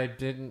 I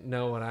didn't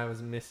know what I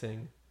was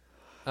missing.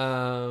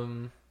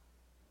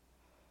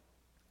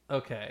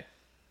 Okay.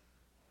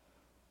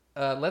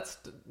 Let's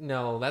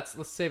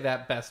save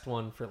that best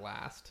one for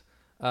last.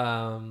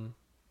 But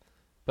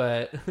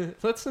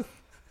let's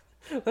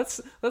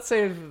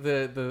save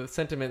the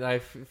sentiment I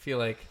feel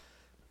like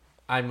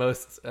I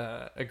most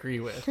agree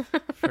with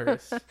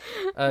first.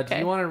 Okay. Do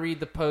you want to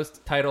read the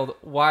post titled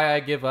 "Why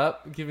I Give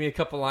Up"? Give me a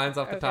couple lines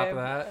off the top of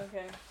that.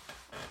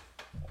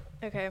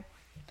 Okay.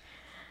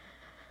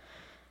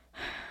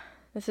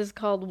 This is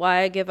called Why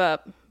I Give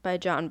Up by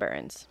John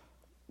Burns.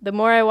 The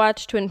more I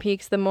watch Twin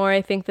Peaks, the more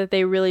I think that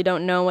they really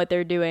don't know what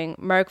they're doing.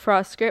 Mark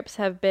Frost scripts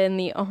have been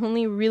the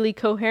only really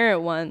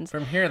coherent ones.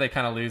 From here, they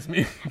kind of lose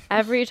me.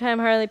 Every time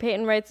Harley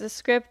Payton writes a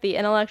script, the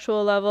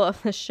intellectual level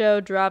of the show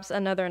drops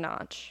another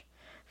notch.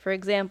 For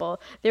example,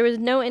 there was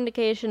no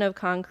indication of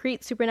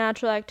concrete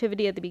supernatural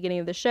activity at the beginning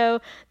of the show.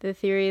 The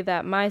theory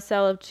that my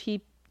cell of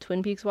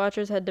Twin Peaks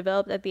watchers had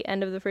developed at the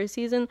end of the first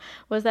season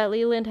was that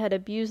Leland had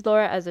abused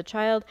Laura as a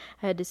child,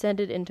 had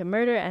descended into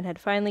murder, and had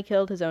finally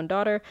killed his own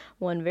daughter.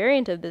 One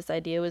variant of this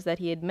idea was that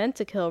he had meant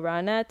to kill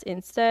Ronette.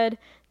 Instead,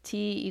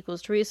 T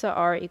equals Teresa,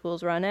 R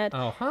equals Ronette.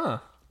 Oh, huh.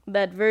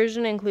 That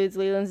version includes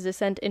Leland's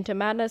descent into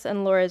madness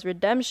and Laura's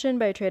redemption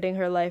by trading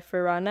her life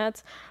for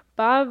Ronette's.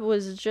 Bob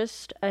was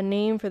just a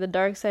name for the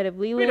dark side of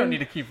Leland. We don't need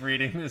to keep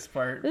reading this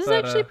part. This is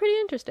actually pretty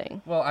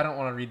interesting. Well, I don't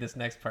want to read this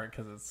next part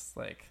because it's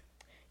like...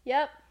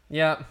 Yep.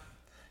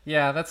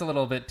 Yeah, that's a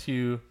little bit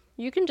too...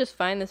 You can just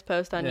find this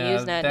post on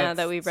Usenet now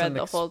that we've read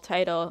the whole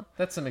title.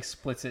 That's some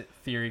explicit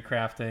theory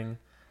crafting.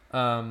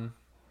 But,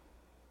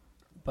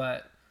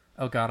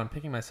 oh god, I'm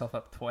picking myself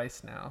up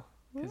twice now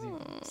because you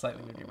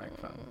slightly moved your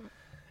microphone.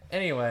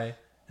 Anyway,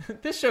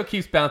 this show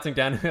keeps bouncing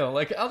downhill.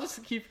 Like, I'll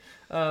just keep...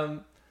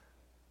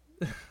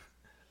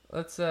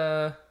 let's...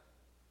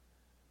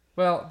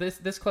 Well,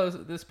 this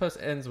post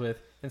ends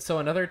with, and so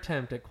another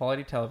attempt at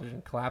quality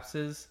television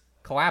collapses.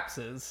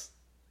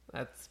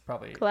 That's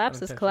probably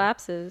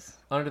Collapses.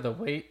 under the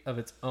weight of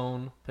its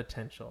own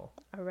potential.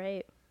 All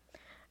right.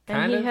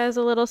 And he has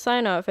a little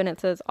sign off, and it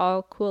says,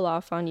 "I'll cool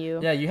off on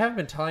you." Yeah, you haven't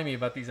been telling me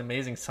about these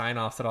amazing sign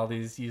offs that all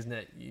these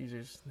Usenet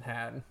users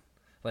had,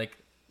 like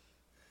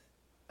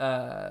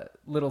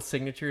little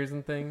signatures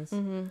and things.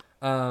 Mm-hmm.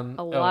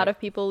 A lot of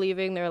people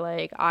leaving their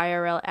like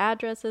IRL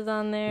addresses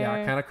on there.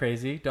 Yeah, kind of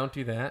crazy. Don't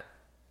do that.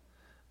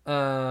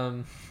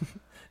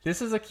 This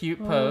is a cute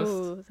post.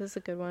 Ooh, this is a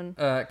good one.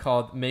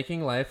 Called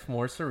 "Making Life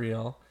More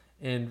Surreal,"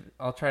 and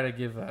I'll try to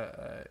give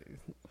a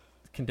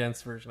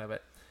condensed version of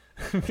it.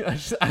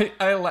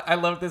 I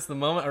loved this the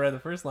moment I read the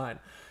first line.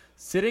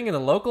 Sitting in the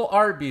local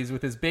Arby's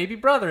with his baby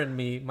brother and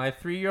me, my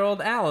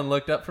 3-year-old Alan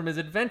looked up from his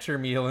adventure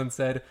meal and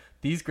said,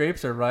 "These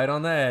grapes are right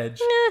on the edge."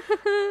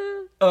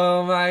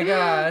 Oh my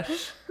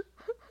gosh.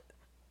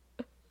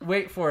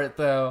 Wait for it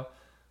though.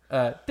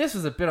 This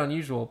was a bit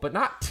unusual, but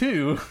not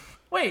too.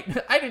 Wait,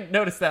 I didn't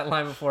notice that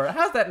line before.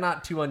 How's that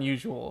not too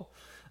unusual?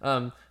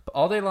 But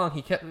all day long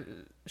he kept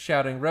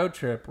shouting, "Road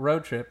trip,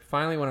 road trip."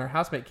 Finally, when our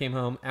housemate came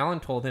home, Alan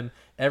told him,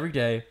 every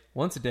day,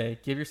 once a day,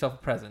 give yourself a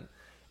present.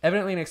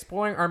 Evidently, in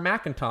exploring our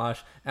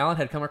Macintosh, Alan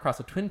had come across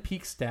a Twin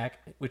Peaks stack,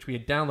 which we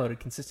had downloaded,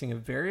 consisting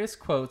of various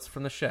quotes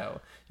from the show.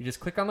 You just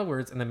click on the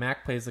words, and the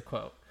Mac plays the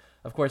quote.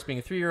 Of course, being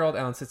a 3-year-old,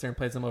 Alan sits there and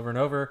plays them over and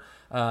over.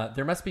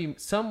 There must be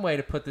some way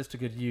to put this to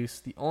good use.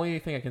 The only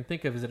thing I can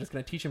think of is that it's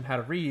going to teach him how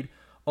to read,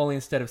 only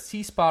instead of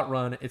C-Spot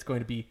Run, it's going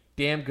to be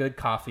damn good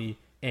coffee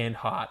and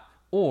hot,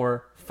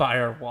 or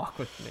fire walk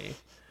with me.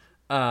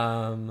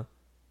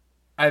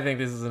 I think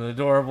this is an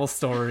adorable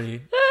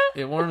story.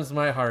 It warms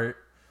my heart.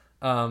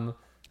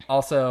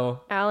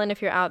 Also, Alan,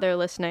 if you're out there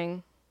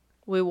listening,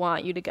 we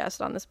want you to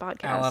guest on this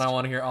podcast. Alan, I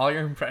want to hear all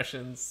your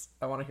impressions.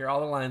 I want to hear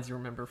all the lines you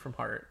remember from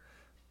heart.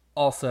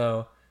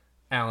 Also,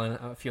 Alan,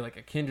 I feel like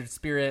a kindred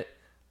spirit.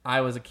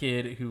 I was a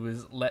kid who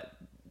was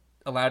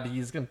allowed to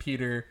use a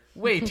computer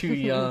way too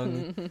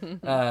young.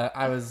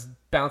 I was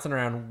bouncing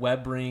around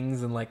web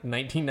rings in like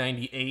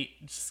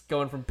 1998, just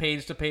going from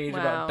page to page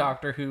about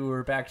Doctor Who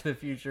or Back to the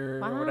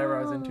Future or whatever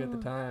I was into at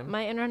the time.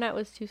 My internet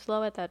was too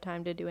slow at that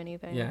time to do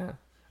anything. Yeah.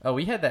 Oh,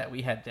 we had that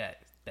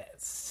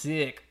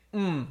sick,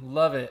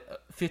 love it,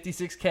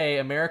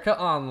 56K America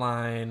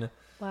Online.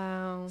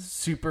 Wow.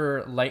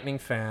 Super lightning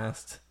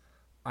fast.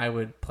 I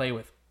would play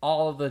with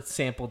all of the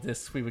sample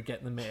discs we would get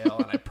in the mail,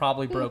 and I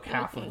probably broke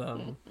half of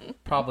them.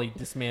 Probably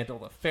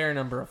dismantled a fair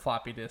number of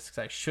floppy disks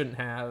I shouldn't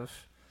have.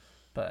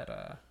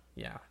 But,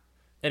 yeah.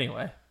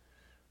 Anyway,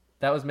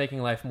 that was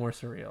making life more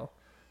surreal.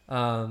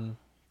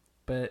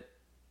 But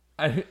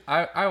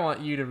I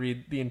want you to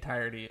read the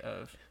entirety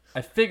of...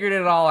 I figured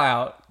it all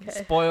out.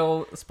 Okay.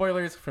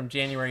 Spoilers from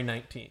January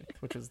 19th,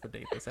 which is the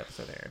date this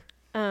episode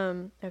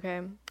aired.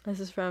 Okay. This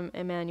is from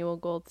Emmanuel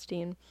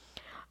Goldstein.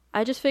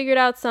 I just figured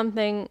out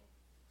something...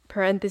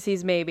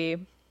 parentheses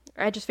maybe.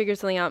 I just figured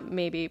something out,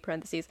 maybe,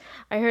 parentheses.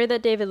 I heard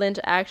that David Lynch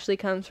actually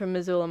comes from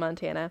Missoula,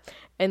 Montana.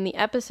 In the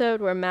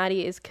episode where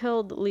Maddie is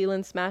killed,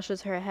 Leland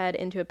smashes her head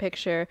into a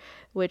picture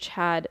which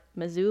had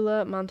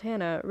Missoula,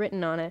 Montana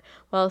written on it,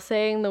 while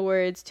saying the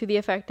words to the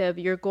effect of,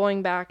 "You're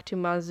going back to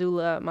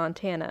Missoula,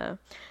 Montana."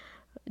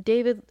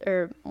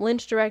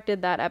 Lynch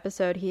directed that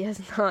episode. He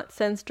has not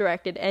since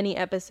directed any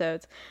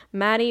episodes.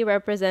 Maddie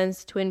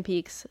represents Twin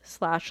Peaks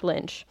 /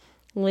 Lynch.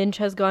 Lynch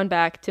has gone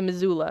back to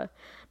Missoula.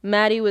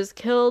 Maddie was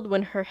killed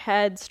when her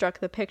head struck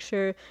the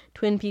picture.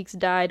 Twin Peaks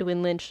died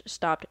when Lynch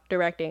stopped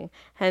directing.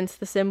 Hence,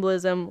 the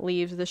symbolism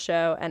leaves the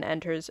show and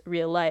enters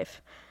real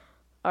life.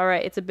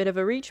 Alright, it's a bit of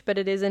a reach, but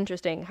it is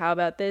interesting. How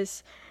about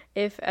this?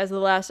 If, as the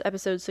last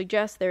episode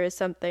suggests, there is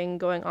something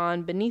going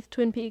on beneath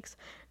Twin Peaks,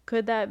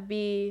 could that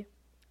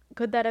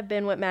have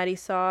been what Maddie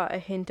saw a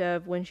hint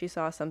of when she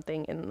saw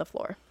something in the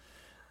floor?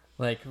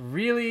 Like,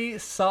 really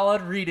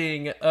solid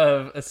reading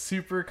of a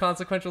super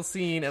consequential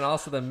scene and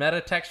also the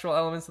meta-textual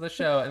elements of the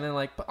show. And then,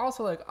 like, but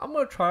also, like, I'm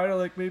going to try to,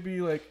 like, maybe,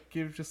 like,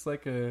 give just,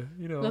 like, a,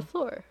 you know... The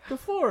floor. The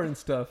floor and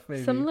stuff,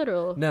 maybe. Some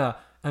literal. No,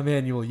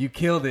 Emmanuel, you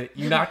killed it.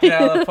 You knocked it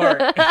out of the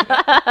park.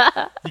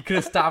 You could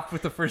have stopped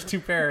with the first 2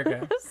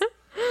 paragraphs.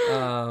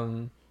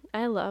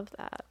 I love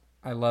that.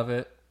 I love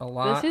it a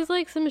lot. This is,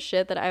 like, some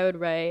shit that I would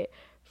write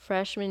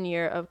freshman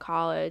year of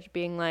college,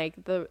 being like,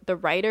 the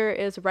writer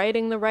is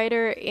writing the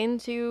writer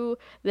into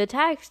the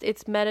text.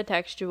 It's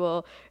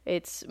metatextual.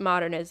 It's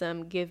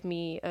modernism. Give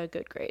me a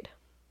good grade.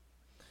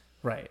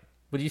 Right.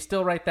 Would you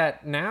still write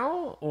that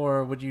now,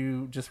 or would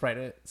you just write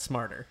it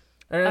smarter?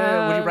 Would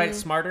you write it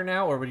smarter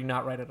now, or would you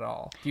not write it at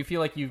all? Do you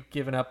feel like you've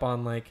given up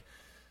on, like,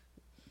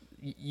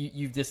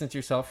 you've distanced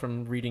yourself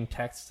from reading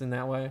texts in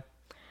that way?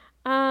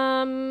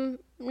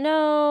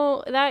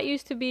 No, that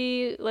used to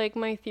be, like,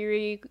 my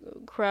theory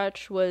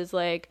crutch was,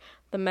 like,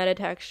 the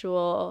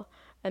metatextual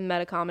and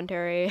meta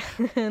commentary.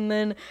 And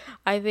then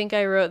I think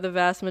I wrote the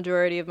vast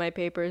majority of my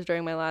papers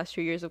during my last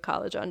 2 years of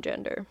college on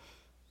gender.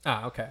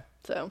 Ah, okay.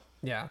 So.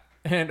 Yeah.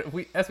 And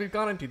as we've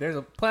gone into,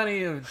 there's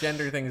plenty of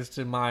gender things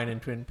to mine in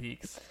Twin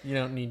Peaks. You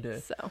don't need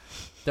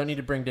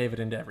to bring David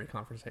into every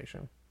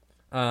conversation.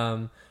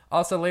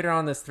 Also, later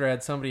on this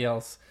thread, somebody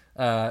else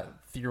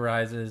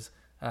theorizes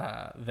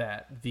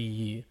that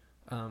the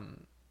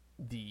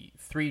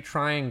 3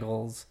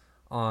 triangles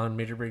on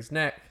Major Briggs'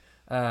 neck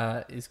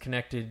is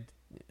connected,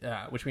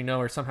 which we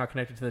know are somehow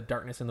connected to the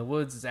darkness in the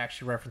woods, is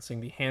actually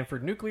referencing the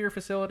Hanford Nuclear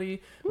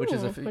Facility, which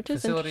is a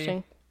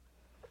facility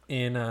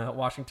in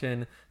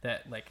Washington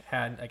that, like,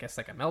 had, I guess,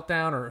 like a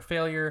meltdown or a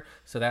failure,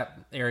 so that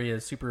area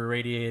is super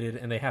irradiated,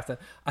 and they have to...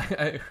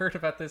 I heard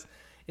about this.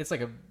 It's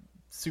like a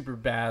super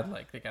bad,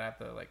 like, they gotta have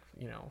to, like,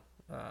 you know,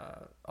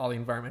 all the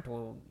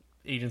environmental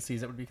agencies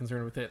that would be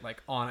concerned with it,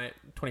 like, on it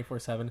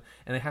 24/7, and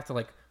they have to,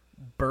 like,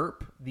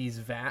 burp these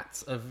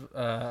vats of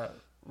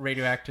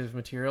radioactive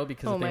material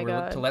because if they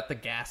were to let the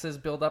gases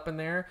build up in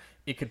there,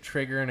 it could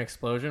trigger an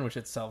explosion, which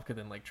itself could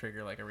then, like,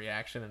 trigger, like, a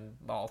reaction and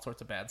all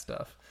sorts of bad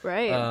stuff.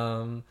 Right.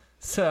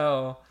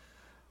 So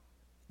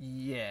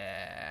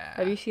yeah.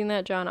 Have you seen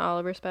that John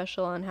Oliver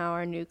special on how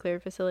our nuclear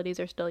facilities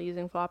are still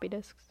using floppy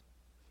disks?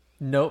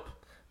 Nope.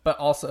 But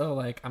also,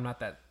 like, I'm not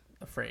that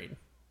afraid.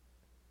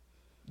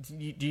 Do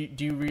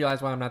you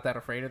realize why I'm not that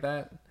afraid of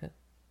that?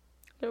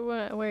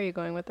 Where are you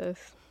going with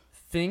this?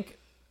 Think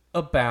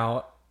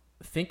about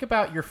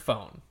your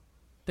phone.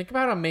 Think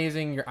about how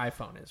amazing your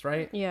iPhone is,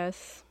 right?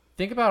 Yes.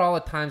 Think about all the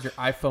times your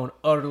iPhone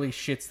utterly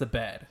shits the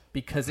bed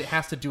because it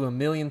has to do a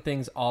million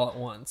things all at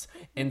once.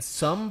 And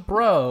some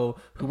bro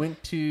who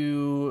went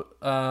to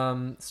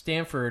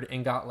Stanford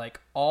and got, like,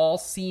 all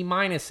C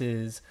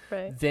minuses,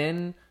 right,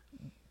 then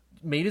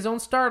made his own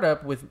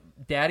startup with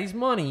daddy's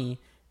money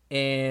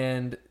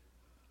and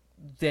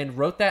then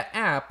wrote that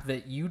app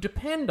that you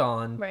depend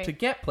on to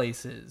get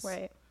places,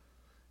 right,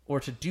 or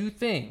to do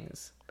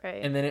things,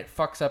 right, and then it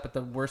fucks up at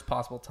the worst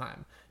possible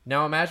time.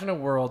 Now imagine a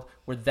world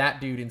where that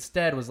dude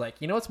instead was like,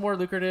 you know what's more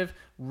lucrative?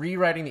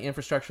 Rewriting the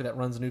infrastructure that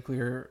runs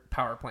nuclear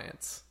power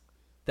plants.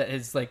 That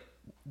has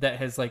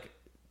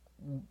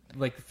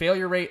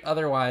failure rate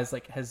otherwise,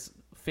 like, has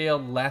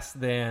failed less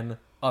than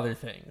other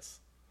things.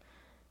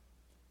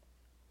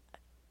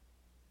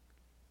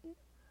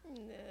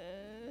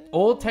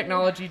 Old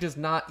technology does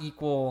not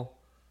equal,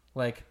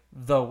 like,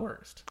 the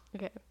worst.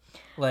 Okay.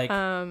 Like,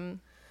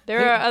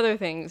 there are other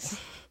things.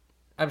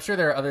 I'm sure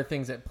there are other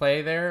things at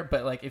play there,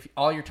 but, like, if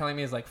all you're telling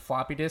me is, like,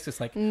 floppy disks, it's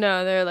like...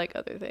 No, there are, like,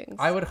 other things.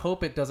 I would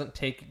hope it doesn't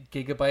take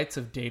gigabytes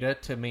of data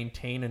to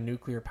maintain a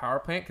nuclear power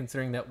plant,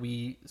 considering that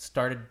we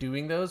started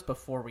doing those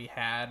before we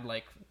had,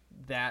 like,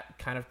 that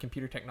kind of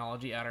computer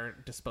technology at our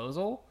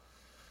disposal.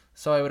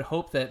 So I would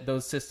hope that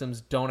those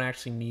systems don't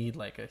actually need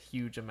like a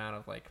huge amount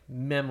of like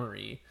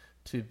memory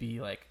to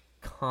be like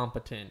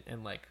competent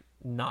and like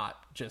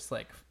not just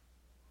like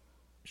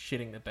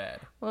shitting the bed.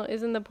 Well,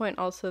 isn't the point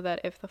also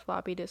that if the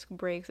floppy disk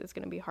breaks, it's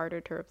going to be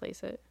harder to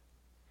replace it?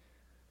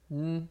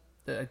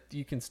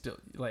 You can still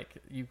like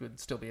you would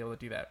still be able to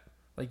do that.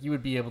 Like you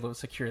would be able to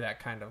secure that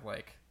kind of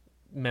like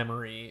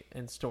memory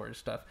and storage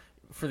stuff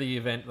for the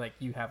event like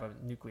you have a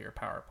nuclear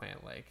power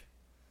plant. Like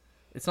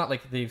it's not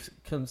like they've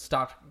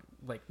stopped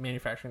like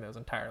manufacturing those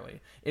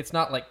entirely. It's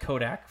not like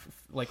Kodak,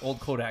 like old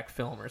Kodak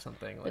film or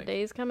something. The like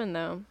day's coming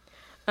though.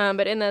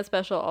 But in that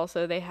special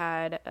also they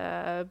had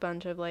a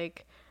bunch of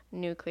like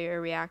nuclear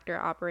reactor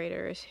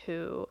operators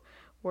who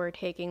were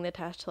taking the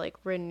test to like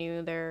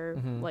renew their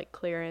like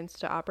clearance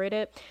to operate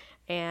it,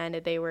 and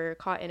they were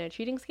caught in a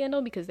cheating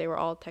scandal because they were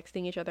all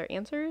texting each other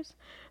answers.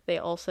 They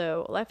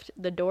also left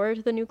the door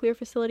to the nuclear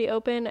facility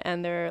open,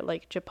 and their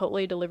like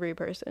Chipotle delivery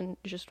person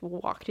just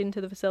walked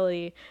into the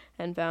facility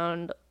and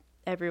found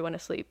everyone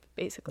asleep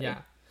basically.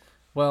 Yeah.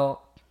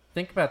 Well,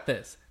 think about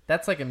this.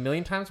 That's like a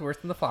million times worse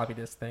than the floppy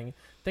disk thing.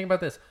 Think about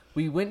this.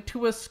 We went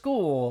to a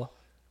school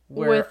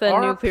where with a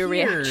our nuclear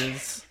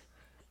peers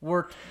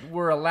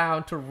were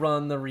allowed to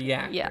run the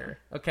reactor.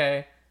 Yeah.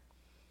 Okay?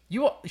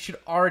 You should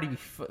already be,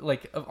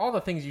 like, of all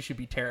the things you should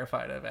be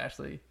terrified of,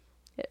 Ashley.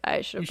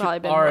 I should You have probably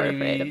should been more already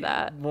afraid be of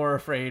that. more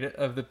afraid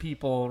of the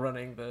people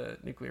running the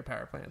nuclear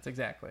power plants.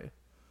 Exactly.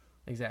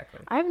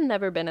 I've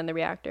never been in the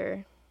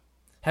reactor.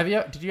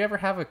 Did you ever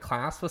have a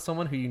class with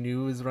someone who you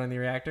knew was running the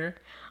reactor?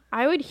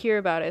 I would hear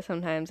about it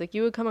sometimes. Like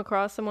you would come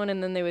across someone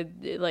and then they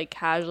would like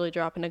casually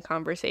drop into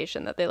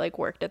conversation that they like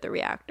worked at the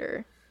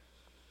reactor.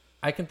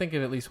 I can think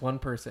of at least one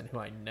person who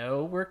I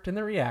know worked in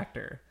the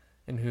reactor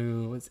and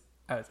who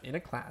I was in a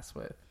class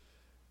with.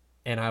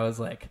 And I was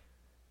like,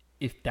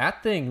 if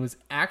that thing was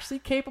actually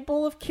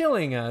capable of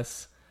killing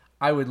us,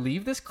 I would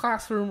leave this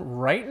classroom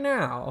right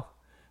now,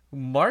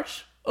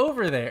 march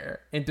over there,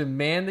 and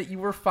demand that you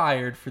were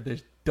fired for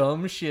this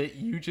dumb shit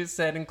you just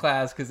said in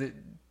class because it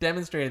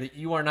demonstrated that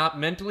you are not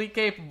mentally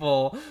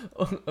capable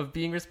of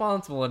being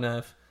responsible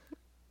enough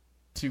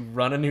to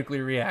run a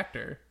nuclear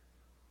reactor.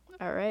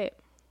 All right.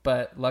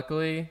 But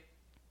luckily,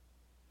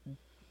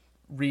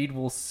 Reed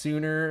will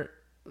sooner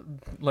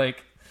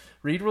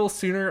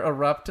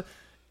erupt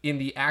in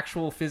the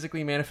actual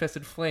physically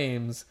manifested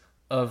flames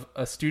of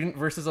a student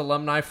versus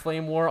alumni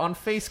flame war on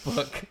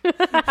Facebook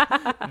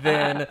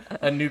than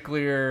a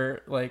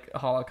nuclear like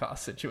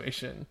Holocaust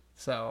situation.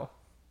 So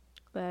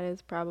that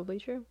is probably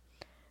true.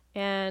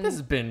 And this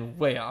has been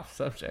way off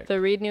subject.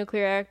 The Reed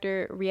nuclear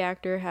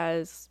reactor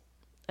has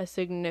a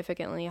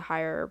significantly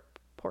higher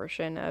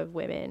portion of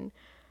women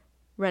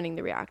running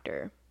the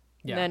reactor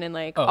than in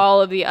like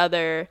all of the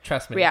other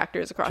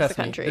reactors across the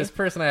country. This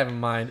person I have in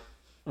mind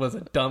was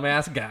a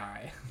dumbass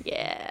guy.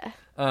 Yeah.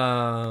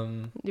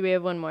 Do we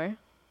have one more?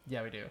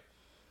 Yeah, we do.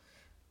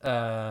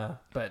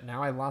 But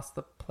now I lost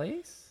the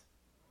place?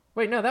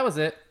 Wait, no, that was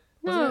it.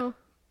 Wasn't it?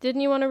 Did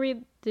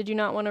you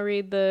not want to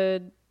read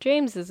the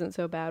James Isn't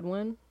So Bad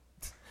one?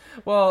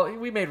 Well,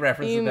 we made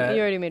reference to that.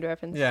 You already made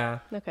reference. Yeah.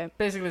 Okay.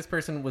 Basically, this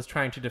person was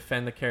trying to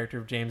defend the character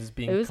of James as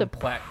being complex.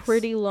 It was a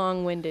pretty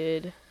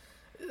long-winded...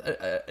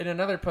 in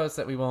another post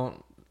that we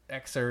won't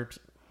excerpt,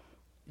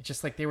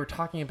 just like they were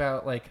talking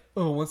about like,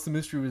 oh, once the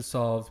mystery was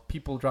solved,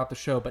 people dropped the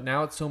show, but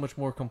now it's so much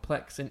more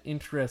complex and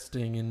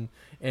interesting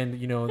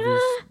and you know,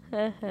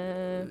 there's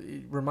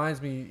it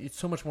reminds me it's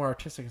so much more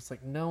artistic. It's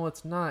like, no,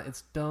 it's not.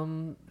 It's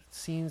dumb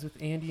scenes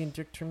with Andy and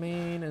Dick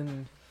Tremaine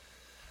and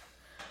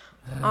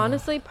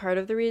honestly, part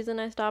of the reason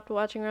I stopped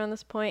watching around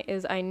this point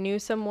is I knew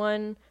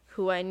someone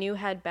who I knew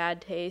had bad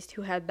taste,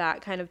 who had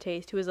that kind of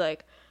taste, who was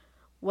like,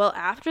 well,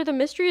 after the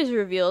mystery is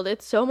revealed,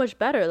 it's so much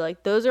better.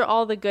 Like, those are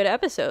all the good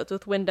episodes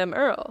with Wyndham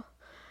Earl.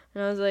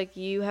 And I was like,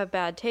 you have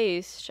bad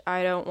taste.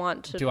 I don't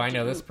want to... Do I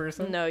know this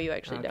person? No, you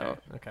actually don't.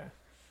 Okay.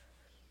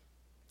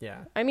 Yeah.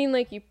 I mean,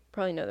 like, you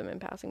probably know them in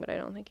passing, but I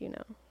don't think you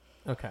know.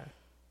 Okay.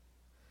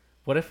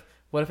 What if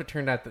it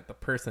turned out that the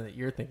person that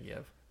you're thinking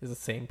of is the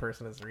same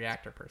person as the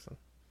reactor person?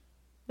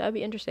 That'd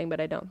be interesting,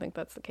 but I don't think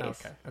that's the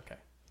case. Okay.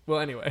 Well,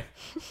 anyway,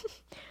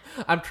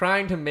 I'm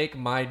trying to make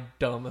my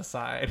dumb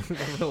aside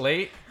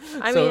relate.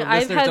 I so mean,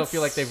 I've had don't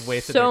feel like they've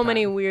wasted their so time.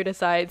 many weird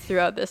asides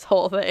throughout this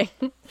whole thing.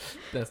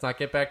 Let's not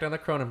get back down the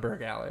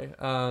Cronenberg alley.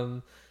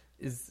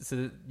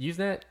 So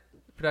Usenet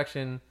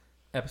production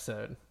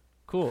episode.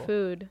 Cool.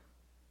 Food.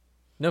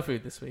 No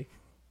food this week.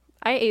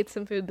 I ate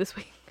some food this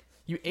week.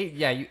 You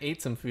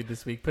ate some food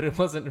this week, but it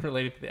wasn't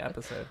related to the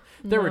episode.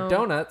 There were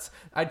donuts.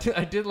 I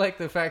did like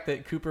the fact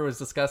that Cooper was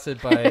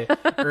disgusted by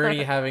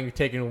Ernie having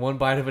taken one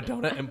bite of a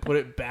donut and put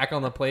it back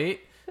on the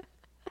plate.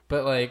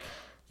 But like,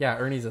 yeah,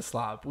 Ernie's a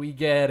slob. We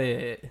get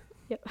it.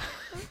 Yep.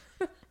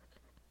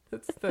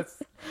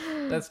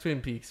 That's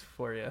Twin Peaks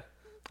for you.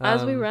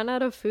 As we run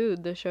out of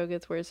food, the show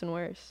gets worse and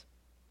worse.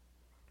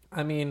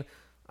 I mean,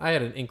 I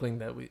had an inkling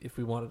that if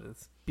we wanted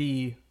to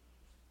be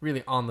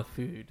really on the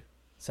food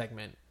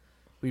segment,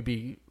 we'd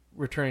be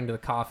returning to the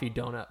coffee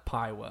donut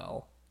pie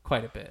well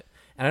quite a bit.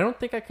 And I don't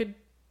think I could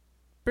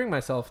bring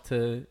myself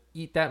to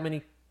eat that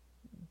many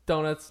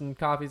donuts and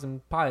coffees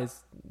and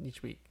pies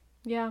each week.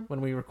 Yeah.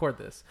 When we record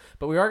this.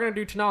 But we are going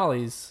to do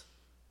Tonali's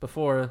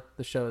before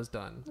the show is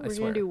done. We're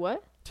going to do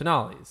what?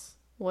 Tonali's.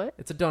 What?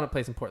 It's a donut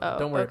place in Portland.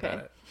 Don't worry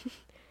about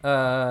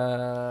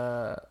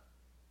it.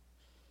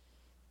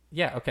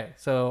 Yeah, okay.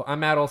 So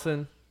I'm Matt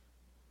Olson.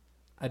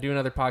 I do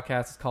another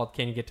podcast. It's called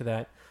Can You Get to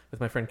That?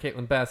 With my friend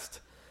Caitlin Best.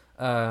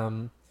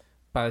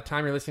 By the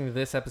time you're listening to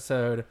this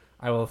episode,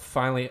 I will have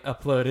finally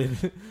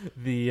uploaded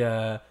the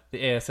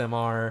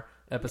ASMR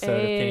episode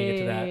of Can You Get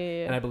to That?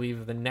 And I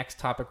believe the next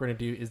topic we're going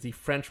to do is the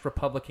French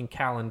Republican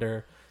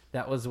calendar.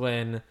 That was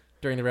when,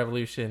 during the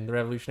revolution, the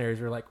revolutionaries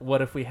were like,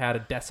 what if we had a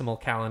decimal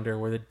calendar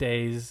where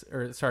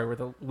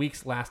the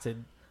weeks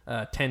lasted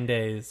 10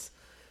 days?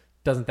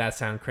 Doesn't that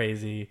sound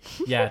crazy?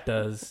 Yeah, it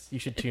does. You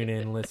should tune in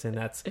and listen.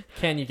 That's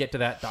Can You Get to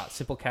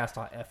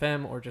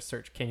That.simplecast.fm, or just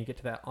search Can You Get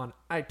to That on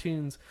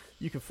iTunes.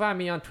 You can find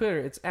me on Twitter.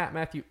 It's at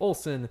Matthew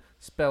Olson.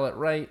 Spell it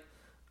right.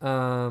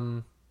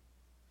 You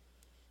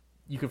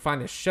can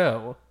find the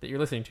show that you're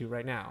listening to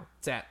right now.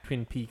 It's at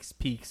Twin Peaks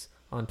Peaks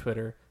on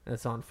Twitter, and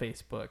it's on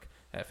Facebook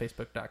at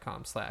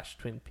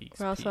facebook.com/Twin Peaks.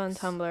 We're also on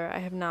Tumblr. I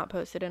have not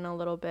posted in a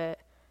little bit.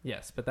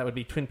 Yes, but that would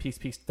be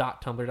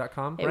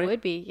twinpeakspeaks.tumblr.com, right? It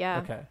would be, yeah.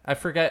 Okay. I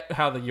forget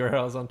how the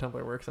URLs on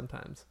Tumblr work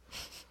sometimes.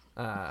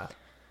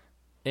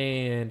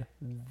 And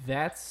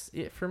that's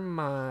it for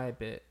my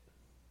bit.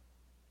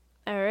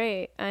 All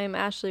right. I'm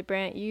Ashley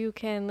Brandt. You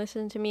can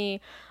listen to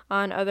me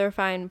on other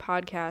fine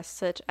podcasts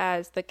such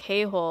as The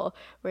K-Hole,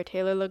 where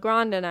Taylor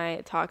Legrand and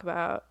I talk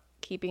about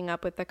keeping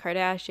up with the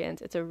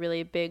Kardashians. It's a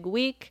really big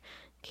week.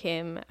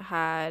 Kim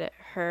had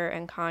her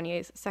and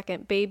Kanye's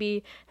second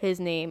baby. His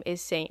name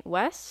is Saint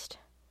West.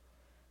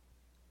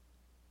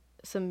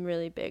 Some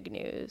really big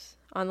news.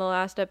 On the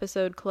last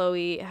episode,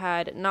 Khloe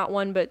had not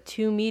one but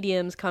two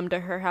mediums come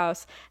to her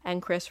house,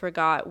 and Kris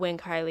forgot when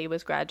Kylie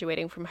was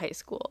graduating from high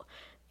school.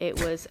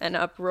 It was an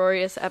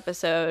uproarious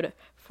episode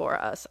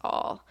for us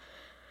all.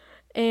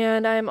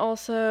 And I'm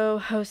also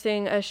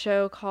hosting a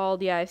show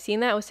called Yeah, I've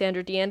Seen That with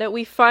Sandra Deanda.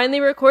 We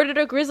finally recorded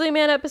a Grizzly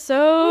Man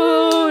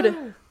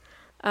episode!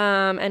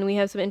 And we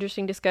have some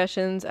interesting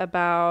discussions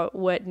about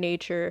what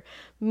nature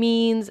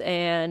means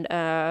and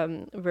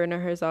Werner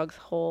Herzog's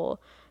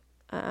whole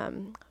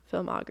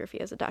filmography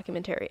as a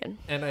documentarian.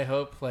 And I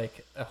hope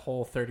like a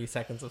whole 30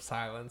 seconds of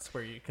silence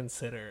where you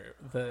consider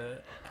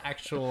the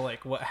actual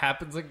like what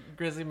happens in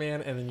Grizzly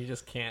Man, and then you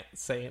just can't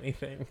say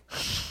anything.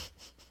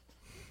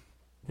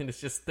 And it's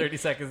just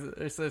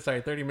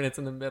 30 minutes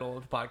in the middle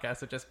of the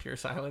podcast of just pure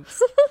silence.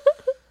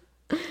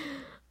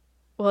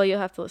 Well, you'll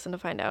have to listen to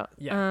find out.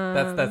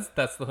 Yeah,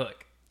 that's the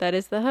hook. That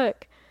is the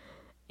hook.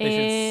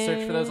 They should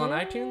search for those on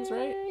iTunes,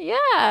 right?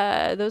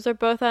 Yeah, those are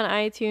both on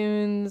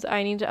iTunes.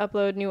 I need to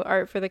upload new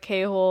art for the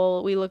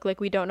K-Hole. We look like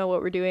we don't know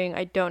what we're doing.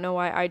 I don't know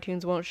why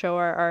iTunes won't show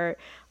our art.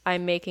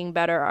 I'm making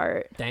better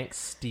art. Thanks,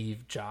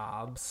 Steve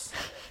Jobs.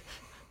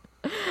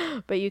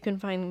 But you can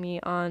find me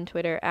on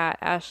Twitter at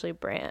Ashley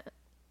Brandt.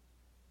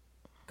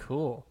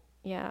 Cool.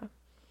 Yeah.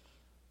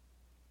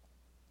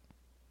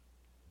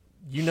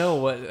 You know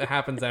what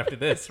happens after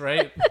this,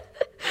 right?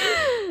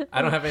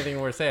 I don't have anything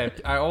more to say.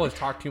 I always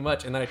talk too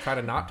much, and then I try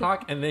to not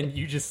talk, and then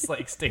you just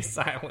like stay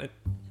silent.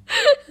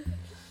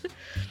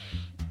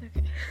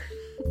 Okay.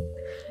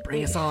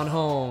 Bring us on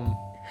home.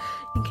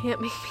 You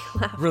can't make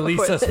me laugh.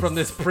 Release us from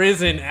this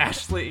prison,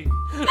 Ashley.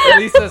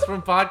 Release us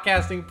from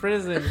podcasting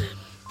prison.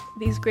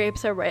 These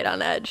grapes are right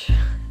on edge.